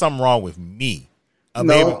maybe there's something wrong with me.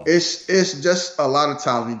 It's just a lot of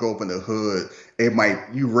times when you go up in the hood,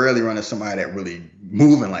 you rarely run into somebody that really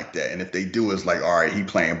moving like that, and if they do, it's all right, he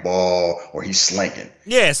playing ball or he's slinking.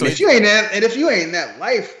 Yeah. So if you ain't in that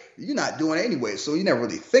life, you're not doing it anyway, so you never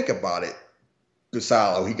really think about it.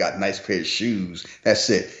 Besides, he got a nice pair of shoes. That's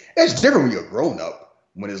it. It's different when you're a grown up.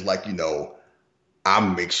 When it's I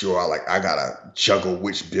make sure I gotta juggle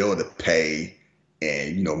which bill to pay,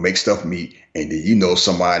 and make stuff meet, and then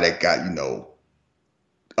somebody that got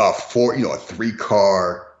a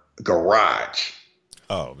 3-car garage.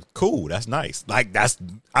 Oh, cool. That's nice. I guess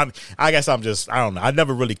I'm just, I don't know. I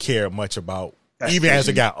never really cared much about, even as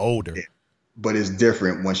I got older. Yeah. But it's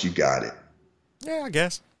different once you got it. Yeah, I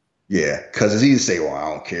guess. Yeah, because it's easy to say, well,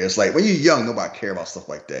 I don't care. It's like when you're young, nobody care about stuff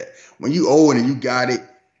like that. When you old and you got it,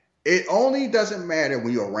 it only doesn't matter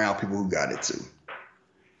when you're around people who got it too.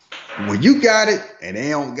 When you got it and they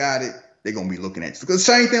don't got it, they're going to be looking at you. Because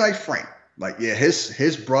same thing like Frank.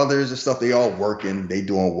 His brothers and stuff, they all working, they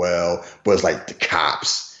doing well. But it's the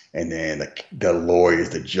cops and then the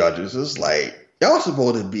lawyers, the judges. It's y'all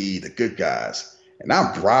supposed to be the good guys. And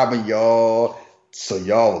I'm bribing y'all. So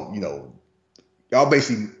y'all,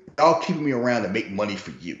 y'all keeping me around to make money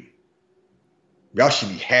for you. Y'all should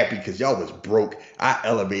be happy because y'all was broke. I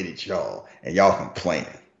elevated y'all and y'all complaining.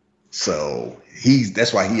 So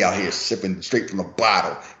that's why he out here sipping straight from the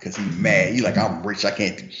bottle because he's mad. He's I'm rich, I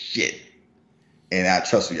can't do shit. And I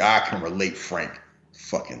trust me, I can relate, Frank.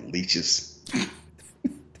 Fucking leeches.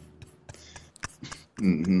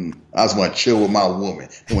 I just want to chill with my woman.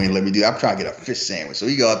 Who ain't let me do that. I'm trying to get a fish sandwich. So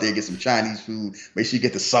you go out there and get some Chinese food. Make sure you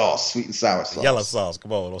get the sauce, sweet and sour sauce. Yellow sauce.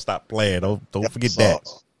 Come on, don't stop playing. Don't forget that.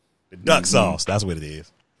 The duck sauce. That's what it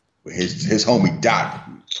is. His homie Doc,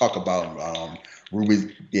 talk about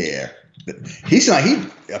Ruby. Yeah. He seemed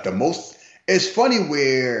he at the most. It's funny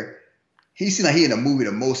where he seemed he in a movie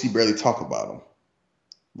the most he barely talk about him.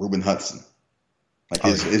 Reuben Hudson.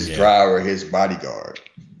 His driver, his bodyguard.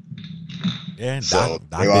 Yeah, so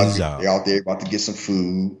they out there about to get some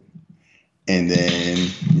food, and then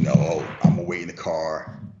I'm gonna wait in the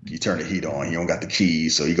car. You turn the heat on. He don't got the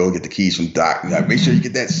keys, so you go get the keys from Doc. Make sure you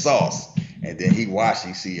get that sauce. And then he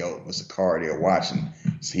watching, see, it's a car there watching,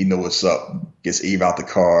 so he know what's up. Gets Eve out the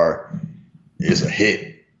car. It's a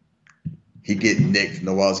hit. He get nicked.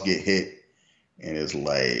 No one else get hit, and it's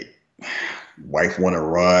wife want to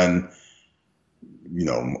run.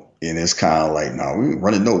 And it's kind of no, we ain't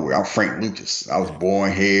running nowhere. I'm Frank Lucas. I was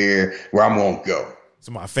born here. Where I'm gonna go.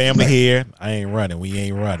 So my family here. I ain't running. We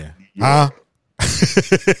ain't running. Yeah. Huh?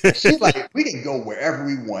 She's we can go wherever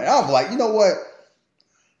we want. I was you know what?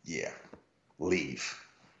 Yeah, leave.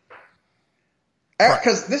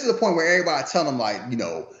 Because this is the point where everybody tell them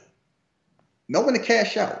know when to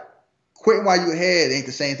cash out. Quitting while you ahead ain't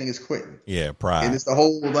the same thing as quitting. Yeah, pride. And it's the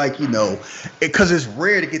whole because it's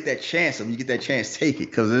rare to get that chance. When you get that chance, take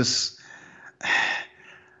it. Because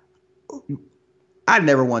I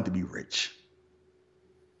never wanted to be rich.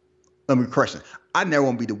 Let me question. I never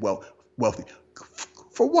want to be the wealthy.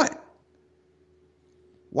 For what?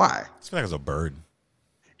 Why? It's like it's a burden.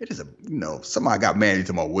 It is somebody got married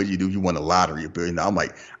to my, what do? You won the lottery, $1 billion. I'm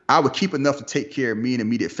I would keep enough to take care of me and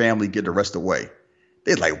immediate family, get the rest away.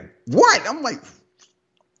 They're what? I'm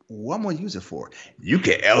what I'm going to use it for? You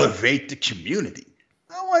can elevate the community.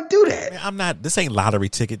 I don't want to do that. Man, I'm not. This ain't lottery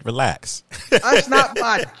ticket. Relax. That's not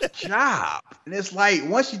my job. And it's like,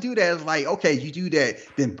 once you do that, it's like, okay, you do that,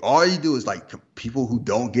 then all you do is like people who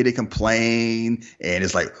don't get it complain, and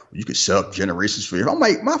it's like you could set up generations for you. I'm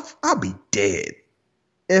like, I'll be dead.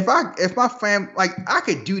 If my fam, like, I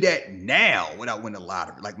could do that now without winning the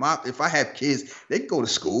lottery. Like, if I have kids, they can go to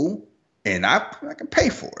school and I can pay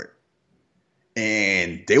for it.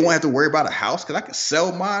 And they won't have to worry about a house because I can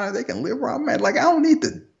sell mine and they can live where I'm at. Like, I don't need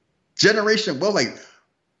the generation. Well, like,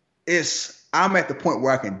 I'm at the point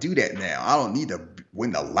where I can do that now. I don't need to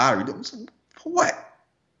win the lottery. For what?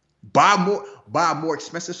 Buy more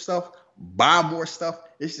expensive stuff. Buy more stuff.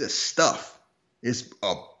 It's just stuff. It's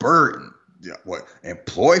a burden. What?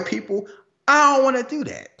 Employ people? I don't want to do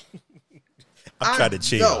that. I'm trying to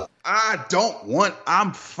chill. No, I don't want.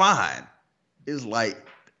 I'm fine. It's like.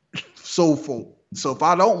 So if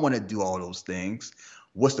I don't want to do all those things,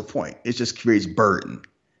 what's the point? It just creates burden.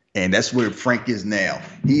 And that's where Frank is now.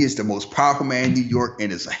 He is the most powerful man in New York,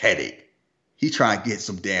 and it's a headache. He trying to get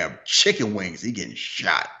some damn chicken wings. He getting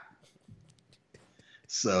shot.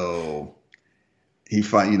 So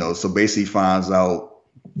so basically finds out,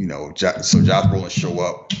 so Josh Brolin show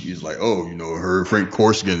up. He's like, heard Frank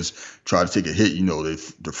Corsican's tried to take a hit.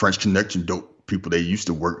 The French Connection dope people they used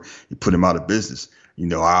to work. He put him out of business.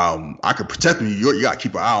 I could protect New York. You got to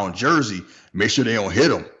keep an eye on Jersey. Make sure they don't hit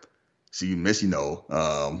him. So you miss, they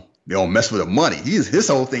don't mess with the money. His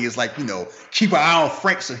whole thing is like, keep an eye on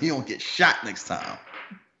Frank so he don't get shot next time.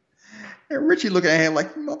 And Richie looking at him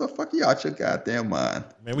like, motherfucker, you out your goddamn mind.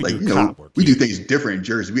 Man, we like, do cop work. We do things different in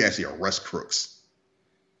Jersey. We actually arrest crooks.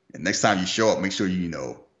 And next time you show up, make sure you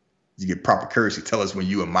get proper courtesy. Tell us when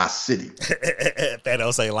you in my city.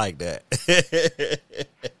 Thanos ain't like that.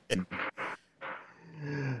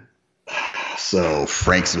 So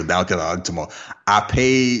Frank's without tomorrow. I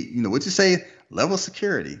paid, what you say? Level of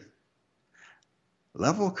security,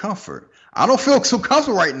 level of comfort. I don't feel so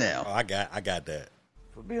comfortable right now. Oh, I got that.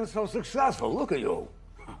 For being so successful, look at you.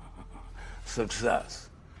 Success.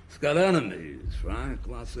 It's got enemies, right?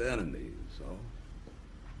 Lots of enemies. So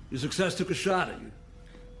your success took a shot at you.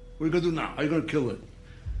 What are you gonna do now? How are you gonna kill it?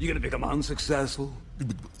 You gonna become unsuccessful?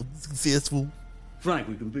 Frank,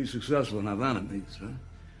 we can be successful and have enemies, right?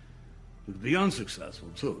 We can be unsuccessful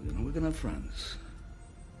too. We can have friends.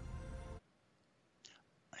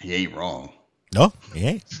 He ain't wrong. No, he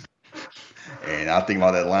ain't. And I think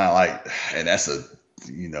about that line, and that's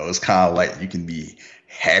it's kind of like you can be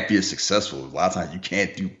happy and successful. A lot of times you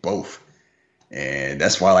can't do both. And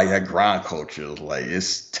that's why I like that grind culture. Like,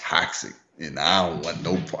 it's toxic. And I don't want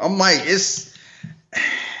no, I'm like,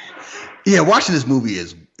 watching this movie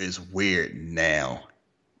is weird now.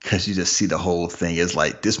 Because you just see the whole thing. It's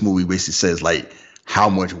like, this movie basically says, like, how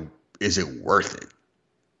much is it worth it?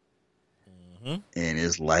 Mm-hmm. And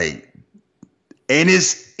it's like, and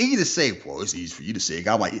it's easy to say, well, it's easy for you to say.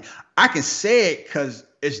 I'm like, I can say it because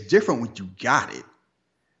it's different when you got it.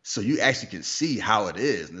 So you actually can see how it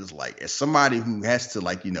is. And it's like, as somebody who has to,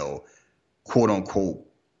 like, quote unquote,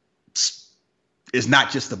 it's not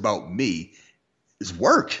just about me, it's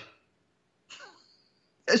work.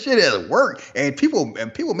 That shit is work, and people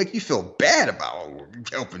make you feel bad about you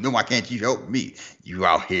helping them. Why can't you help me? You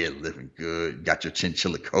out here living good. You got your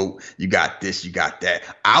chinchilla coat. You got this. You got that.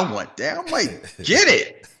 I want that. I'm like, get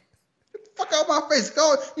it. Get the fuck out my face.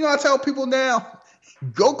 Go. I tell people now,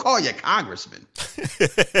 go call your congressman. What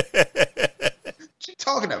you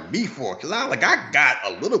talking to me for? Because I got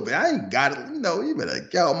a little bit. I ain't got it. You better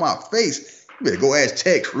get out my face. You better go ask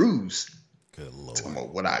Ted Cruz. Good Lord. Tell me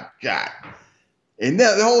what I got. And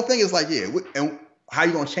the whole thing is like, and how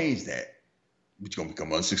you gonna change that? You gonna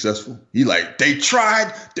become unsuccessful? They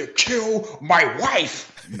tried to kill my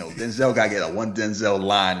wife. Denzel gotta get one Denzel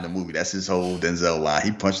line in the movie. That's his whole Denzel line.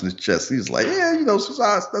 He punched in his chest. He's like,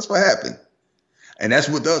 that's what happened. And that's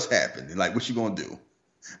what does happen. And like, what you gonna do?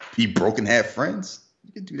 Be broken, have friends?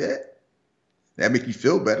 You can do that. That make you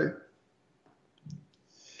feel better.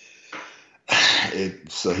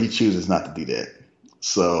 So he chooses not to do that.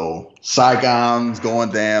 So Saigon's going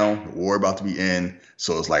down, the war about to be in.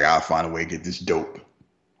 So it's like, I'll find a way to get this dope.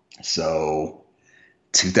 So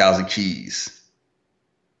 2,000 keys.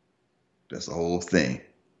 That's the whole thing.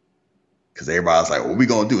 Because everybody's like, what we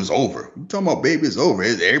going to do? It's over. You talking about, baby, it's over.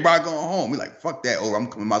 Everybody going home. We like, fuck that, over. I'm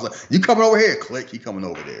coming myself. You coming over here? Click. He coming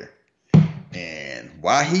over there. And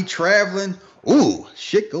while he traveling,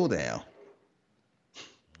 shit go down.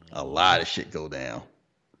 A lot of shit go down.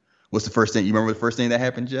 What's the first thing? You remember the first thing that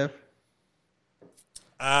happened, Jeff?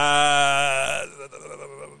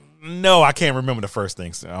 No, I can't remember the first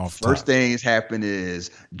things. First things happen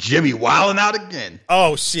is Jimmy wilding out again.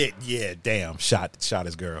 Oh shit! Yeah, damn. Shot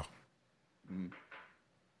his girl.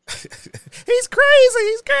 He's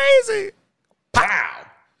crazy. Pow!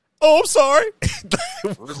 Oh, I'm sorry.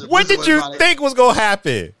 What did you think was gonna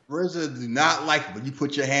happen? RZA do not like it when you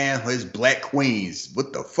put your hand on his black queens.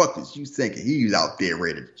 What the fuck is you thinking? He's out there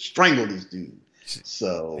ready to strangle this dude.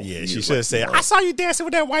 So yeah, she should have said, "I saw you dancing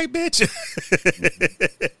with that white bitch."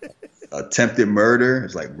 Attempted murder.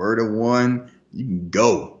 It's like murder one. You can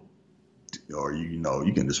go, or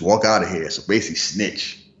you can just walk out of here. So basically,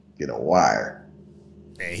 snitch, get a wire.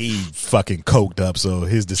 And he fucking coked up, so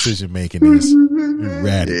his decision making is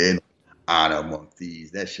erratic. Yeah, honor among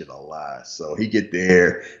thieves. That shit a lie. So he get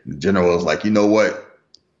there. The general is like, you know what?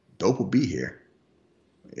 Dope will be here.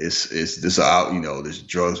 It's this out. This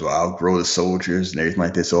drugs will outgrow the soldiers and everything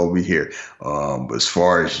like this. So I'll be here. But as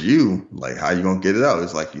far as you, like, how you gonna get it out?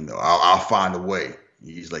 It's like, I'll find a way.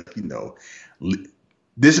 He's like,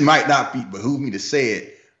 this might not behoove me to say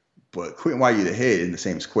it, but quitting while you're the head isn't the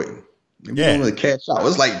same as quitting. You don't really cash out.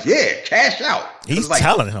 It's like, cash out. He's like,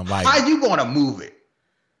 telling him, like, how you gonna move it?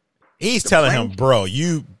 He's telling him, bro,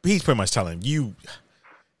 he's pretty much telling him,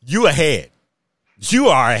 you ahead. You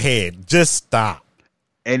are ahead. Just stop.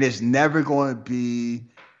 And it's never going to be,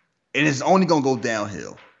 and it's only going to go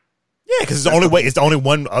downhill. Yeah, because it's the only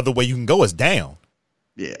one other way you can go is down.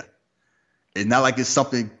 Yeah. It's not like it's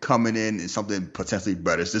something coming in and something potentially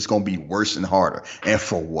better. It's just going to be worse and harder. And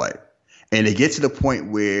for what? And it gets to the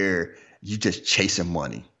point where you just chasing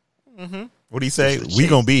money. Mm-hmm. What do you say? We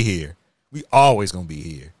going to be here. We always going to be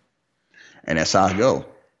here. And that's how I go.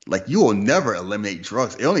 Like, you will never eliminate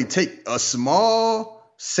drugs. It only take a small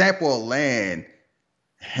sample of land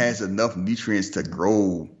has enough nutrients to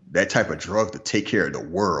grow that type of drug to take care of the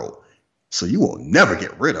world. So you will never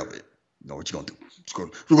get rid of it. You know what you're gonna do?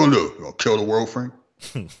 What you gonna do? You gonna kill the world, Frank?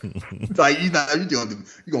 Like, you're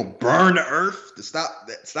gonna burn the earth to stop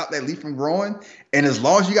that leaf from growing. And as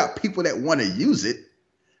long as you got people that want to use it,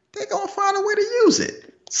 they're gonna find a way to use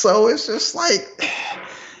it. So it's just like,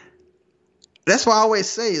 that's why I always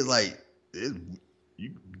say is like,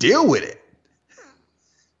 you deal with it.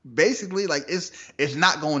 Basically, like, it's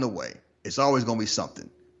not going away. It's always going to be something.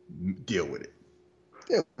 Deal with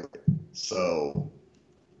it. So,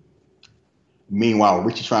 meanwhile,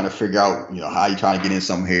 Richie trying to figure out, how you trying to get in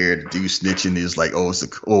something here. The dude snitching is like, is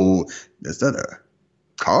that a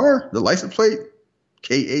car? The license plate?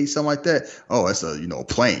 K8, something like that. Oh, that's a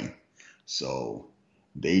plane. So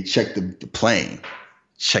they check the plane,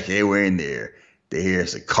 check everywhere in there. They hear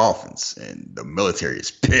some coffins, and the military is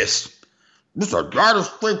pissed. This is a United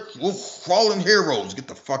States fallen heroes. Get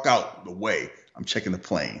the fuck out the way. I'm checking the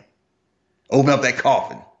plane. Open up that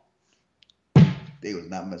coffin. They was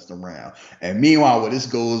not messing around. And meanwhile, while this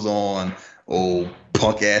goes on, old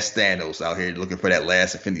punk ass Thanos out here looking for that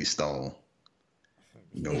last Infinity Stone.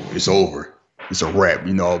 It's over. It's a wrap.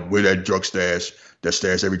 Where that drug stash,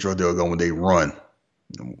 every drug dealer go when they run.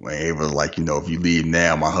 And he was like, if you leave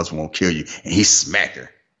now, my husband won't kill you. And he smacked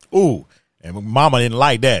her. Ooh. And mama didn't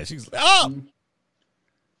like that. She's like, oh.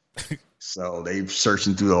 So they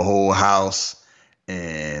searching through the whole house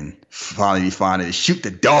and finally find it. Shoot the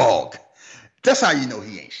dog. That's how you know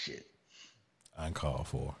he ain't shit. Uncalled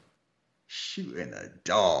for. Shooting a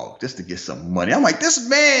dog just to get some money. I'm like, this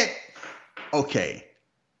man, okay.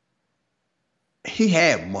 He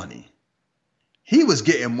had money. He was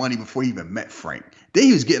getting money before he even met Frank. Then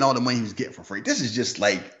he was getting all the money he was getting from Frank. This is just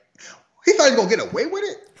like, he thought he was going to get away with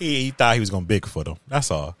it? He thought he was going to Bigfoot him.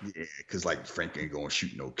 That's all. Yeah, because like Frank ain't going to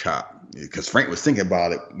shoot no cop. Because Frank was thinking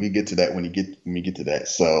about it. We get to that when we get to that.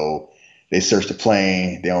 So they search the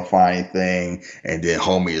plane. They don't find anything. And then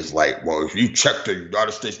homie is like, well, if you check the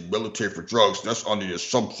United States military for drugs, that's under the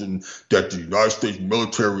assumption that the United States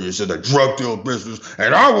military is in the drug deal business.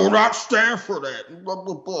 And I will not stand for that. Blah,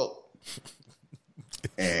 blah, blah.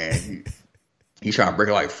 And he's trying to break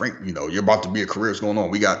it like, Frank, you're about to be a career. What's going on?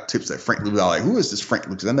 We got tips that Frank Lucas. Like, who is this Frank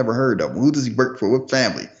Lucas? I never heard of him. Who does he work for? What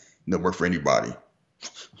family? He don't work for anybody.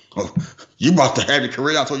 Oh, you about to have your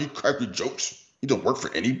career until you crack your jokes. You don't work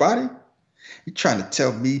for anybody? You trying to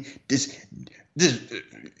tell me this, there's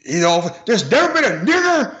never been a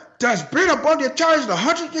nigger that's been up under your charge in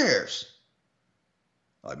 100 years.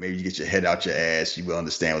 Like, maybe you get your head out your ass. You will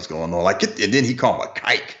understand what's going on. Like, and then he called him a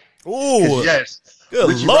kike. Ooh, yes. Good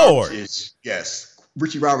Richie Lord.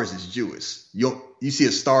 Richie Roberts is Jewish. You see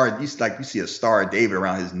a star, you see a Star of David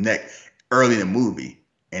around his neck early in the movie,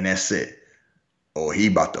 and that's it. Oh, he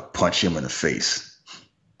about to punch him in the face.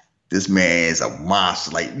 This man is a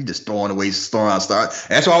monster. Like, you just throwing away throwing out stars.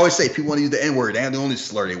 That's why I always say people want to use the N-word. That's the only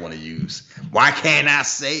slur they want to use. Why can't I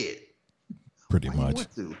say it? Pretty much.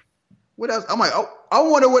 What else? I'm like, oh, I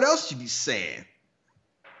wonder what else you be saying.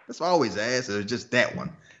 That's what I always ask. It's just that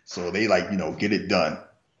one. So they like, get it done.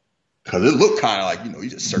 Because it looked kind of like, you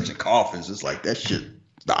just searching coffins. It's like that shit.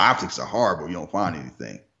 The optics are horrible. You don't find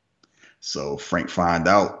anything. So Frank find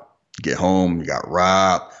out, get home, you got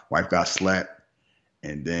robbed, wife got slapped.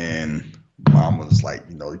 And then mom was like,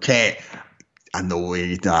 you can't. I know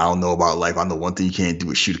everything. I don't know about life. I know one thing you can't do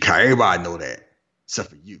is shoot a cow. Everybody know that, except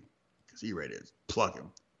for you, because he ready to plug him.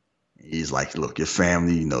 And he's like, look, your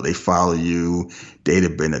family, they follow you. They'd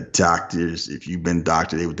have been the doctors. If you've been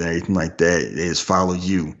doctor, they would do anything like that. They just follow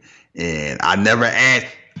you. And I never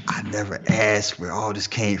asked where all this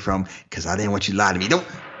came from because I didn't want you to lie to me. Don't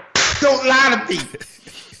lie to me.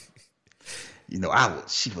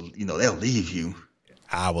 They'll leave you.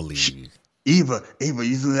 I will leave you. Eva,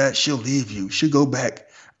 you do that, she'll leave you. She'll go back.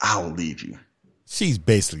 I will leave you. She's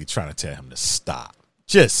basically trying to tell him to stop.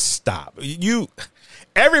 Just stop.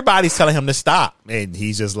 Everybody's telling him to stop. And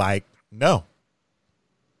he's just like, no.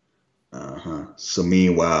 So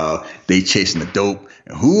meanwhile, they chasing the dope.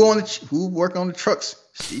 And who work on the trucks?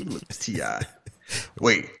 Steve Lucas, T.I.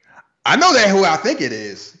 Wait, I know that who I think it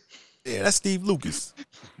is. Yeah, that's Steve Lucas.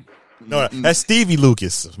 No, that's Stevie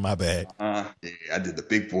Lucas. My bad. Yeah, I did the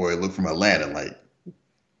big boy look from Atlanta, like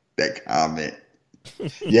that comment.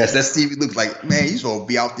 Yes, that's Stevie Lucas. Like, man, he's gonna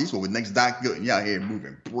be out. He's gonna be next Doc Good, and you out here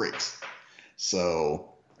moving bricks. So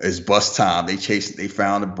it's bus time. They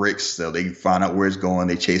found the bricks, so they find out where it's going.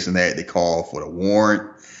 They chasing that. They call for the warrant.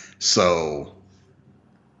 So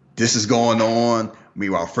this is going on.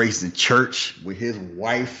 Meanwhile, Frank's in church with his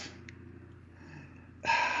wife,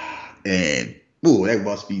 and that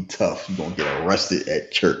must be tough. You're going to get arrested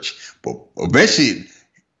at church. But eventually,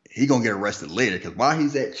 he's going to get arrested later because while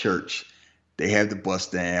he's at church, they have the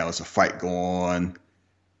bust down. It's a fight going on.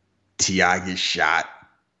 T.I. gets shot.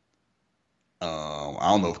 I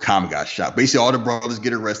don't know if Common got shot. Basically, all the brothers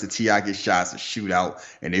get arrested. T.I. gets shot. It's a shootout.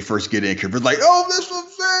 And they first get in. Because it's like, oh, this was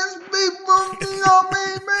fast. Big you know what I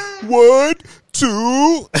mean, man? 1,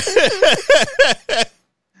 2.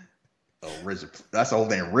 RZA, that's the whole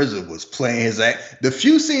thing. RZA was playing his act. The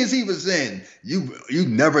few scenes he was in, you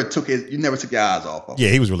never took your eyes off of him.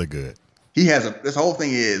 Yeah, he was really good. He has this whole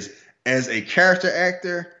thing is, as a character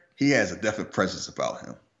actor, he has a definite presence about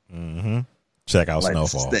him. Mm-hmm. Check out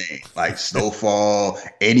Snowfall. Like Snowfall,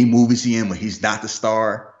 any movies he in when he's not the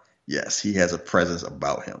star, yes, he has a presence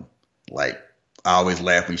about him. Like, I always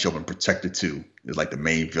laugh when he showed him Protector 2. It's like the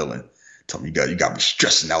main villain. Tell me, you got me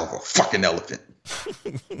stressing out over a fucking elephant.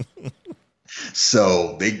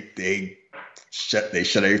 So they shut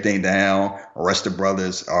everything down, arrest the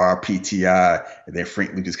brothers, RPTI, and then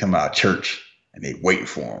Frank Lucas come out of church and they waiting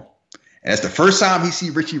for him. And that's the first time he see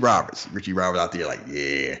Richie Roberts. Richie Roberts out there like,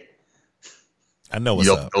 yeah. I know what's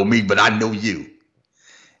you up. don't know me, but I know you.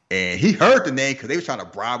 And he heard the name because they were trying to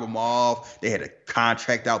bribe him off. They had a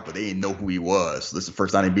contract out, but they didn't know who he was. So this is the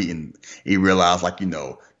first time they beat him. He realized,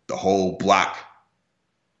 the whole block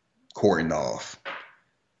courting off.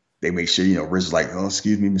 They make sure, RZA's like, oh,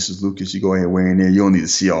 excuse me, Mrs. Lucas, you go ahead and wear in there. You don't need to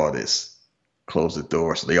see all this. Close the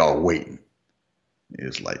door. So they all waiting.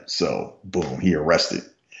 It's like, so, boom, he arrested.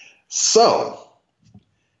 So,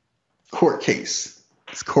 court case.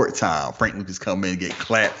 It's court time. Frank Lucas come in and get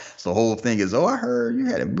clapped. So the whole thing is, oh, I heard you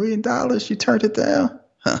had $1 million. You turned it down.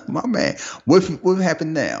 Huh, my man. What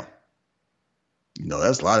happened now?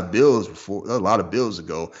 That's a lot of bills before. A lot of bills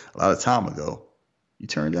ago. A lot of time ago. You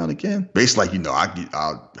turned down again? Basically,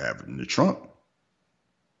 I'll have it in the trunk.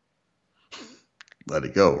 Let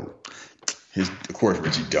it go. Of course,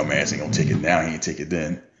 Richie dumbass ain't gonna take it now. He ain't take it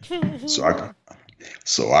then. So I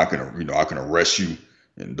can arrest you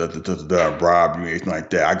and bribe you, anything like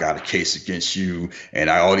that. I got a case against you, and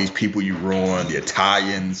all these people you ruined, the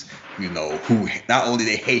Italians, who not only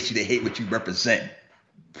they hate you, they hate what you represent.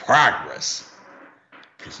 Progress,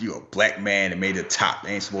 because you a black man that made the top.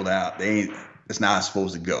 They ain't supposed to. That's not how it's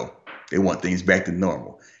supposed to go. They want things back to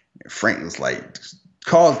normal. And Frank was like,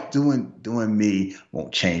 cause doing me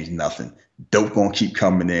won't change nothing. Dope gonna keep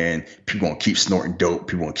coming in. People gonna keep snorting dope.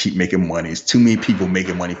 People gonna keep making money. It's too many people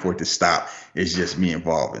making money for it to stop. It's just me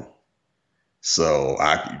involving. So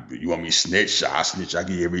you want me to snitch? I snitch. I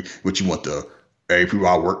give you what you want. Every people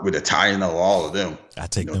I work with, Italian, all of them. I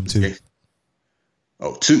take them too.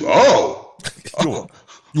 Oh, two. Oh,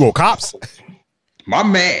 you want cops? My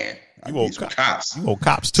man. You want cops? You want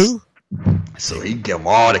cops too? So he give them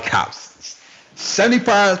all the cops.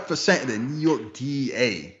 75% of the New York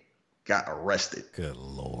DA got arrested. Good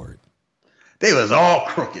Lord. They was all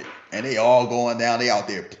crooked. And they all going down. They out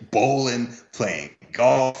there bowling, playing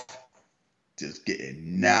golf, just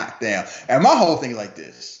getting knocked down. And my whole thing is like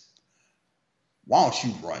this. Why don't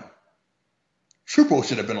you run? Trupo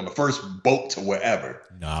should have been on the first boat to wherever.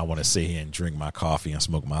 No, I want to sit here and drink my coffee and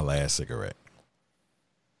smoke my last cigarette.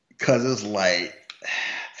 Because it's like,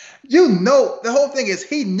 the whole thing is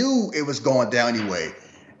he knew it was going down anyway.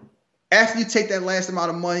 After you take that last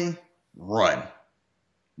amount of money, run.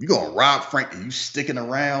 You're going to rob Frank and you sticking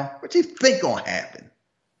around? What you think going to happen?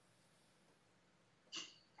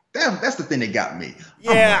 That's the thing that got me.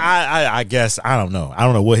 Yeah, I guess. I don't know. I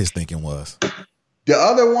don't know what his thinking was. The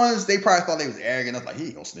other ones, they probably thought they was arrogant enough. Like, he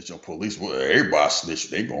ain't going to snitch on police. Well, everybody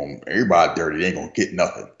snitch. Everybody dirty. They ain't going to get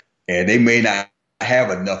nothing. And they may not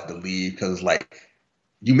have enough to leave because, like,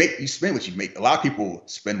 you spend what you make. A lot of people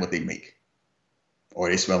spend what they make. Or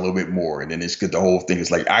they spend a little bit more. And then it's good. The whole thing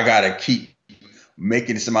is like, I got to keep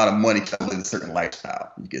making this amount of money to live a certain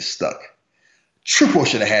lifestyle. You get stuck. Trupo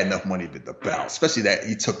should have had enough money to bounce, especially that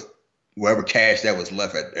he took whatever cash that was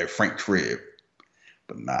left at Frank's crib.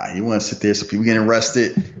 But nah, he want to sit there. So people getting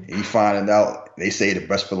arrested. He finding out. They say the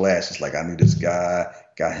best for last. It's like, I knew this guy,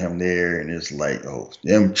 got him there. And it's like, oh,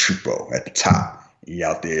 them Trupo at the top. He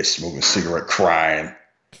out there smoking a cigarette, crying.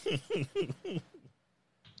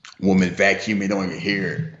 Woman vacuuming, don't even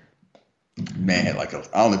hear it. Man had like I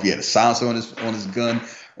don't know if he had a silencer on his gun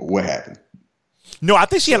or what happened. No, I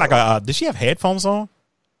think she had like did she have headphones on?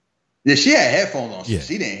 Yeah, she had headphones on. So yeah.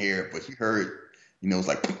 She didn't hear it, but she heard, it was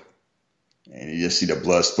like, and you just see the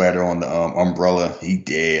blood splatter on the umbrella. He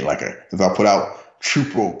dead. If I put out,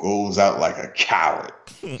 Trupo goes out like a coward.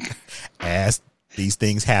 As these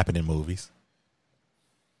things happen in movies.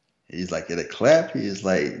 He's like, at a clap, he's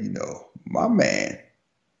like, my man.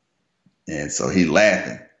 And so he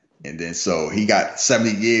laughing. And then so he got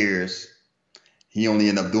 70 years. He only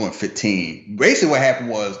ended up doing 15. Basically what happened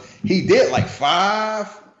was he did like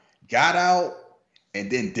 5, got out,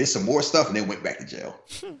 and then did some more stuff and then went back to jail.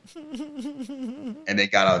 And they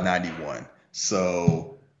got out 91.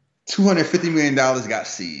 So $250 million got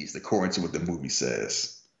seized, according to what the movie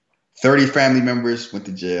says. 30 family members went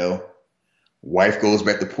to jail. Wife goes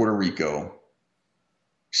back to Puerto Rico.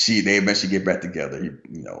 They eventually get back together,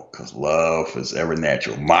 because love is ever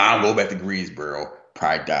natural. Mom go back to Greensboro,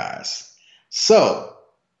 probably dies. So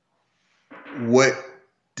what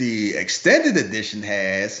the extended edition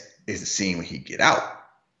has is the scene when he get out.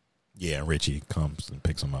 Yeah, Richie comes and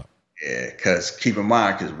picks him up. Yeah, because keep in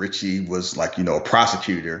mind, because Richie was like, a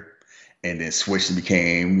prosecutor and then switched and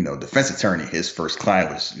became, defense attorney. His first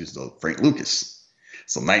client was Frank Lucas.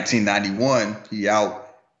 So 1991, he out.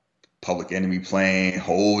 Public Enemy playing,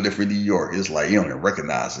 whole different New York. It's like, you don't even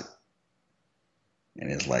recognize it.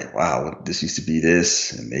 And it's like, wow, this used to be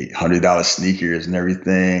this, and they $100 sneakers and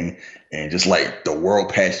everything. And just like the world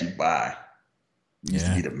passed you by. You used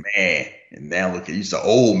to be the man. And now look at you, the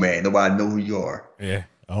old man. Nobody know who you are. Yeah.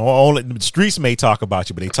 Only the streets may talk about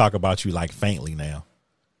you, but they talk about you like faintly now.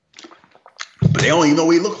 But they don't even know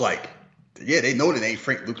what he look like. Yeah, they know that ain't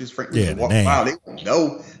Frank Lucas. Frank Lucas walk by, they don't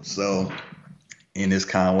know. So, and it's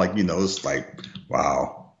kind of like, it's like,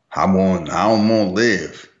 wow, I don't want to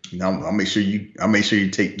live. I'll make sure you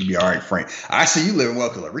be all right, Frank. I see you living well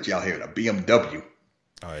because like Richie out here in a BMW.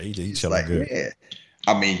 Oh, he's chilling like, good. Yeah.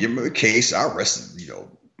 I mean, your case, I arrested,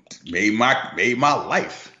 made my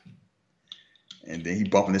life. And then he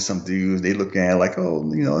bumping into some dudes. They looking at it like, oh,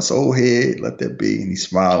 it's old head. Let that be. And he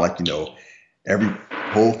smiled like, every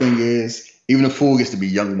whole thing is, even a fool gets to be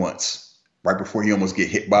young once, right before he almost get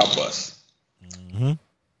hit by a bus. Mm-hmm.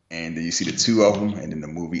 And then you see the two of them, and then the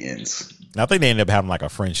movie ends. I think they ended up having like a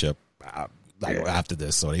friendship after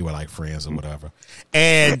this, so they were like friends or whatever.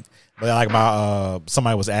 And but like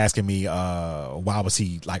somebody was asking me why was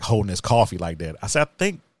he like holding his coffee like that? I said I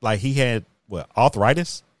think like he had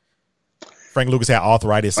arthritis. Frank Lucas had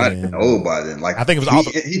arthritis. I didn't know about it. Like I think it was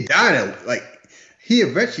he died he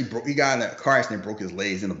eventually he got in a car accident, broke his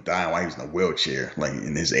legs, ended up dying while he was in a wheelchair, like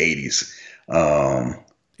in his 80s.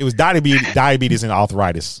 It was diabetes and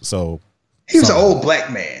arthritis. So he was an old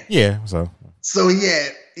black man. Yeah. So he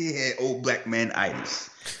had old black man-itis.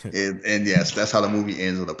 and yes, that's how the movie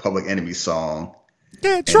ends with a Public Enemy song.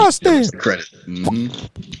 Yeah, trust him. Credit. Mm-hmm.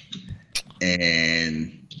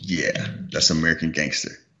 And yeah, that's American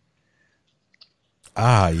Gangster.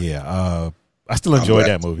 Yeah. I still enjoyed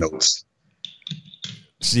that movie. Notes.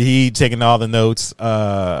 She taking all the notes.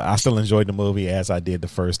 I still enjoyed the movie as I did the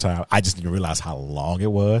first time. I just didn't realize how long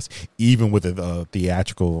it was. Even with the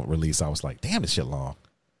theatrical release, I was like, damn, this shit long.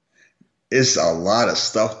 It's a lot of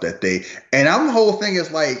stuff that the whole thing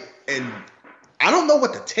is like, and I don't know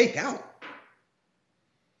what to take out.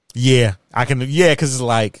 Yeah, I can. Yeah, because it's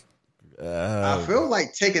like I feel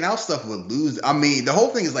like taking out stuff would lose. I mean, the whole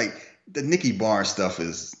thing is like the Nicky Barnes stuff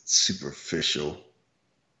is superficial.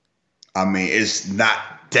 I mean, it's not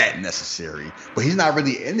that necessary, but he's not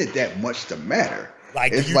really in it that much to matter.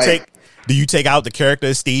 Like, it's do you take out the character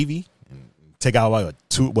of Stevie? Take out like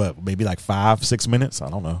maybe like 5-6 minutes? I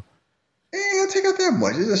don't know. Yeah, take out that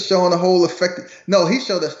much. It's just showing the whole effect. No, he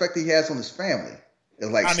showed the effect he has on his family.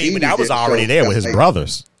 It's like, I mean, but that was already there with his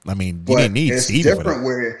brothers. I mean, you didn't need Stevie. It's different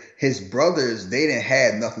where his brothers, they didn't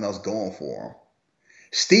have nothing else going for him.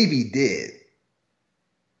 Stevie did,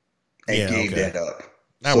 and gave that up.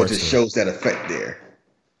 So it just shows that effect there.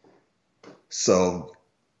 So,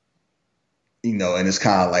 and it's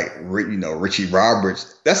kind of like, Richie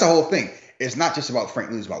Roberts. That's the whole thing. It's not just about Frank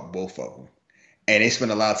Lucas, it's about both of them. And they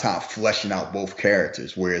spend a lot of time fleshing out both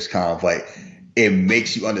characters, where it's kind of like, it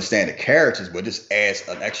makes you understand the characters, but just adds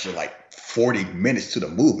an extra like 40 minutes to the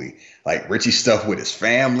movie. Like Richie's stuff with his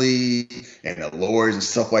family and the lawyers and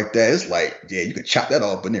stuff like that. It's like, yeah, you can chop that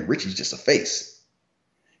off, but then Richie's just a face.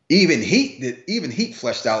 Even Heat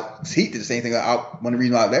fleshed out. Heat did the same thing. One of the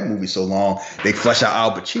reasons why that movie's so long, they flesh out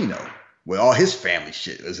Al Pacino with all his family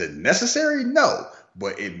shit. Is it necessary? No,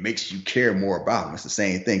 but it makes you care more about him. It's the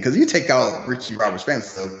same thing. Because you take out Richie Roberts' family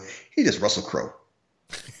stuff, he just Russell Crowe.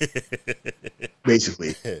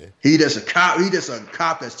 Basically, he just a cop. He just a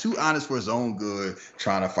cop that's too honest for his own good,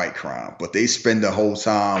 trying to fight crime. But they spend the whole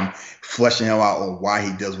time fleshing him out on why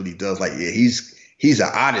he does what he does. Like, yeah, he's an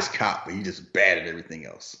honest cop, but he's just bad at everything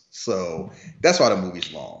else. So that's why the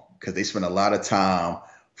movie's long, because they spend a lot of time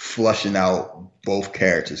flushing out both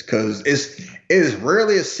characters. Because it is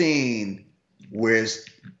rarely a scene where it's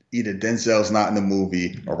either Denzel's not in the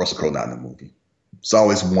movie or Russell Crowe not in the movie. It's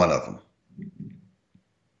always one of them.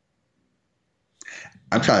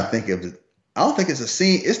 I'm trying to think of it. I don't think it's a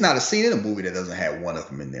scene. It's not a scene in a movie that doesn't have one of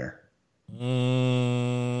them in there.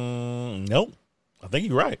 Nope. I think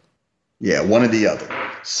you're right. Yeah, one or the other.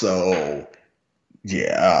 So,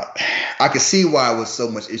 yeah, I can see why it was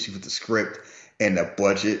so much issue with the script and the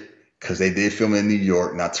budget, because they did film in New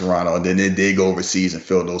York, not Toronto, and then they did go overseas and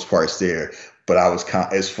fill those parts there. But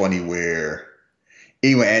it's funny where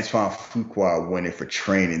even Antoine Fuqua went in for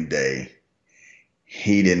Training Day,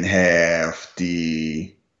 he didn't have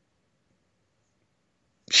the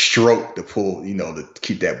stroke to pull, to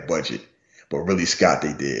keep that budget. But Ridley Scott,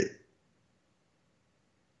 they did.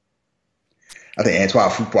 I think Antoine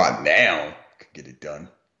Fuqua now could get it done.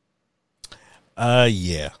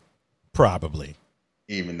 Yeah, probably.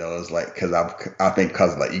 Even though it's like, because I think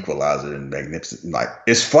because of like Equalizer and Magnificent, like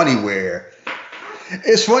it's funny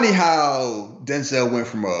how Denzel went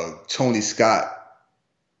from Tony Scott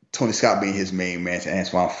being his main man to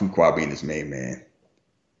Antoine Fuqua being his main man.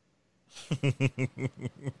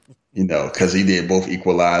 Because he did both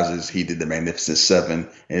Equalizers, he did the Magnificent Seven,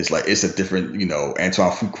 and it's like it's a different,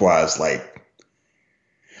 Antoine Fuqua is like.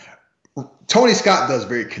 Tony Scott does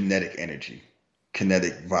very kinetic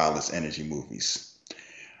violence energy movies.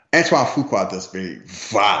 Antoine Fuqua does very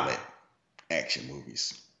violent action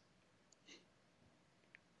movies.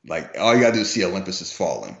 Like, all you gotta do is see Olympus Has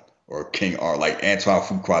Fallen or King R. Like, Antoine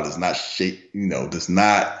Fuqua does not does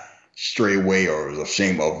not stray away or is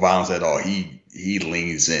ashamed of violence at all. He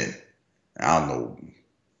leans in. I don't know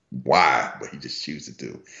why, but he just chooses to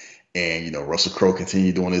do. And, Russell Crowe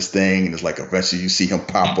continued doing his thing. And it's like eventually you see him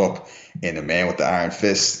pop up in The Man with the Iron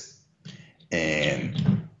Fist.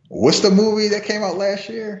 And what's the movie that came out last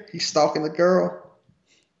year? He's stalking the girl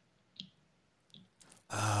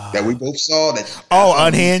that we both saw.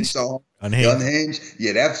 Unhinged. Unhinged.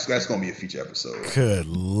 Yeah, that's going to be a future episode. Good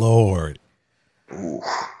Lord. Ooh.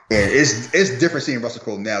 And it's different seeing Russell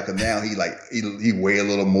Crowe now, because now he weigh a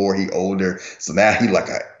little more, he older, so now he like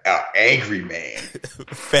a angry man.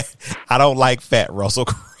 I don't like fat Russell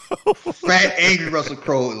Crowe. Fat angry Russell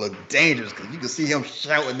Crowe look dangerous, because you can see him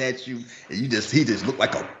shouting at you, and he just look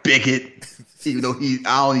like a bigot. Even though I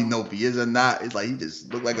don't even know if he is or not. It's like he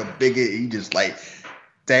just look like a bigot. He just like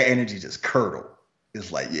that energy just curdle.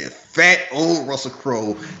 It's like, yeah, fat old Russell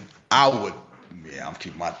Crowe. I'm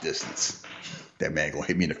keeping my distance. That man gonna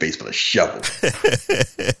hit me in the face with a shovel.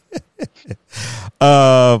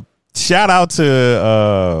 Shout out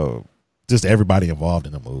to just everybody involved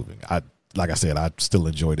in the movie. Like I said, I still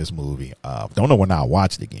enjoy this movie. Don't know when I'll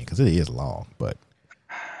watch it again because it is long. But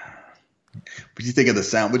what do you think of the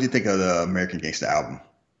sound? What do you think of the American Gangster album?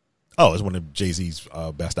 Oh, it's one of Jay-Z's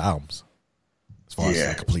best albums. As far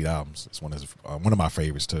as complete albums, it's one of my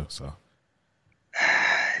favorites too. So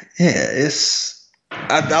yeah,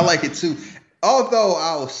 I like it too. Although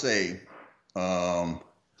I will say, I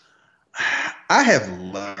have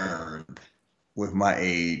learned with my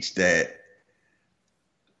age that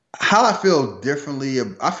how I feel differently.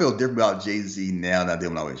 I feel different about Jay-Z now than I did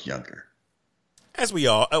when I was younger. As we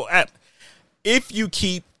all, if you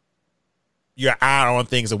keep your eye on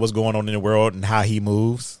things and what's going on in the world and how he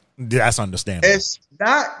moves, that's understandable. It's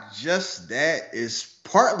not just that. It's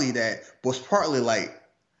partly that, but it's partly like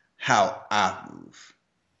how I move.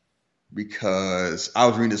 Because I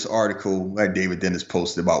was reading this article like David Dennis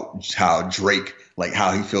posted about how Drake, like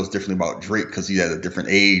how he feels differently about Drake because he's at a different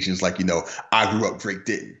age. And it's like, I grew up, Drake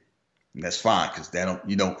didn't. And that's fine because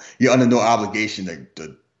you're under no obligation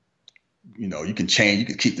to you can change, you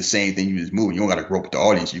can keep the same thing you just moving. You don't got to grow up with the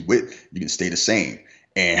audience you with. You can stay the same.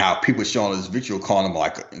 And how people showing this video calling him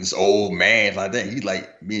like this old man like that. He's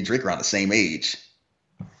like me and Drake around the same age.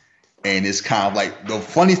 And it's kind of like the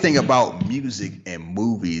funny thing about music and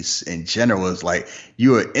movies in general is like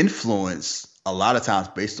you are influenced a lot of times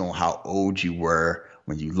based on how old you were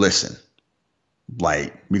when you listen.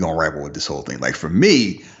 Like we're gonna ramble with this whole thing. Like for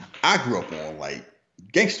me, I grew up on like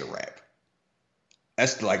gangster rap.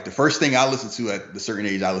 That's like the first thing I listened to at the certain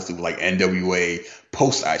age. I listened to like NWA,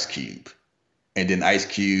 post Ice Cube, and then Ice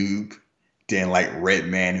Cube, then like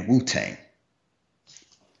Redman and Wu-Tang.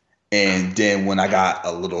 And then when I got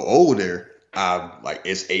a little older,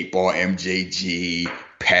 it's 8-Ball, MJG,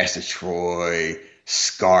 Pastor Troy,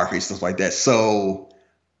 Scarface, stuff like that. So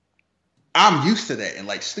I'm used to that and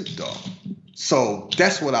like Snoop Dogg. So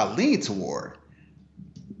that's what I lean toward.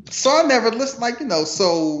 So I never listened,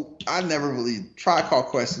 so I never really tried Call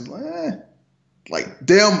Questions. Like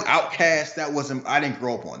them Outkast, I didn't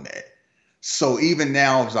grow up on that. So even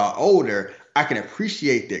now as I'm older, I can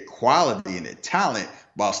appreciate their quality and their talent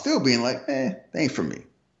while still being like, that ain't for me.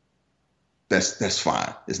 That's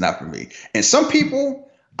fine. It's not for me. And some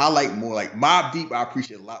people I like more, like Mobb Deep, I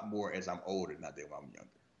appreciate a lot more as I'm older than I did when I'm younger.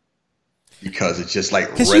 Because it's just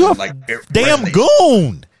like, damn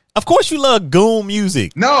goon. Of course you love goon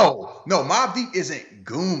music. No, Mobb Deep isn't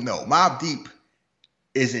goon. No, Mobb Deep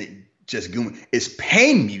isn't just goon. It's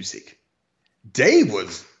pain music. Them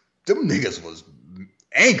niggas was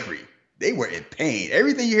angry. They were in pain.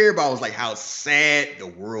 Everything you hear about was like how sad the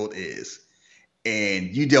world is.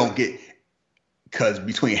 And you don't get, because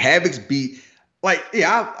between Havoc's beat, like,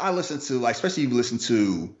 yeah, I listen to, like, especially if you listen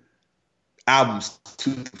to albums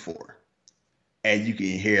 2 to 4. And you can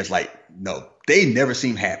hear it's like, no, they never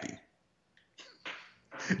seem happy.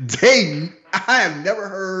 I have never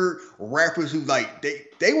heard rappers who like,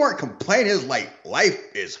 they weren't complaining. It was like, life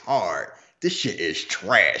is hard. This shit is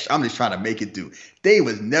trash. I'm just trying to make it through. They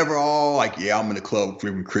was never all like, yeah, I'm in the club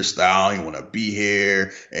drinking Cristal. I don't want to be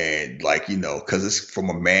here. And like, because it's from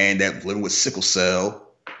a man that lived with sickle cell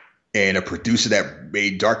and a producer that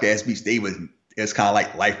made dark ass beats. It's kind of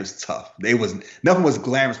like life is tough. Nothing was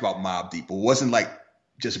glamorous about Mobb Deep. It wasn't like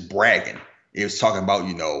just bragging. It was talking about,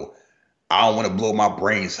 I don't want to blow my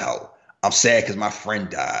brains out. I'm sad because my friend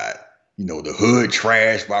died. The hood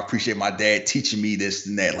trash, but I appreciate my dad teaching me this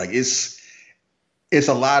and that. Like it's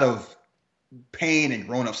a lot of pain and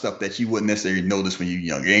grown up stuff that you wouldn't necessarily notice when you're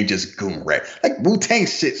young. It ain't just goon rap. Like Wu-Tang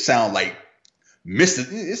shit sound like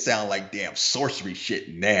it sound like damn sorcery shit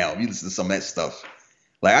now. You listen to some of that stuff.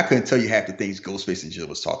 Like I couldn't tell you half the things Ghostface and Jill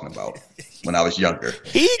was talking about when I was younger.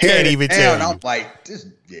 He can't even tell you. And I'm like,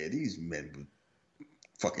 these men were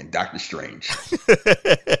fucking Doctor Strange.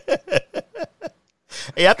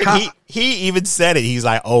 Hey, I think he even said it. He's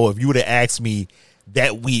like, oh, if you would have asked me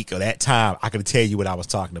that week or that time, I could tell you what I was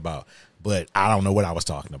talking about. But I don't know what I was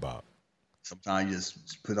talking about. Sometimes you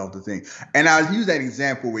just put off the thing. And I use that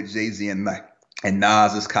example with Jay-Z and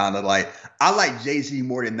Nas is kind of like, I like Jay-Z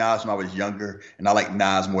more than Nas when I was younger, and I like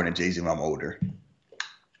Nas more than Jay-Z when I'm older.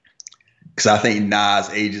 Because I think Nas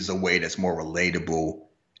ages a way that's more relatable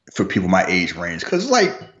for people my age range. Because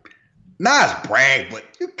like, Nas brag, but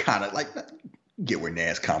you kind of like, you get where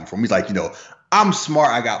Nas coming from. He's like, I'm smart,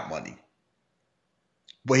 I got money.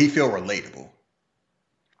 But he feel relatable.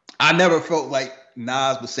 I never felt like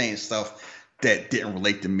Nas was saying stuff that didn't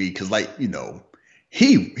relate to me. Because like,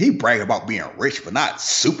 he bragged about being rich, but not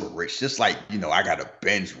super rich. Just like, I got a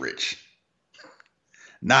Benz rich.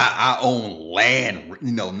 Not I own land,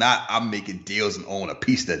 not I'm making deals and own a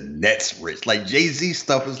piece of the Nets rich. Like Jay-Z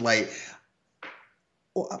stuff is like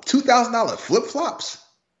 $2,000 flip-flops.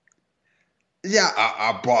 Yeah,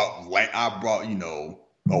 I bought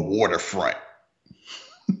a waterfront.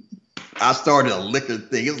 I started a liquor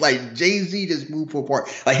thing. It's like Jay-Z just moved for a part.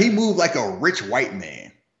 Like he moved like a rich white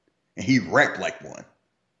man. And he rapped like one.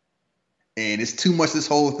 And it's too much. This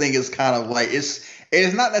whole thing is kind of like it's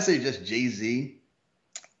not necessarily just Jay-Z.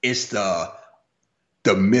 It's the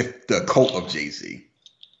myth, the cult of Jay-Z.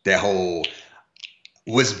 That whole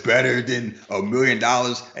What's better than $1 million?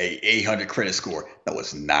 A 800 credit score. No,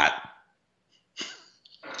 it's not.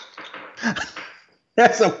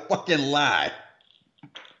 That's a fucking lie.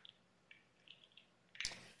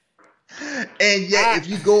 And yet, if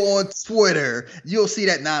you go on Twitter, you'll see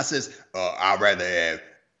that nonsense. I'd rather have,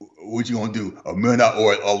 what you gonna do, $1 million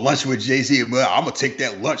or a lunch with Jay-Z? I'm gonna take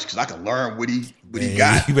that lunch because I can learn what he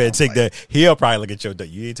got. You better take that. He'll probably look at your.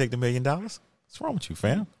 You ain't take the $1 million. What's wrong with you,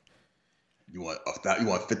 fam? You want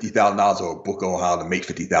 $50,000 or a book on how to make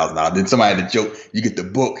 $50,000. Then somebody had a joke. You get the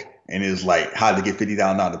book, and it's like how to get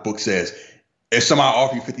 $50,000. The book says, if somebody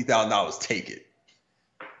offer you $50,000, take it.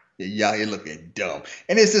 Y'all here looking dumb.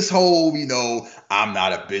 And it's this whole, I'm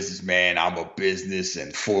not a businessman. I'm a business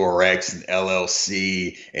and Forex and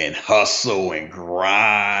LLC and hustle and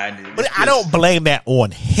grind. But I don't blame that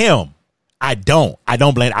on him. I don't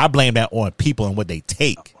blame. I blame that on people and what they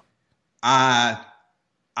take.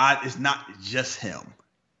 It's not just him,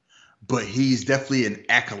 but he's definitely an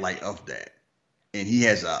acolyte of that. And he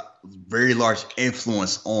has a very large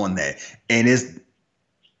influence on that. And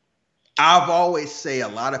I've always say a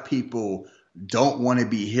lot of people don't want to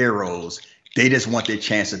be heroes. They just want their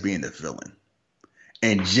chance of being the villain.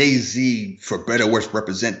 And Jay-Z, for better or worse,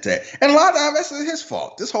 represent that. And a lot of times that's his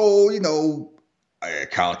fault. This whole, Colin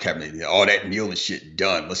Kaepernick, all that kneeling shit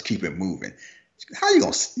done. Let's keep it moving. How you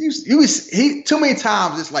gonna? He too many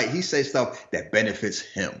times it's like he says stuff that benefits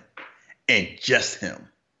him and just him.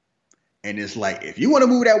 And it's like, if you want to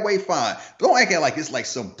move that way, fine. Don't act like it's like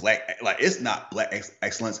some black, like it's not black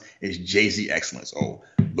excellence. It's Jay-Z excellence. Oh,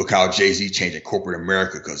 look how Jay-Z changing corporate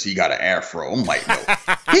America because he got an afro. I'm like, no,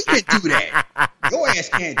 he can do that. Your ass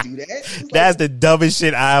can't do that. That's the dumbest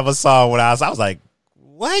shit I ever saw when I was like,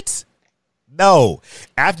 what? No.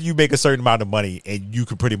 After you make a certain amount of money and you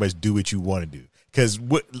can pretty much do what you want to do. Because,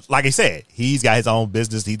 like I said, he's got his own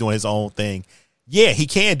business. He's doing his own thing. Yeah, he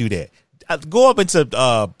can do that. Go up into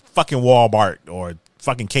fucking Walmart or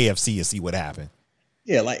fucking KFC and see what happened.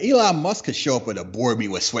 Yeah, like Elon Musk could show up at a board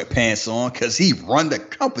meeting with sweatpants on because he run the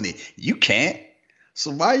company. You can't.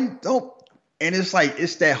 So why you don't? And it's like,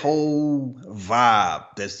 it's that whole vibe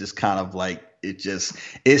that's just kind of like, it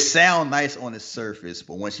sounds nice on the surface,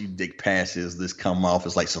 but once you dig past this come off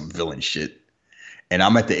as like some villain shit. And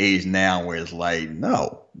I'm at the age now where it's like,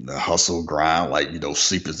 no, the hustle grind, like,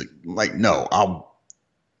 sleep is like, no, I'm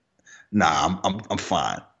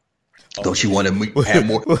fine. Oh. Don't you want to have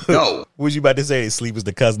more? No. Was you about to say sleep is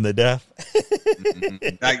the cousin of death?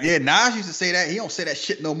 Like, yeah, Nas used to say that. He don't say that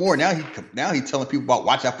shit no more. Now he telling people about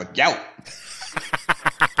watch out for gout.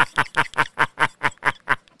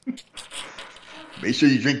 Make sure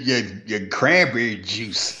you drink your cranberry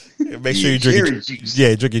juice. Make sure you drink your juice.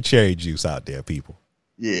 Yeah, drink your cherry juice out there, people.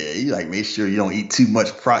 Yeah, you like make sure you don't eat too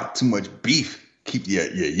much beef. Keep your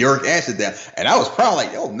uric acid down. And I was proud,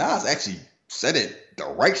 like, yo, Nas actually said it the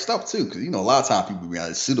right stuff too, because a lot of times people be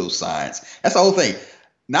on pseudoscience. That's the whole thing.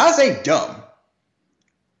 Nas ain't dumb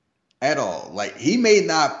at all. Like, he may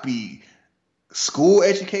not be school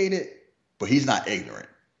educated, but he's not ignorant.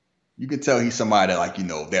 You can tell he's somebody that, like,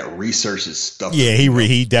 that researches stuff. Yeah,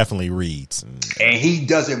 he definitely reads. And he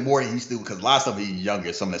does it more than he used to, because a lot of stuff he's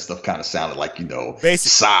younger, some of that stuff kind of sounded like,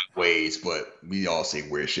 sideways, but we all say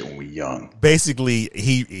weird shit when we're young. Basically,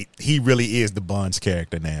 he really is the Bonds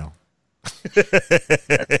character now.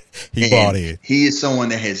 He bought in. He is someone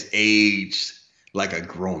that has aged like a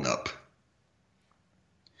grown-up.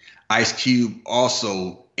 Ice Cube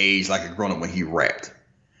also aged like a grown-up when he rapped.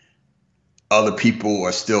 Other people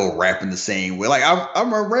are still rapping the same way. Like I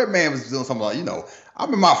remember Redman was doing something like,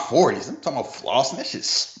 I'm in my 40s. I'm talking about flossing.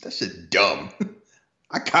 That shit dumb.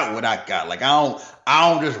 I got what I got. Like I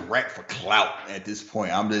don't just rap for clout at this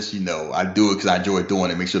point. I'm just, I do it because I enjoy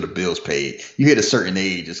doing it. Make sure the bills paid. You hit a certain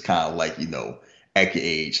age, it's kind of like, act your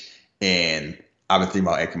age. And I've been thinking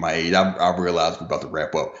about acting my age. I realized we're about to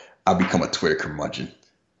wrap up. I've become a Twitter curmudgeon.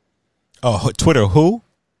 Oh, Twitter who?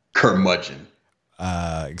 Curmudgeon.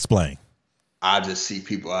 Explain. I just see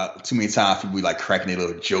people too many times. People be like cracking their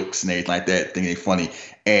little jokes and everything like that, thinking they funny,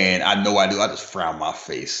 and I know I do. I just frown my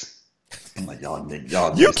face. I'm like, y'all.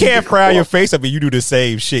 You can't frown your face up, and you do the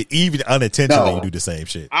same shit, even unintentionally. You do the same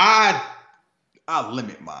shit. I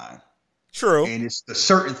limit mine. True, and it's the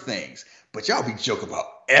certain things. But y'all be joking about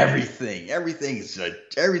everything. Everything is a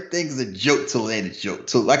joke till it ain't a joke.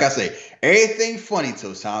 So, like I say, everything funny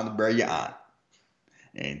till it's time to bury your aunt.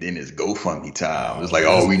 And then it's GoFundMe time. It's like,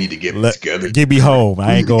 we need to get together. Get me home.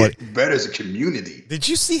 I ain't going. Better as a community. Did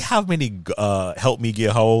you see how many help me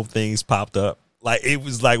get home things popped up? Like, it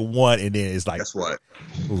was like one, and then it's like, guess what?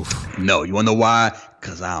 Oof. No, you want to know why?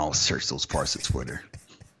 Because I don't search those parts of Twitter.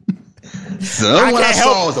 So the one I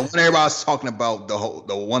saw was the one everybody was talking about,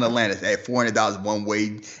 the one Atlanta at $400 one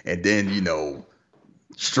way, and then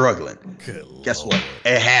struggling. Guess what?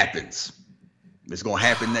 It happens. It's gonna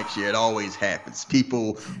happen next year. It always happens.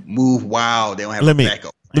 People move wild. They don't have a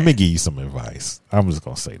backup. Let me give you some advice. I'm just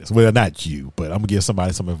gonna say this. Well, not you, but I'm gonna give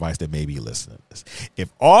somebody some advice that may be listening to this. If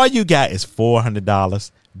all you got is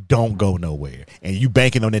 $400, don't go nowhere, and you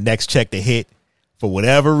banking on the next check to hit for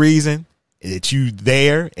whatever reason that you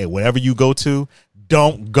there and whatever you go to,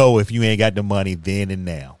 don't go if you ain't got the money then and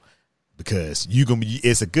now, because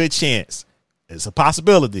it's a good chance, it's a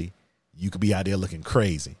possibility you could be out there looking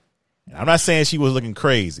crazy. And I'm not saying she was looking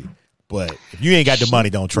crazy, but if you ain't got the money,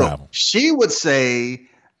 don't travel. She would say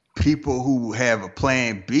people who have a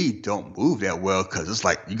plan B don't move that well, because it's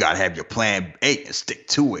like you got to have your plan A and stick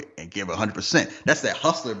to it and give 100%. That's that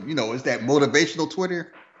hustler, it's that motivational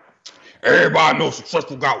Twitter. Everybody knows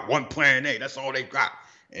successful got one plan A. That's all they got.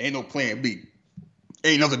 Ain't no plan B.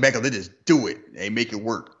 Ain't nothing back up. They just do it. They make it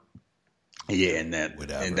work. Yeah, and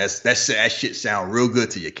that shit sound real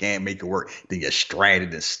good till you can't make it work. Then you're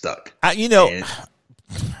stranded and stuck.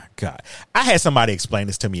 God, I had somebody explain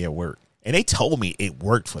this to me at work, and they told me it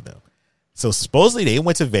worked for them. So supposedly they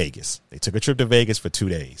went to Vegas. They took a trip to Vegas for 2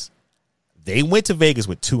 days. They went to Vegas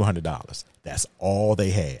with $200. That's all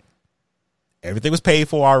they had. Everything was paid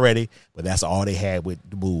for already, but that's all they had to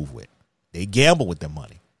move with. They gambled with their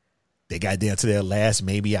money. They got down to their last,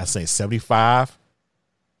 maybe I say 75.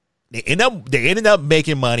 They ended up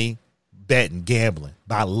making money betting, gambling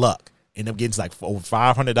by luck. Ended up getting like over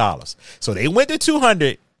 $500. So they went to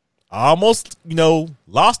 200, almost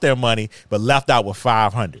lost their money, but left out with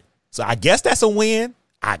 500. So I guess that's a win.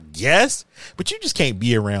 I guess, but you just can't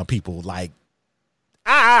be around people like.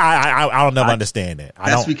 I don't never understand that.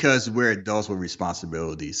 That's because we're adults with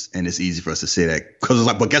responsibilities, and it's easy for us to say that because it's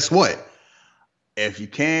like, but guess what? If you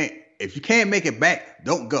can't make it back,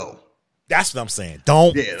 don't go. That's what I'm saying.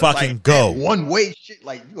 Don't fucking go. One way shit.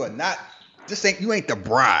 Like you are not. You ain't the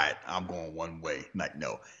bride. I'm going one way. Like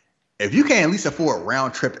no. If you can't at least afford a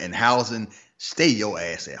round trip and housing, stay your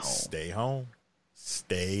ass at home. Stay home.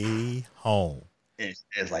 Stay home. And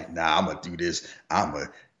it's like, nah, I'm gonna do this. I'm gonna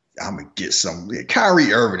get some.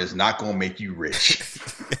 Kyrie Irving is not gonna make you rich.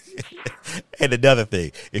 And another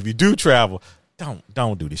thing, if you do travel,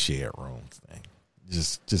 don't do the shared rooms thing.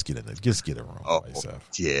 Just get a room by yourself.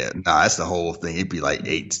 Yeah, nah, that's the whole thing. It'd be like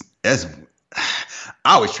 8.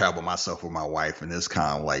 I always travel myself with my wife, and it's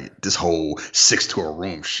kind of like this whole 6 to a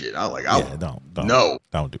room shit. I was like, don't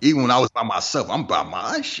do. Even when I was by myself, I'm by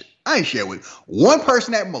my shit. I ain't share with one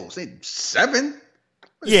person at most. 7.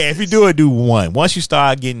 Yeah, if you do 1. Once you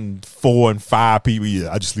start getting 4 and 5 people,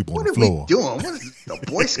 I just sleep on the floor. What are we doing? What is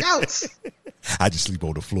the Boy Scouts? I just sleep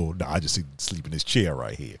on the floor. No, I just sleep in this chair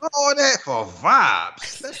right here. All that for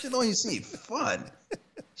vibes. That shit don't even seem fun.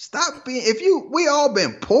 Stop being. We all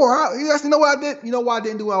been poor. You guys know what I did? You know why I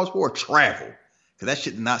didn't do what I was poor? Travel. Because that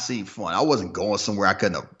shit did not seem fun. I wasn't going somewhere I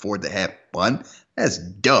couldn't afford to have fun. That's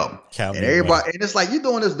dumb. And it's like you're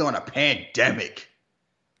doing this during a pandemic.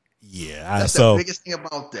 Yeah, that's the biggest thing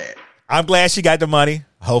about that. I'm glad she got the money.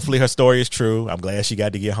 Hopefully her story is true. I'm glad she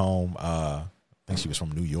got to get home. I think she was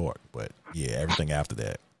from New York, but yeah, everything after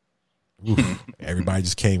that. Everybody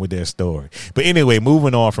just came with their story. But anyway,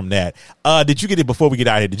 moving on from that. Before we get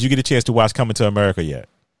out of here, did you get a chance to watch Coming to America yet?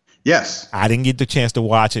 Yes. I didn't get the chance to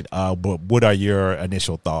watch it, but what are your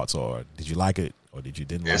initial thoughts, or did you like it or did you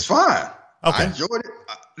didn't like it? It's fine. Okay. I enjoyed it.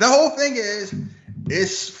 The whole thing is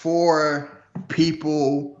it's for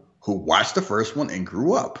people who watched the first one and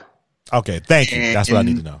grew up. Okay, thank you. That's what I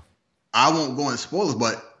need to know. I won't go into spoilers,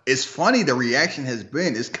 but it's funny. The reaction has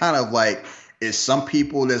been, it's kind of like, it's some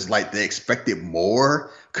people that's like they expected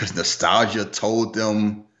more because nostalgia told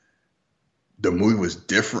them the movie was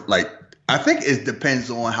different. Like, I think it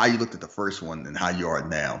depends on how you looked at the first one and how you are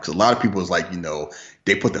now. Because a lot of people is like,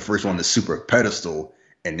 they put the first one on the super pedestal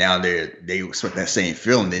and now they expect that same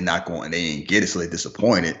feeling. They're not going, and they ain't get it, so they're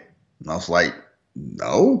disappointed. And I was like,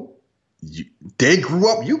 no, they grew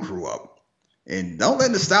up, you grew up. And don't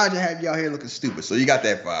let nostalgia have you out here looking stupid. So you got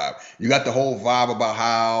that vibe. You got the whole vibe about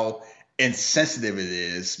how insensitive it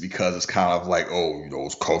is because it's kind of like,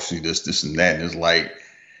 it's costly, this and that. And it's like,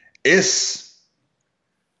 it's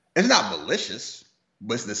not malicious,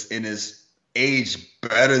 but it's aged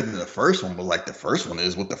better than the first one. But like the first one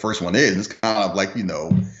is what the first one is. And it's kind of like,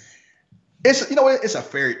 it's a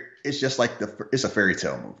fairy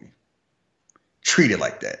tale movie. Treat it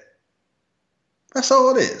like that. That's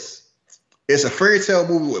all it is. It's a fairy tale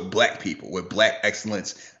movie with black people, with black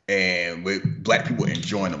excellence, and with black people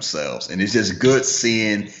enjoying themselves. And it's just good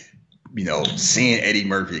seeing seeing Eddie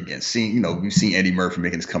Murphy again, we've seen Eddie Murphy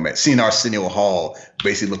making his comeback, seeing Arsenio Hall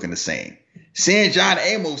basically looking the same, seeing John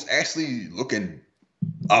Amos actually looking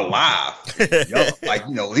alive,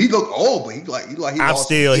 he looked old, but he I'm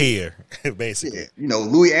still here, basically. Yeah,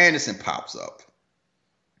 Louis Anderson pops up.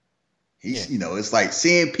 It's like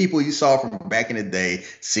seeing people you saw from back in the day,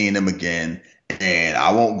 seeing them again. And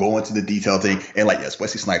I won't go into the detail thing. And yes,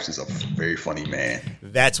 Wesley Snipes is a very funny man.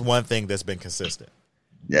 That's one thing that's been consistent.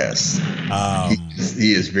 Yes.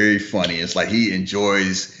 He is very funny. It's like he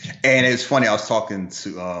enjoys, and it's funny. I was talking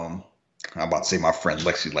to, I'm about to say my friend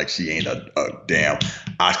Lexi, like she ain't a damn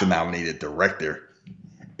Oscar nominated director.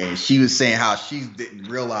 And she was saying how she didn't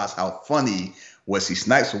realize how funny Wesley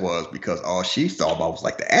Snipes was because all she thought about was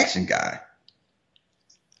like the action guy.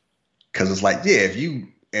 Cause it's like,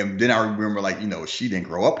 and then I remember she didn't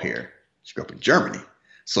grow up here. She grew up in Germany.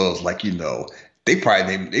 So it's like, they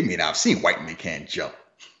may not have seen White Men Can't Jump.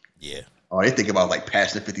 Yeah. Or they think about like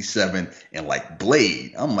Passion 57 and like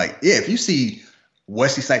Blade. I'm like, if you see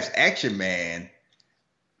Wesley Snipes Action Man,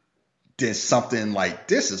 then something like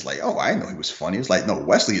this is like, oh, I didn't know he was funny. It's like, no,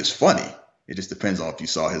 Wesley is funny. It just depends on if you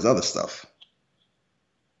saw his other stuff.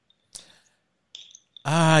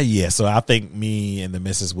 Yeah. So I think me and the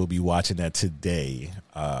missus will be watching that today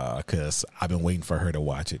because I've been waiting for her to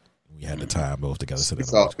watch it. We had the time both together.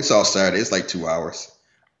 It's all Saturday. It's like 2 hours.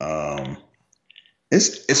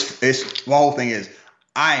 It's the whole thing is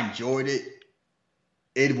I enjoyed it.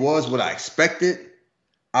 It was what I expected.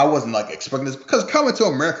 I wasn't expecting this because Coming to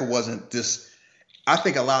America wasn't this. I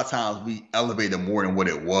think a lot of times we elevated more than what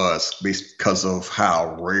it was because of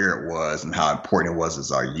how rare it was and how important it was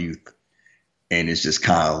as our youth. And it's just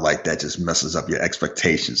kind of like that just messes up your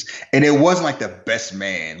expectations. And it wasn't like The Best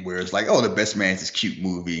Man where it's like, oh, The Best Man is this cute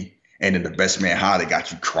movie. And then The Best Man, how they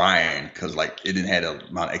got you crying because it didn't have a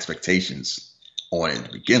amount of expectations on it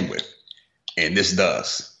to begin with. And this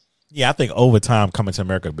does. Yeah, I think over time Coming to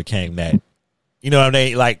America became that,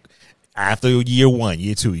 after year 1,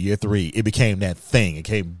 year 2, year 3, it became that thing. It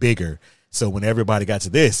became bigger. So when everybody got to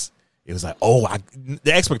this, it was like,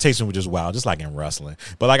 the expectation was just wild, just like in wrestling.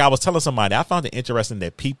 But I was telling somebody, I found it interesting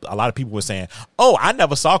that a lot of people were saying, oh, I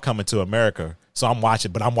never saw Coming to America, so I'm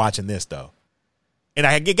watching this though.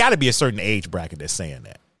 And it got to be a certain age bracket that's saying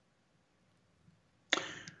that.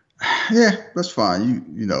 Yeah, that's fine.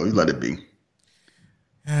 You let it be.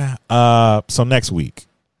 Yeah. So next week,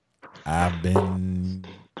 I've been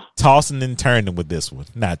tossing and turning with this one.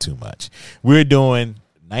 Not too much. We're doing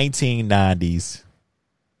 1990s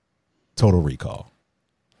Total Recall.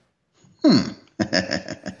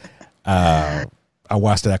 I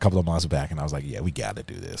watched that a couple of months back, and I was like, "Yeah, we got to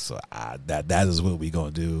do this." So that is what we're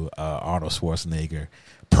gonna do. Arnold Schwarzenegger,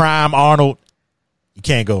 prime Arnold. You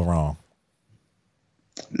can't go wrong.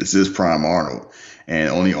 This is prime Arnold, and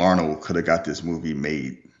only Arnold could have got this movie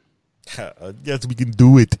made. Yes, we can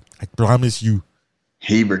do it. I promise you.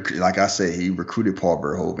 He recruited Paul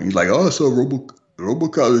Verhoeven. He's like, "Oh, so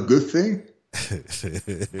RoboCop is a good thing."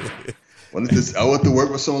 I want to work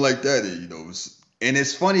with someone like that. And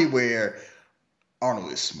it's funny where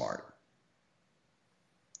Arnold is smart.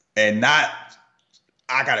 And not,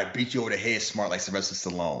 I got to beat you over the head smart like Sylvester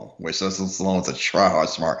Stallone, where Sylvester Stallone's a try-hard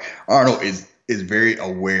smart. Arnold is very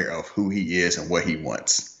aware of who he is and what he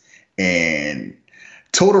wants. And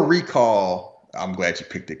Total Recall, I'm glad you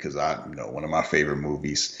picked it because one of my favorite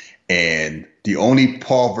movies. And the only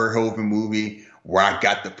Paul Verhoeven movie where I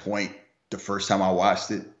got the point the first time I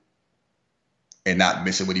watched it and not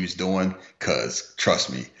missing what he was doing, because trust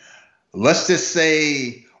me, let's just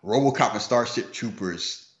say RoboCop and Starship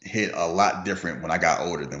Troopers hit a lot different when I got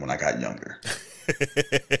older than when I got younger.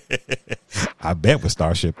 I bet with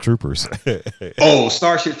Starship Troopers.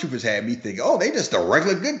 Starship Troopers had me thinking, they just the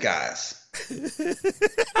regular good guys.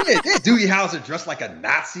 Doogie Howser dressed like a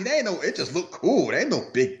Nazi. It just looked cool. That ain't no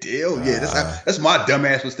big deal. That's my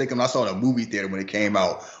dumbass was thinking when I saw it in a movie theater when it came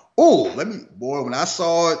out. When I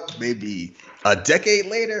saw it maybe a decade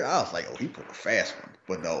later, I was like, he put a fast one.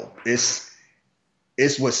 But no, it's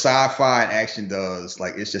what sci-fi and action does.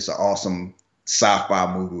 It's just an awesome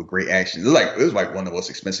sci-fi movie with great action. It was one of the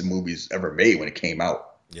most expensive movies ever made when it came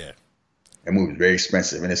out. Yeah. That movie was very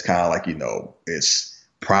expensive. And it's kind of it's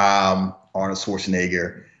prime Arnold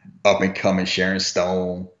Schwarzenegger, up and coming Sharon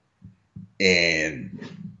Stone. And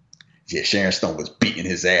Sharon Stone was beating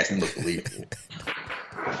his ass and looked believable.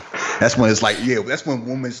 That's when it's that's when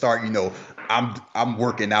women start, I'm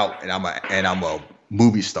working out and I'm a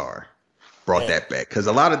movie star. Brought that back because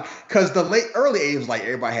the early 80s,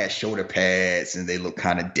 everybody had shoulder pads and they look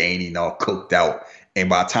kind of dainty and all coked out. And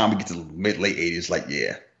by the time we get to the late 80s,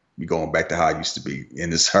 we're going back to how it used to be.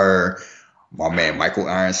 And it's her My man Michael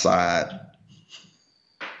Ironside.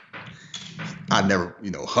 I never,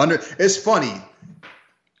 Hunter. It's funny.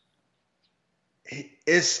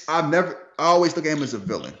 I always look at him as a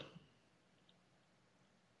villain.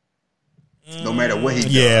 No matter what he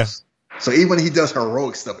does. So even when he does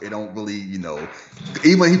heroic stuff, it don't really,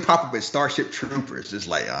 even when he pop up at Starship Troopers, it's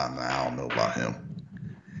like, I don't know about him.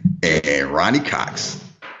 And Ronnie Cox,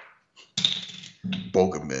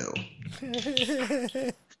 Bogomil,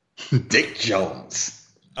 Dick Jones.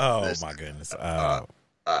 Oh my goodness. And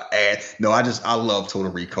I love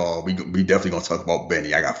Total Recall. We definitely gonna talk about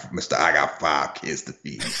Benny. I got 5 kids to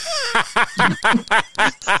feed.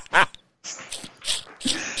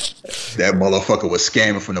 That motherfucker was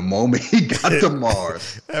scamming from the moment he got to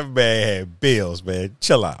Mars. That man had bills, man.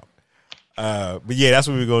 Chill out. But yeah, that's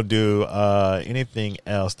what we're gonna do. Anything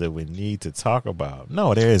else that we need to talk about?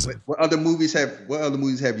 No, there isn't. What other movies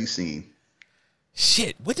have you seen?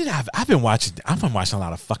 Shit, I've been watching a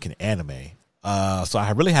lot of fucking anime. So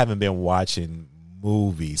I really haven't been watching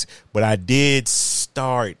movies, but I did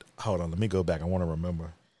start. Hold on, let me go back. I want to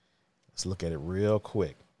remember. Let's look at it real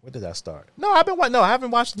quick. Where did I start? I haven't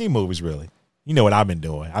watched any movies really. You know what I've been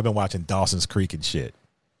doing? I've been watching Dawson's Creek and shit.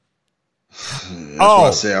 That's why I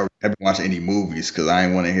said I haven't watched any movies because I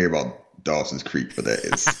didn't want to hear about Dawson's Creek for that.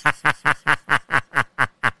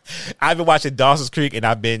 I've been watching Dawson's Creek and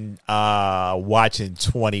I've been watching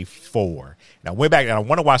 24. Now I went back and I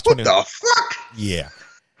want to watch 24. What the fuck? Yeah.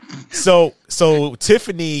 So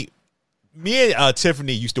Tiffany, me and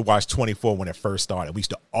Tiffany used to watch 24 when it first started. We used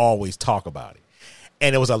to always talk about it.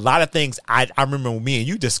 And there was a lot of things I remember when me and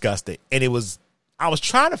you discussed it. And I was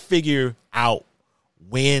trying to figure out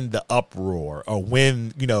when the uproar or when,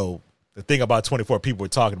 the thing about 24 people were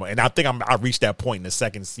talking about. And I think I reached that point in the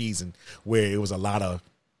second season where it was a lot of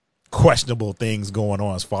questionable things going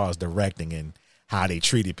on as far as directing and how they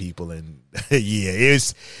treated people. And yeah,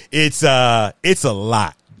 it's a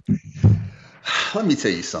lot. Let me tell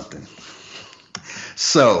you something.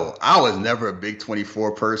 So I was never a big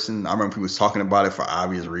 24 person. I remember people was talking about it for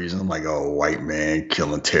obvious reasons. I'm like, oh, white man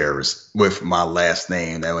killing terrorists with my last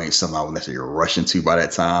name. That ain't something I was necessarily rushing to by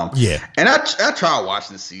that time. Yeah. And I tried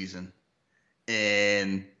watching the season.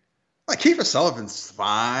 And like Kiefer Sullivan's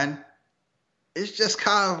fine. It's just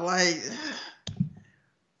kind of like,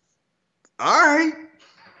 all right.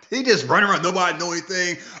 He just running around. Nobody know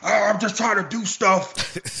anything. Oh, I'm just trying to do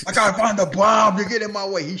stuff. I gotta find the bomb. You get in my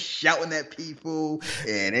way. He's shouting at people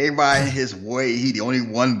and everybody in his way. He the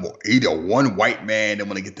one white man that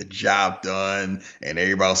want to get the job done, and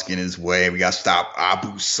everybody else getting in his way. We got to stop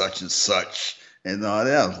Abu such and such, and all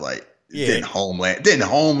that. I was like, yeah. Then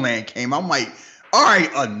Homeland came. I'm like, all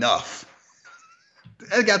right, enough.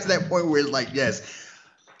 It got to that point where it's like, yes,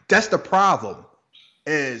 that's the problem.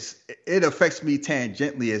 Is it affects me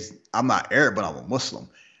tangentially as I'm not Arab, but I'm a Muslim.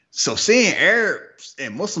 So seeing Arabs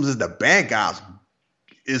and Muslims as the bad guys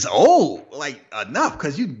is old, like enough,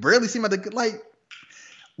 because you barely seem like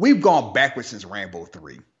we've gone backwards since Rambo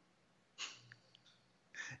 3. You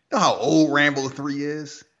know how old Rambo 3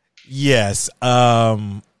 is? Yes.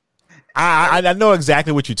 I know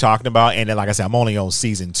exactly what you're talking about. And then, like I said, I'm only on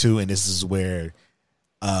season 2, and this is where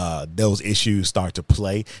those issues start to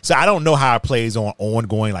play. So I don't know how it plays on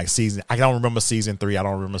ongoing like season. I don't remember season 3. I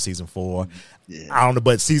don't remember season 4. Yeah. I don't know,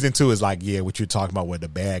 but season 2 is like, yeah, what you're talking about with the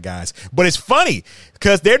bad guys. But it's funny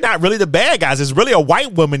because they're not really the bad guys. It's really a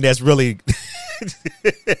white woman that's really.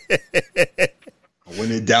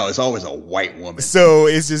 When in doubt, it's always a white woman. So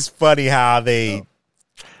it's just funny how they.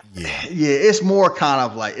 Yeah, it's more kind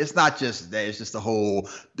of like, it's not just that, it's just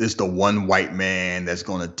there's the one white man that's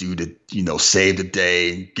going to do the, save the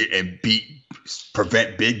day,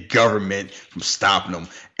 prevent big government from stopping them.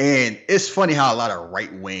 And it's funny how a lot of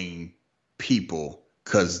right wing people,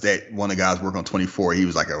 because that one of the guys working on 24, he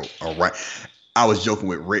was like a right. I was joking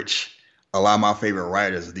with Rich. A lot of my favorite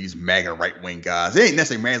writers are these MAGA right wing guys. They ain't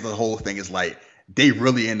necessarily man. The whole thing is like they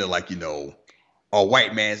really into like a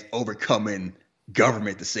white man's overcoming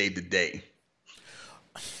government to save the day.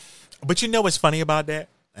 But you know what's funny about that?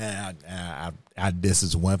 This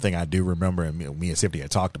is one thing I do remember, and me and Tiffany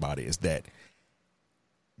had talked about it, is that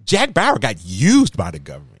Jack Bauer got used by the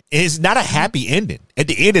government. And it's not a happy ending. At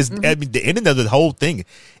the end the ending of the whole thing.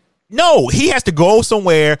 No, he has to go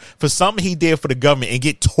somewhere for something he did for the government and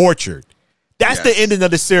get tortured. That's the ending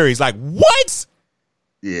of the series. Like, what?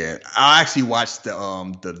 Yeah, I actually watched the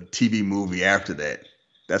TV movie after that.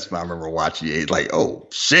 That's what I remember watching it. Like, oh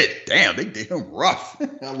shit, damn, they did him rough.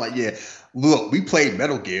 I'm like, yeah, look, we played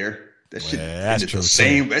Metal Gear. That shit that's ended true, the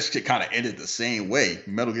same. That shit kind of ended the same way.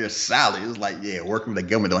 Metal Gear Solid, it was like, yeah, working with the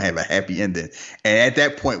government don't have a happy ending. And at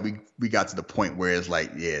that point, we got to the point where it's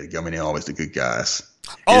like, yeah, the government ain't always the good guys.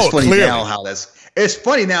 It's funny clearly. now how that's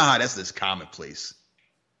this commonplace.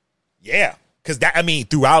 Yeah, because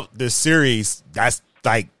throughout the series, that's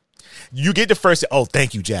like you get the first. Oh,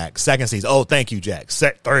 thank you, Jack. Second season. Oh, thank you, Jack.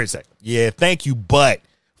 Third season. Yeah, thank you. But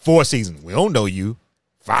 4 seasons, we don't know you.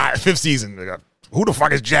 5th season. Who the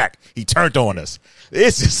fuck is Jack? He turned on us.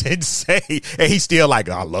 It's just insane. And he's still like,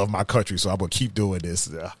 I love my country, so I'm going to keep doing this.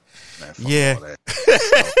 Man, yeah.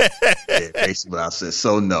 Yeah, basically what I said.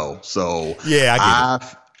 So, no. So, yeah, I get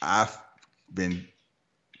it. I've been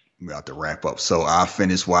about to wrap up. So, I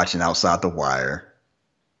finished watching Outside the Wire.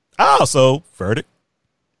 Oh, so verdict.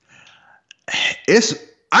 I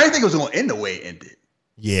didn't think it was going to end the way it ended.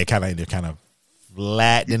 Yeah, kind of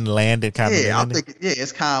flat and landed. Yeah, I think,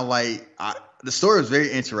 it's kind of like... the story was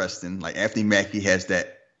very interesting. Like Anthony Mackie has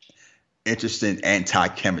that interesting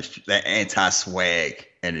anti-chemistry, that anti-swag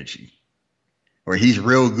energy, where he's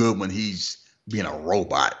real good when he's being a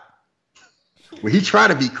robot. When he try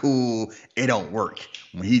to be cool, it don't work.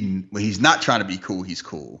 When he's not trying to be cool, he's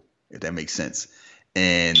cool. If that makes sense.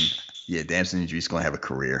 And yeah, Damson Idris gonna have a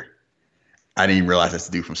career. I didn't even realize that's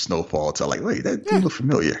the dude from Snowfall until like, wait, that dude look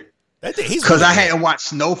familiar. Because I hadn't watched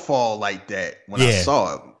Snowfall like that when I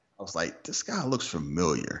saw it. I was like, this guy looks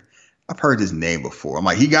familiar. I've heard his name before. I'm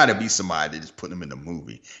like, he got to be somebody that just put him in the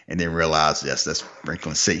movie, and then realized, yes, that's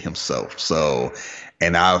Franklin Saint himself. So,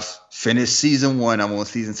 and I've finished season 1. I'm on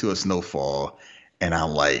season 2 of Snowfall, and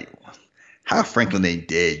I'm like, how Franklin ain't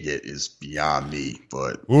dead yet is beyond me.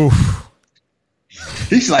 But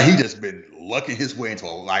he's like, he just been lucking his way into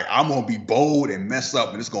like, I'm gonna be bold and mess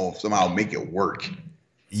up, and it's gonna somehow make it work.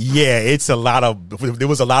 Yeah, there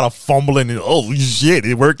was a lot of fumbling and oh shit,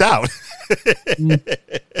 it worked out.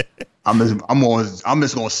 I'm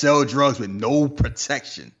just gonna sell drugs with no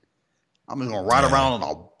protection. I'm just gonna ride around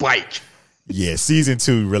on a bike. Yeah, season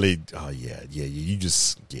 2 really. Oh yeah, you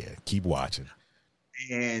just keep watching.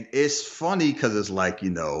 And it's funny because it's like,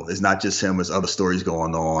 it's not just him. There's other stories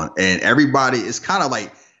going on, and everybody is kind of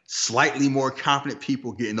like slightly more competent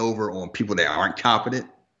people getting over on people that aren't competent.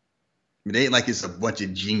 I mean, it ain't like it's a bunch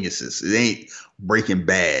of geniuses. It ain't Breaking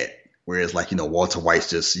Bad, whereas like, Walter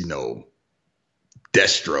White's just,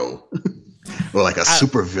 Destro or like a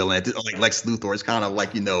super villain, like Lex Luthor. It's kind of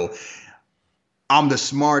like, I'm a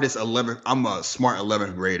smart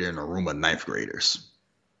 11th grader in a room of 9th graders.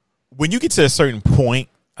 When you get to a certain point,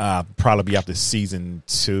 probably be after season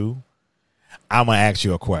 2, I'm going to ask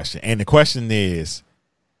you a question. And the question is,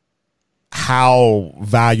 how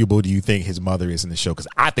valuable do you think his mother is in the show? Because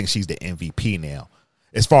I think she's the MVP now,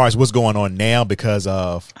 as far as what's going on now. Because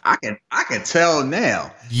of I can tell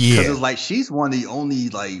now. Yeah, because it's like she's one of the only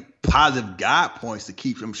like positive God points to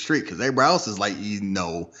keep him straight. Because everybody else is like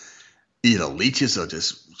either leeches or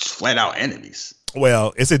just flat out enemies.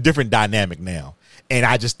 Well, it's a different dynamic now, and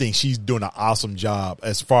I just think she's doing an awesome job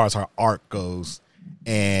as far as her arc goes.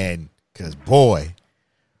 And because boy,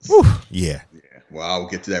 yeah. Well, I'll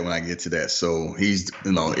get to that when I get to that. So he's,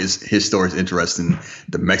 his story is interesting.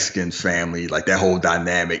 The Mexican family, like that whole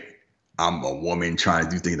dynamic. I'm a woman trying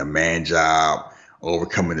to do things, a man job,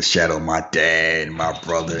 overcoming the shadow of my dad and my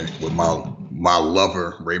brother with my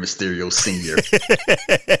lover, Rey Mysterio Sr.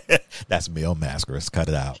 That's male masquerades. Cut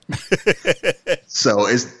it out. So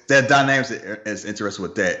it's that dynamic is interesting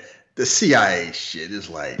with that. The CIA shit is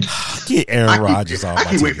like, get Aaron Rodgers off. I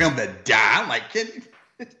can't wait for him to die. I'm like,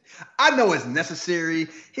 I know it's necessary.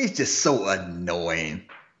 He's just so annoying.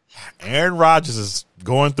 Aaron Rodgers is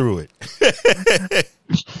going through it.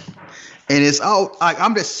 And it's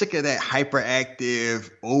I'm just sick of that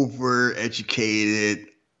hyperactive, overeducated,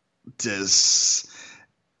 just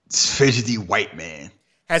fidgety white man.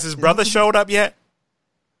 Has his brother showed up yet?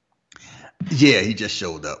 Yeah, he just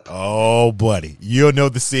showed up. Oh, buddy. You'll know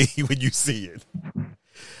the scene when you see it.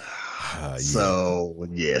 So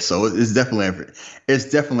it's definitely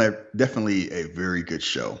a very good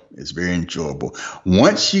show. It's very enjoyable.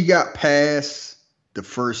 Once you got past the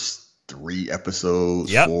first 3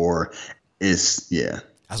 episodes, 4, that's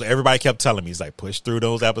what everybody kept telling me. It's like, push through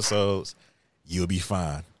those episodes, you'll be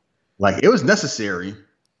fine. Like, it was necessary,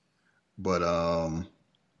 but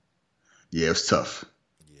it was tough.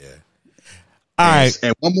 Yeah. All right.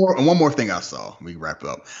 And one more thing I saw. We wrap it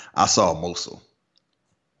up. I saw Mosul.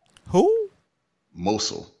 Who?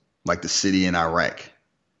 Mosul, like the city in Iraq.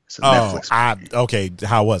 It's a Netflix movie. Okay.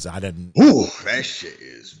 How was it? I didn't. Ooh, that shit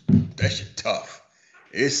tough.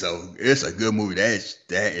 It's a good movie. That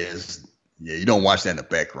is you don't watch that in the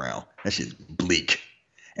background. That shit's bleak,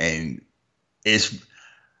 and it's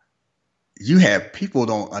you have people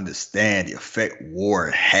don't understand the effect war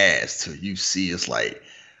has to you. See, it's like,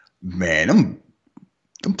 man,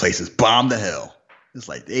 them places bomb to hell. It's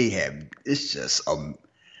like it's just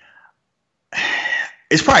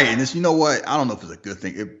it's probably, and this, you know what? I don't know if it's a good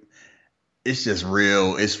thing. It's just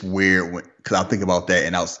real. It's weird because I think about that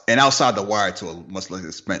and outside the wire to a much less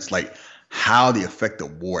expense, like how the effect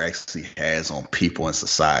of war actually has on people in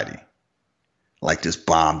society. Like just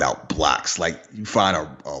bombed out blocks. Like you find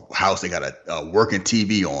a house they got a working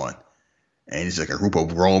TV on, and it's like a group of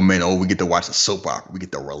grown men. Oh, we get to watch a soap opera. We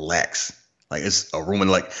get to relax. Like it's a room and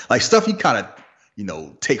like stuff you kind of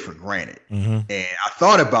take for granted. Mm-hmm. And I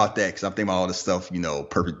thought about that because I'm thinking about all this stuff.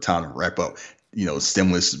 Perfect time to wrap up.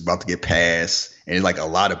 Stimulus is about to get passed, and like a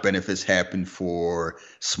lot of benefits happen for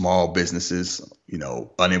small businesses.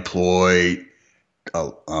 Unemployed,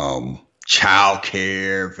 child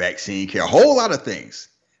care, vaccine care, a whole lot of things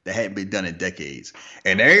that hadn't been done in decades.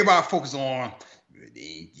 And everybody focused on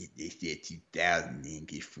they said 2000 and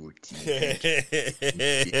get 14.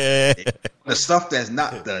 The stuff that's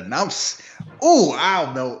not done. I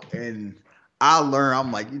don't know. And I learned,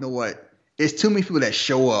 I'm like, you know what? It's too many people that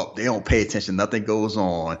show up, they don't pay attention, nothing goes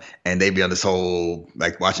on, and they be on this whole,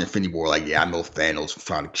 like watching Infinity War, like, yeah, I know Thanos was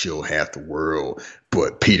trying to kill half the world,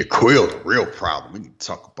 but Peter Quill, the real problem. We need to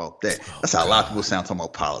talk about that. That's how a lot of people sound talking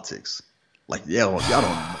about politics. Like, y'all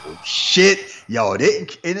don't know shit. Y'all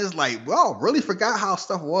didn't. And it's like, well, really forgot how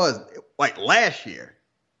stuff was. Like last year,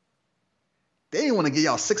 they didn't want to give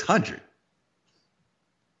y'all 600.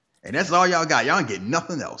 And that's all y'all got. Y'all didn't get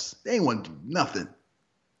nothing else. They didn't want to do nothing.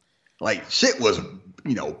 Like, shit was,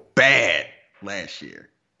 bad last year.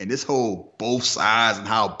 And this whole both sides and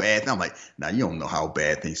how bad. I'm like, nah, you don't know how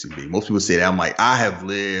bad things can be. Most people say that. I'm like, I have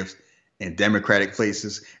lived in Democratic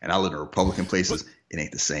places and I live in Republican places. It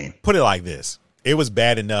ain't the same. Put it like this. It was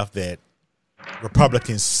bad enough that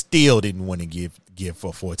Republicans still didn't want to give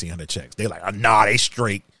for 1,400 checks. They're like, nah, they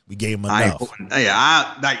straight. We gave them enough.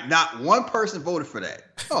 Not one person voted for that.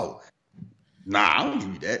 Oh, nah, I don't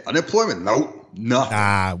give you that. Unemployment, nope. Nothing.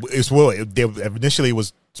 Nah, initially it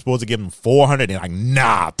was supposed to give them 400 and like,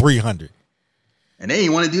 nah, 300. And they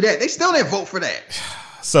didn't want to do that. They still didn't vote for that.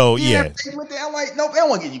 So yeah. I'm like, nope, they don't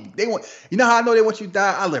want to get you. They want, how I know they want you to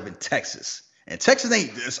die? I live in Texas. And Texas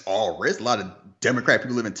ain't this all rich. A lot of Democrat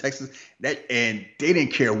people live in Texas. And they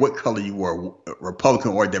didn't care what color you were,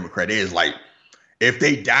 Republican or Democrat. It is like, if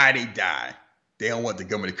they die, they die. They don't want the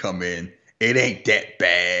government to come in. It ain't that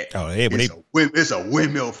bad. Oh, it's a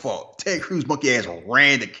windmill fault. Ted Cruz monkey ass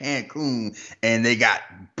ran to Cancun and they got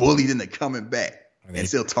bullied into coming back and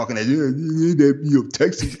still talking to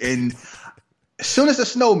Texas. And as soon as the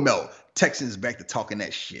snow melt, Texans back to talking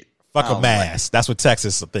that shit. Fuck a mask. That's what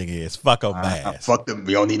Texas thing is. Fuck a mask. Fuck them.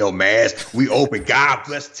 We don't need no mask. We open. God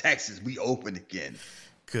bless Texas. We open again.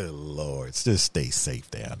 Good Lord. Just stay safe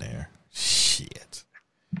down there. Shit.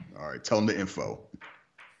 All right. Tell them the info.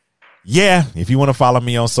 Yeah, if you want to follow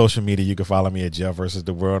me on social media, you can follow me at Jeff vs.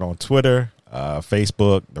 the World on Twitter,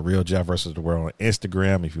 Facebook, The Real Jeff vs. the World on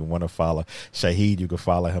Instagram. If you want to follow Shahid, you can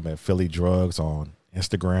follow him at Philly Drugs on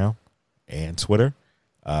Instagram and Twitter.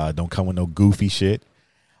 Don't come with no goofy shit.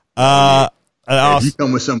 If you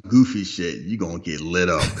come with some goofy shit, you're going to get lit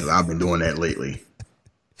up because I've been doing that lately.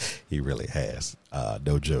 He really has.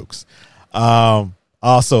 No jokes.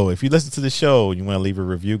 Also, if you listen to the show and you want to leave a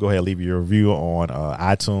review, go ahead and leave your review on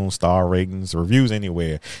iTunes, star ratings, reviews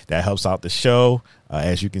anywhere. That helps out the show.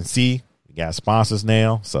 As you can see, we got sponsors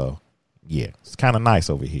now. So, yeah, it's kind of nice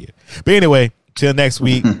over here. But anyway, till next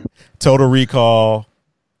week, Total Recall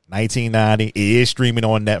 1990. It is streaming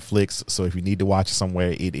on Netflix. So if you need to watch it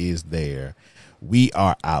somewhere, it is there. We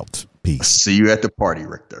are out. Peace. See you at the party,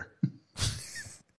 Richter.